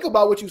on. Think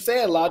about what you're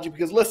saying, Logic.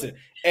 Because listen,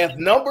 if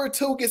number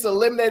 2 gets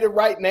eliminated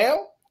right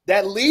now,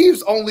 that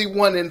leaves only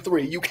 1 and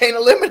 3. You can't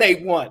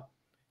eliminate 1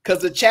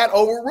 because the chat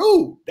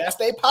overruled. That's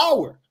their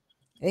power.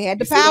 They had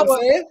the power.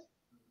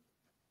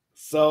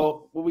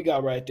 So what we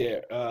got right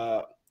there?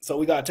 So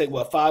we gotta take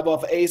 5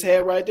 off of Ace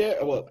head right there?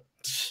 Or what?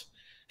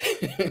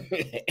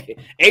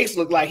 Ace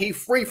looked like he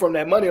free from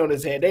that money on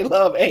his head. They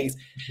love Ace.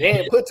 They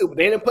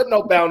didn't put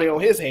no bounty on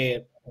his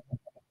head.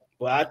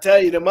 Well, I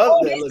tell you, the mother.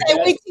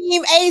 We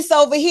team Ace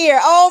over here.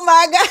 Oh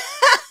my God.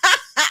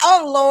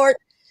 Oh Lord.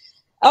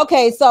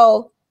 Okay,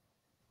 so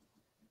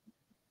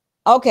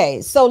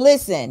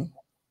listen.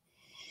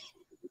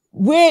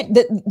 We're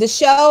ending the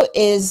show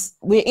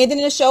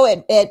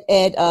at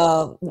an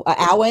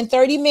hour and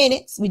 30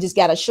 minutes. We just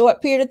got a short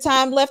period of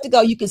time left to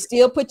go. You can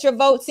still put your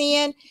votes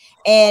in,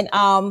 and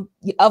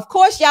of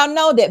course y'all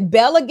know that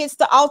Bella gets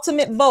the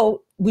ultimate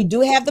vote. We do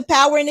have the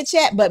power in the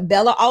chat, but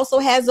Bella also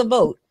has a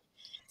vote.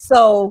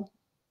 So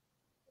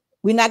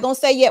we're not gonna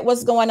say yet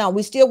what's going on.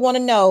 We still want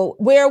to know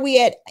where are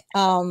we at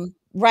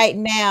right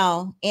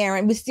now,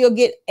 Aaron. We still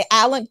get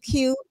Alan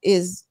Q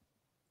is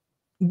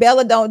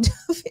Bella don't do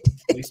it.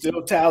 We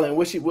still tallying.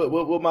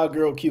 What my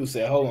girl Q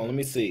said? Hold on, let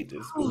me see.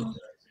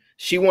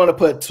 She want to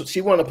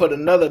put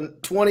another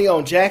 20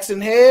 on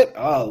Jackson head.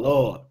 Oh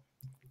Lord,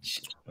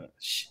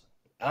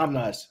 I'm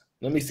not.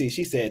 Let me see.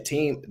 She said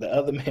the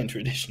other man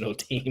traditional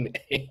team.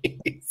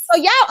 So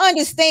y'all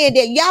understand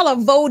that y'all are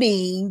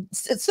voting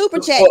super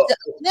chat to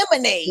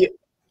eliminate.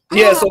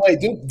 Yeah. So wait,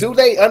 do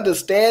they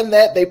understand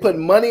that they put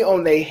money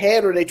on their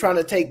head or they trying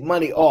to take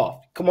money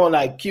off? Come on,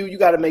 like Q, you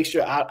got to make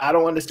sure. I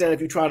don't understand if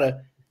you're trying to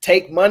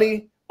take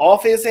money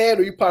off his head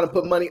or you trying to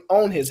put money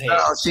on his head.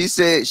 No, she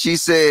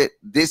said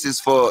this is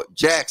for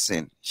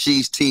Jackson.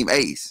 She's team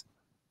Ace.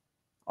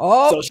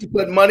 Oh, so she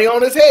put money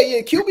on his head.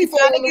 Yeah, Q be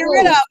following the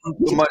rules.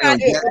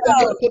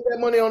 Put that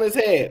money on his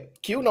head.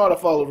 Q know how to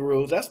follow the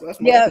rules. That's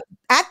yeah.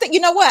 I think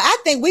you know what? I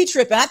think we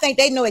tripping. I think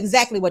they know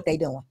exactly what they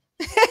doing.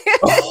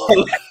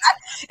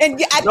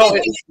 And I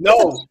think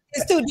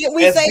it's too. Did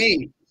we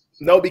say?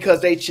 No, because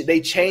they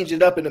changed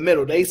it up in the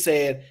middle. They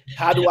said,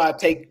 "How do I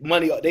take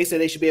money?" They said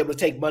they should be able to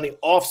take money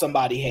off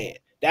somebody's head.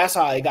 That's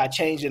how it got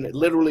changed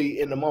literally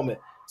in the moment.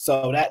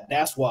 So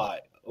that's why.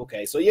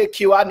 Okay, so yeah,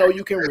 Q, I know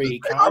you can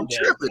read. Calm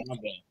down.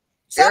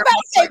 Somebody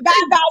say bye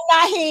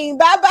Naheem.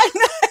 Bye.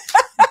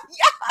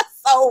 Y'all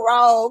so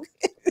wrong.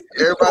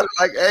 Everybody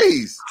like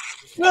Ace.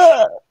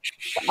 Y'all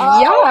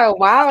are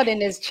wild in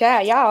this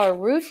chat. Y'all are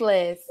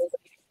ruthless.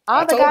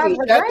 All the guys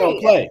were great.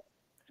 Don't play.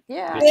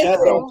 Yeah, the chat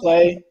don't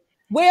play.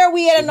 Where are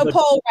we at in the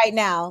poll right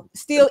now?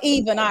 Still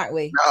even, aren't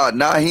we? No,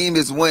 Naheem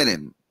is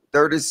winning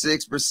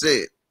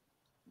 36%.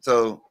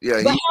 So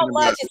yeah, but how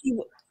much is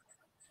he?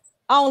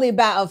 Only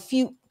about a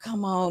few.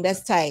 Come on,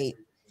 that's tight.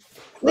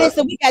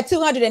 Listen, we got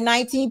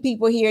 219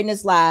 people here in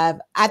this live.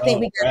 I think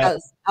we got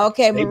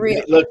okay,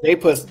 Maria. They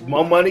put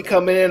more money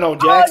coming in on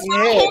Jackson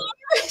Head.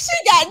 She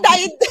got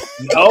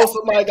Oh,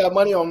 somebody got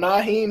money on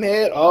Naheem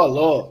Head. Oh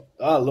Lord.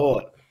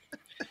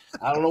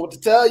 I don't know what to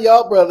tell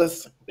y'all,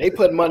 brothers. They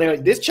put money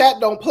on this chat.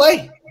 Don't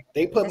play.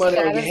 They put money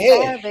on your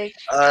head.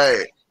 All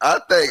right. I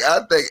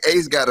think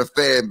Ace got a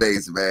fan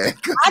base, man.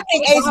 I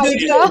think Ace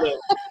do too.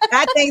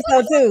 I think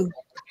so too.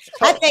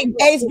 I think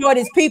Ace brought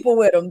his people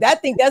with him. I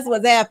think that's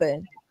what's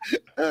happened.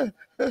 That's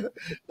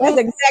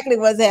exactly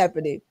what's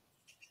happening.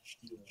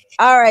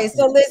 All right,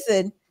 so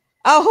listen.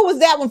 Oh, who was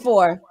that one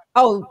for?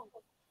 Oh,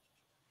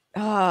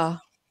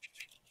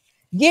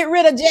 get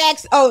rid of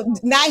Jax. Oh,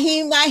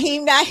 Naheem.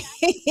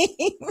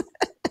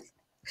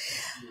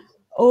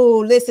 Oh,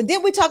 listen.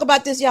 Didn't we talk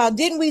about this, y'all?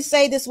 Didn't we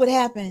say this would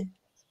happen?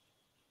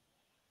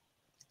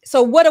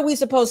 So what are we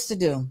supposed to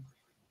do?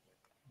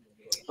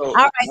 All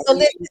right, so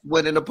listen.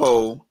 Went in the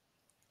poll.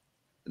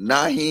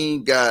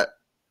 Naheem got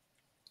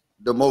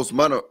the most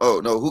money.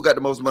 Oh no, who got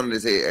the most money in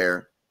his head,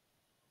 Aaron?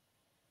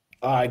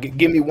 All right,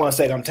 give me 1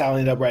 second. I'm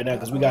tallying it up right now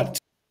because we got.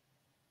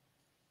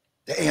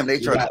 Damn, they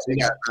got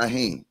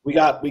Naheem. We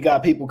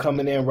got people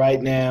coming in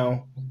right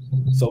now.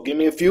 So give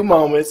me a few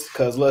moments,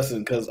 because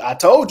I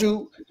told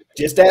you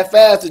just that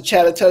fast the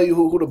chat to tell you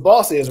who the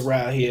boss is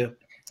around here.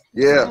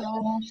 Yeah.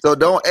 So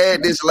don't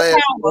add this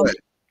last one.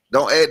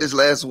 Don't add this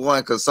last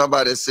one because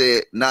somebody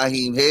said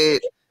Naheem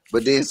Head,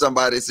 but then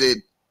somebody said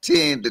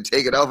 10 to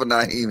take it off of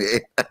Naheem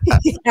Head.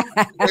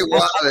 They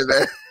wildin',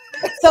 man.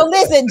 So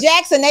listen,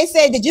 Jackson, they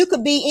said that you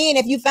could be in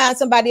if you find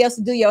somebody else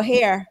to do your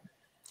hair.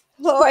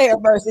 Lord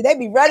have mercy. They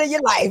be running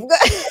your life.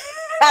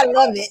 I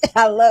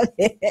love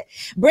it.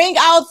 Bring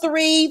all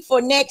 3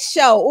 for next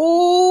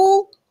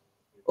show.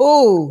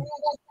 Ooh.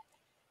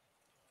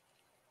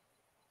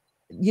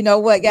 You know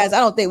what, guys? I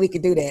don't think we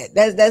can do that.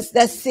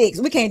 That's 6.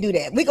 We can't do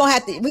that. We're gonna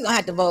have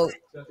to vote.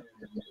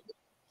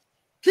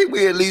 Can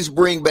we at least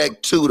bring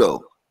back 2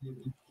 though?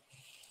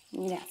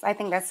 Yes, I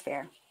think that's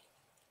fair.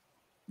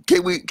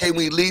 Can we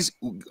at least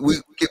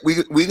we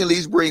can at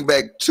least bring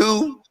back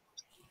 2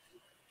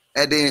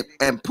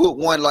 and put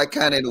one like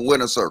kind of in the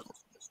winner circle.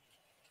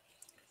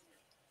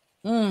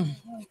 Aaron,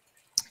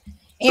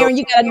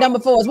 you got a number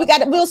for us.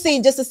 We'll see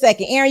in just a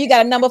second. Aaron, you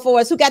got a number for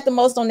us. Who got the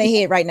most on their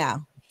head right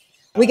now?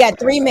 We got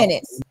 3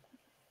 minutes.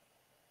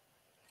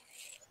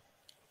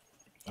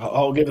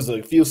 I'll give us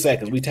a few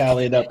seconds. We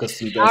tally it up because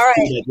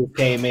that just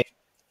came in.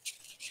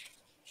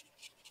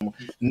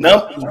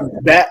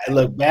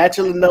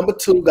 Bachelor number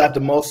 2 got the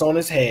most on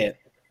his head.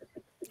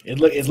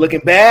 It's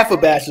looking bad for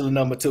Bachelor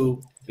number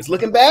 2. It's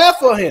looking bad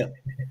for him.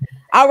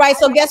 All right,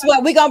 so guess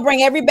what? We're gonna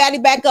bring everybody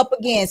back up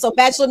again. So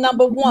Bachelor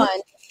number 1.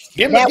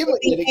 Maybe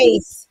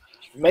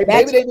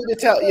they need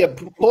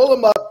to pull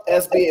them up,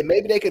 SB, and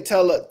maybe they could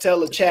tell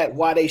the chat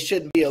why they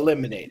shouldn't be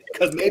eliminated.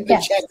 Because maybe the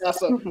chat got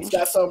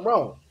something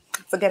wrong.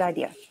 It's a good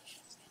idea.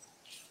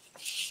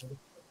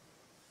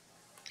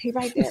 He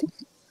right there.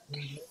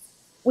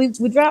 We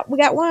got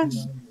one.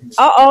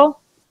 Oh,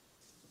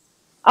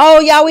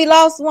 y'all, we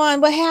lost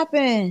one. What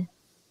happened?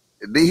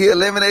 Did he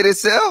eliminate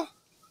himself?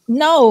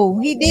 No,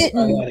 he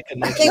didn't.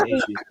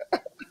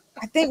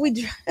 I think we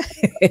he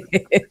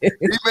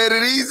made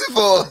it easy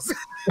for us.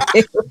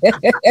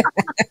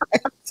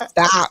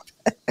 Stop.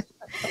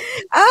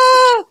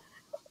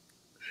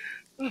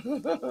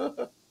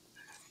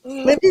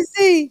 Let me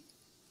see.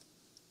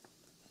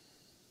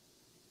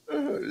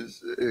 Oh,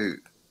 shit.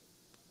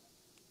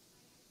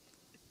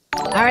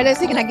 All right, let's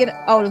see. Can I get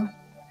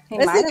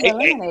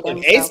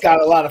Ace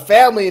got a lot of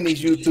family in these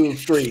YouTube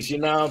streets. You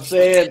know what I'm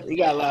saying? He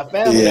got a lot of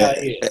family out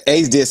here.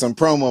 Ace did some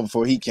promo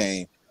before he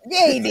came.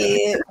 Yeah, he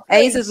did.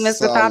 Ace is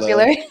Mr.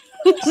 Popular.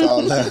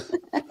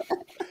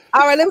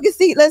 All right,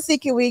 let's see.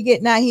 Can we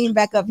get Naheem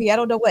back up here? I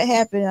don't know what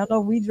happened. I don't know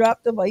if we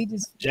dropped him or he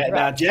just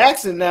now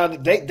Jackson. Now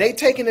they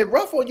taking it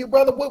rough on you,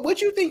 brother.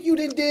 What you think you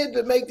did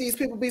to make these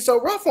people be so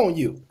rough on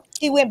you?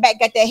 He went back,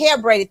 got that hair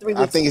braided 3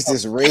 weeks. I think it's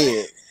just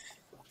red.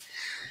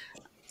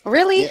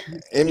 Really?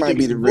 It might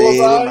be the red.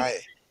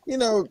 It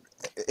might,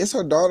 it's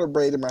her daughter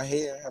braided my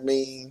hair. I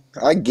mean,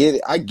 I get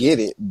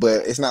it,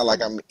 but it's not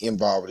like I'm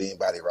involved with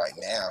anybody right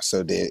now,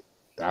 so that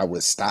I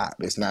would stop.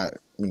 It's not,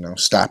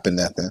 stopping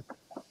nothing.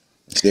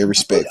 They're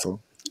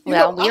respectful.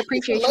 Well, we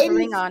appreciate you for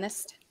being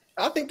honest.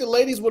 I think the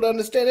ladies would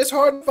understand. It's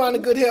hard to find a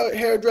good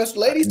hairdresser.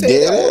 Ladies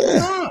take that all the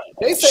time.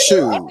 They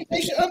say, I think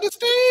they should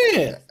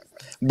understand.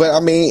 But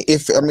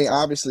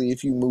obviously,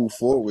 if you move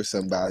forward with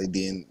somebody,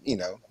 then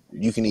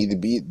you can either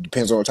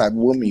depends on what type of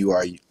woman you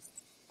are. You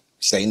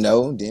say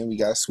no, then we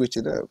gotta switch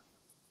it up.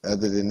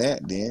 Other than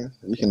that, then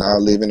we can all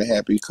live in a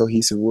happy,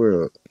 cohesive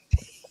world.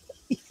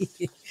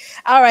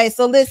 All right,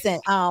 so listen,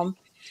 I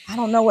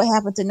don't know what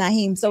happened to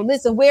Naheem. So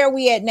listen, where are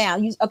we at now?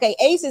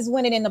 Ace is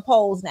winning in the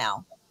polls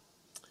now.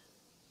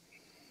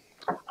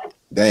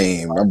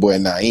 Damn, my boy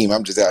Naheem,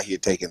 I'm just out here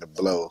taking the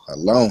blow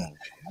alone.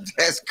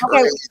 That's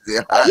crazy.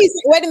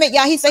 Wait a minute,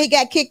 y'all. He said he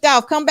got kicked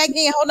off. Come back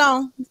in. Hold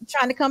on. I'm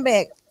trying to come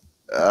back.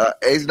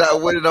 Ace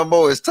not winning no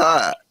more. It's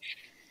tied.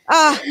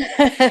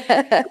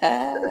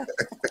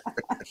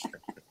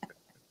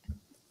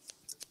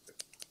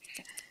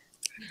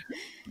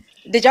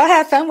 Did y'all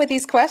have fun with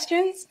these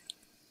questions?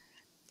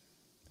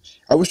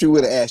 I wish we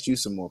would have asked you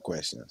some more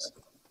questions.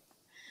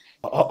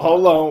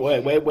 Hold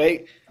on,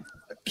 wait.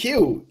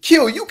 Q,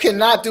 you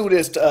cannot do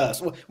this to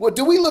us. What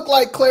do we look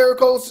like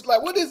clericals?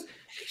 Like, what is?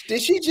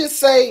 Did she just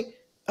say?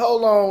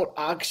 Hold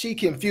on, she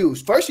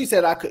confused. First, she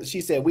said I could.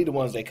 She said we the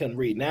ones that couldn't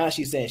read. Now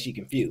she's saying she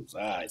confused.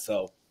 All right,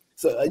 so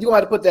you gonna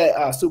have to put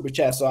that super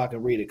chat so I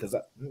can read it because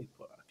I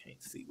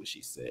can't see what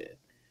she said.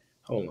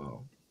 Hold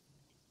on.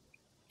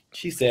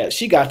 She said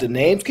she got the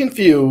names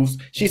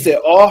confused. She said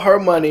all her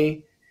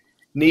money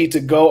need to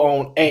go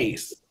on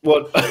Ace.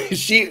 Well,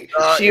 she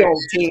on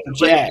Team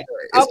Jack.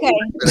 Okay.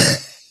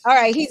 All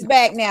right, he's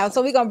back now.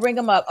 So we're gonna bring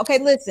him up. Okay,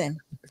 listen.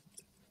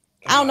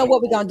 I don't know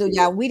what we're gonna do,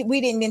 y'all. We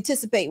didn't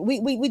anticipate.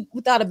 We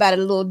thought about it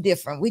a little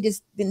different. We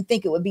just didn't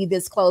think it would be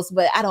this close.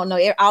 But I don't know.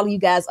 All of you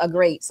guys are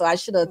great, so I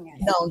should have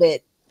known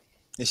that.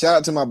 And shout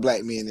out to my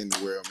black men in the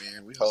world,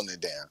 man. We holding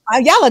it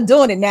down. Y'all are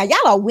doing it now.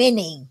 Y'all are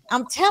winning.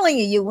 I'm telling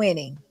you, you're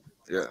winning.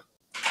 Yeah.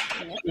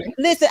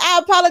 Listen, I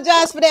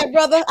apologize for that,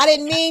 brother. I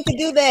didn't mean to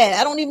do that.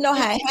 I don't even know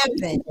how it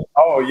happened.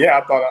 Oh yeah,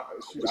 I thought I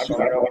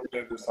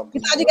got do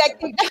something. You thought you got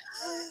kicked out?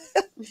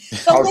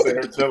 I was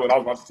sitting here chilling. I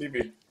was watching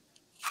TV.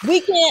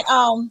 We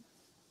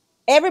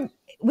can't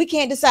we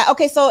can't decide.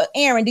 Okay, so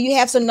Aaron, do you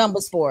have some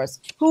numbers for us?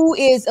 Who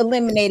is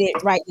eliminated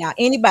right now?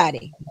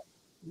 Anybody?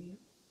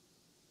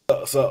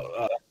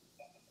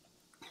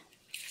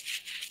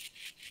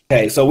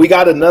 Okay, so we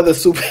got another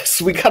super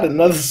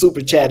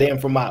chat in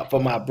from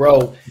my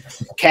bro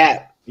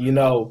Cap,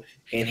 and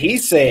he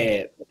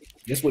said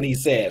this is what he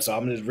said. So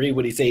I'm gonna read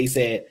what he said. He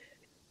said,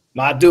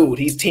 my dude,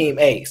 he's Team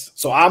Ace.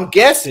 So I'm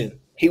guessing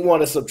he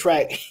want to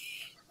subtract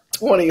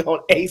 20 on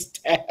Ace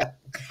tab.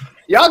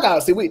 Y'all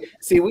gotta see.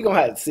 We gonna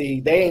have to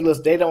see. They ain't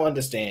listen. They don't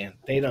understand.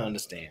 They don't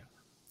understand.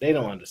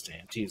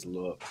 Jeez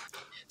Lord.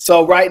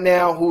 So right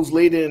now, who's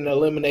leading in the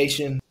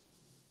elimination?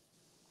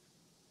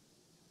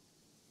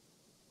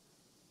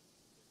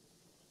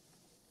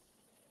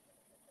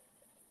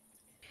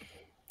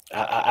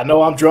 I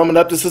know I'm drumming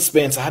up the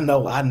suspense. I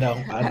know.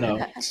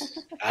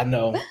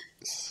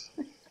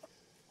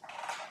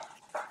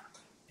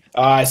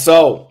 All right,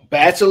 so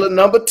Bachelor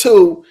number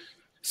 2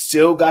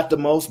 still got the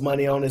most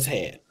money on his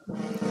head.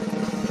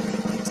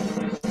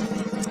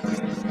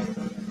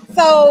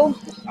 So,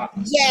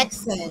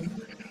 Jackson,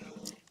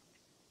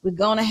 we're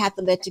gonna have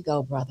to let you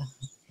go, brother.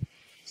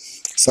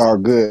 It's all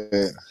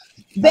good.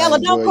 Bella,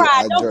 don't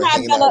cry. Don't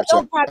cry, Bella.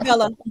 Don't cry,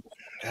 Bella.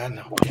 I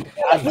know.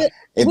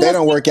 If they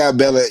don't work out,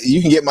 Bella,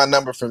 you can get my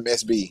number from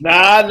SB.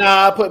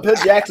 Nah. Put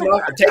Jackson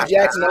off. Take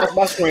Jackson off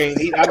my screen.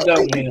 I'm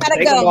done with him.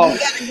 Take him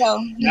off.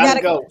 You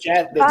gotta go.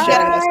 Chat. The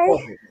chat has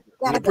spoken.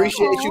 We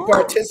appreciate you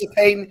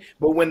participating,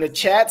 but when the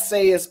chat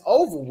say it's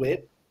over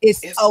with,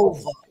 it's over.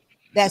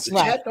 That's the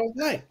right. Chat don't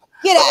play.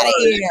 Get out of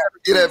here.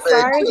 Get that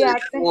Sorry, back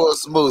Jackson. more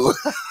smooth.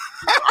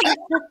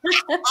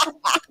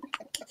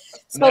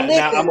 So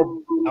now I'm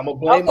gonna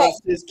blame my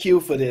sis Q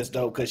for this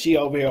though, because she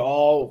over here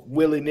all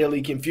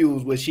willy-nilly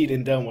confused what she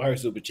done with her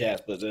super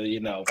chats. But we're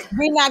not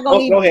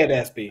gonna go ahead,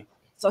 SB.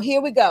 So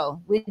here we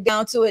go. We're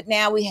down to it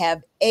now. We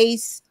have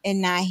Ace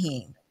and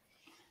Naheem.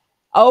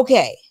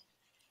 Okay,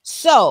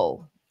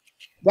 so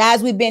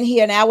guys, we've been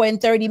here an hour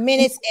and 30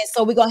 minutes, and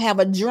so we're gonna have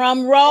a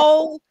drum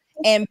roll.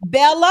 And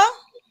Bella,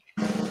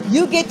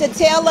 you get to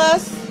tell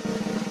us.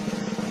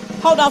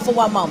 Hold on for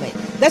one moment.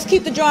 Let's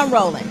keep the drum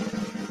rolling.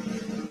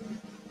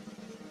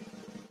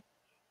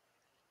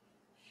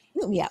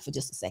 Mute me out for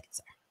just a second,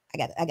 sir.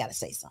 I gotta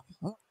say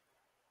something.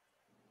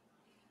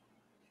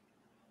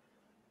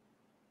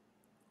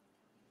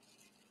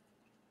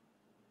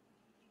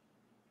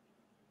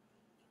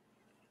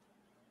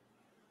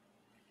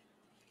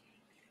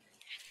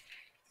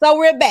 So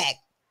we're back.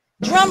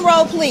 Drum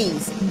roll,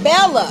 please.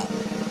 Bella,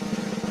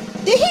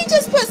 did he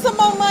just put some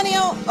more money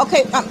on?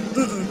 Okay.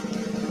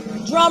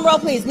 Drum roll,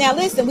 please. Now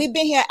listen, we've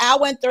been here an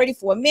hour and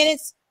 34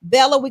 minutes.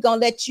 Bella, we're gonna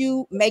let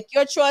you make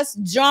your choice.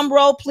 Drum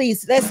roll,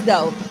 please. Let's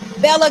go.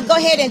 Bella, go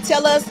ahead and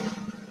tell us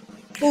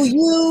who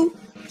you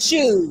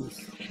choose.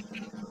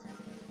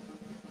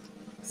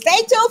 Stay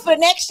tuned for the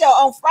next show.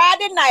 On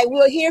Friday night,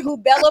 we'll hear who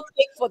Bella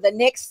picked for the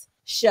next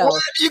show.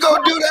 What? You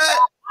gonna do that?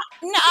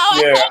 No.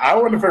 Yeah, I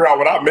wanted to figure out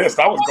what I missed.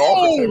 I was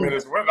gone for 10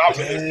 minutes. What I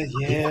missed?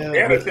 They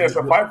had a chance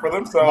to fight for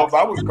themselves.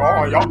 I was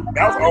gone. Y'all,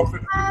 that was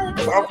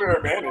unfair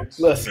advantage.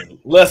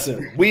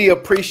 Listen. We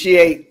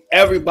appreciate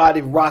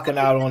everybody rocking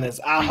out on this.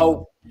 I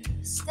hope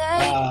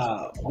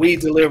we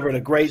delivered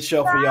a great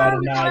show for y'all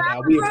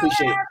tonight. We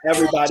appreciate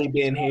everybody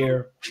being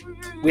here.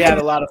 We had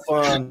a lot of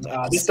fun.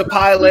 This is the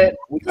pilot.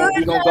 We're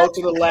gonna go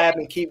to the lab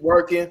and keep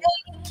working.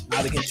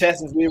 The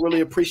contestants, we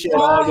really appreciate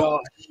all y'all.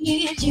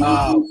 We're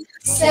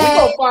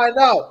gonna find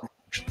out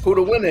who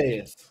the winner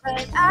is.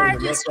 I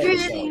just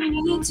really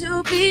need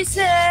to be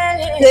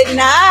said. Good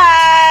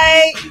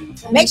night.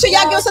 Make sure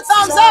y'all give us a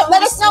thumbs up.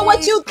 Let us know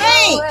what you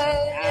think.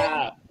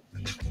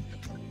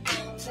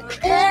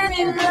 And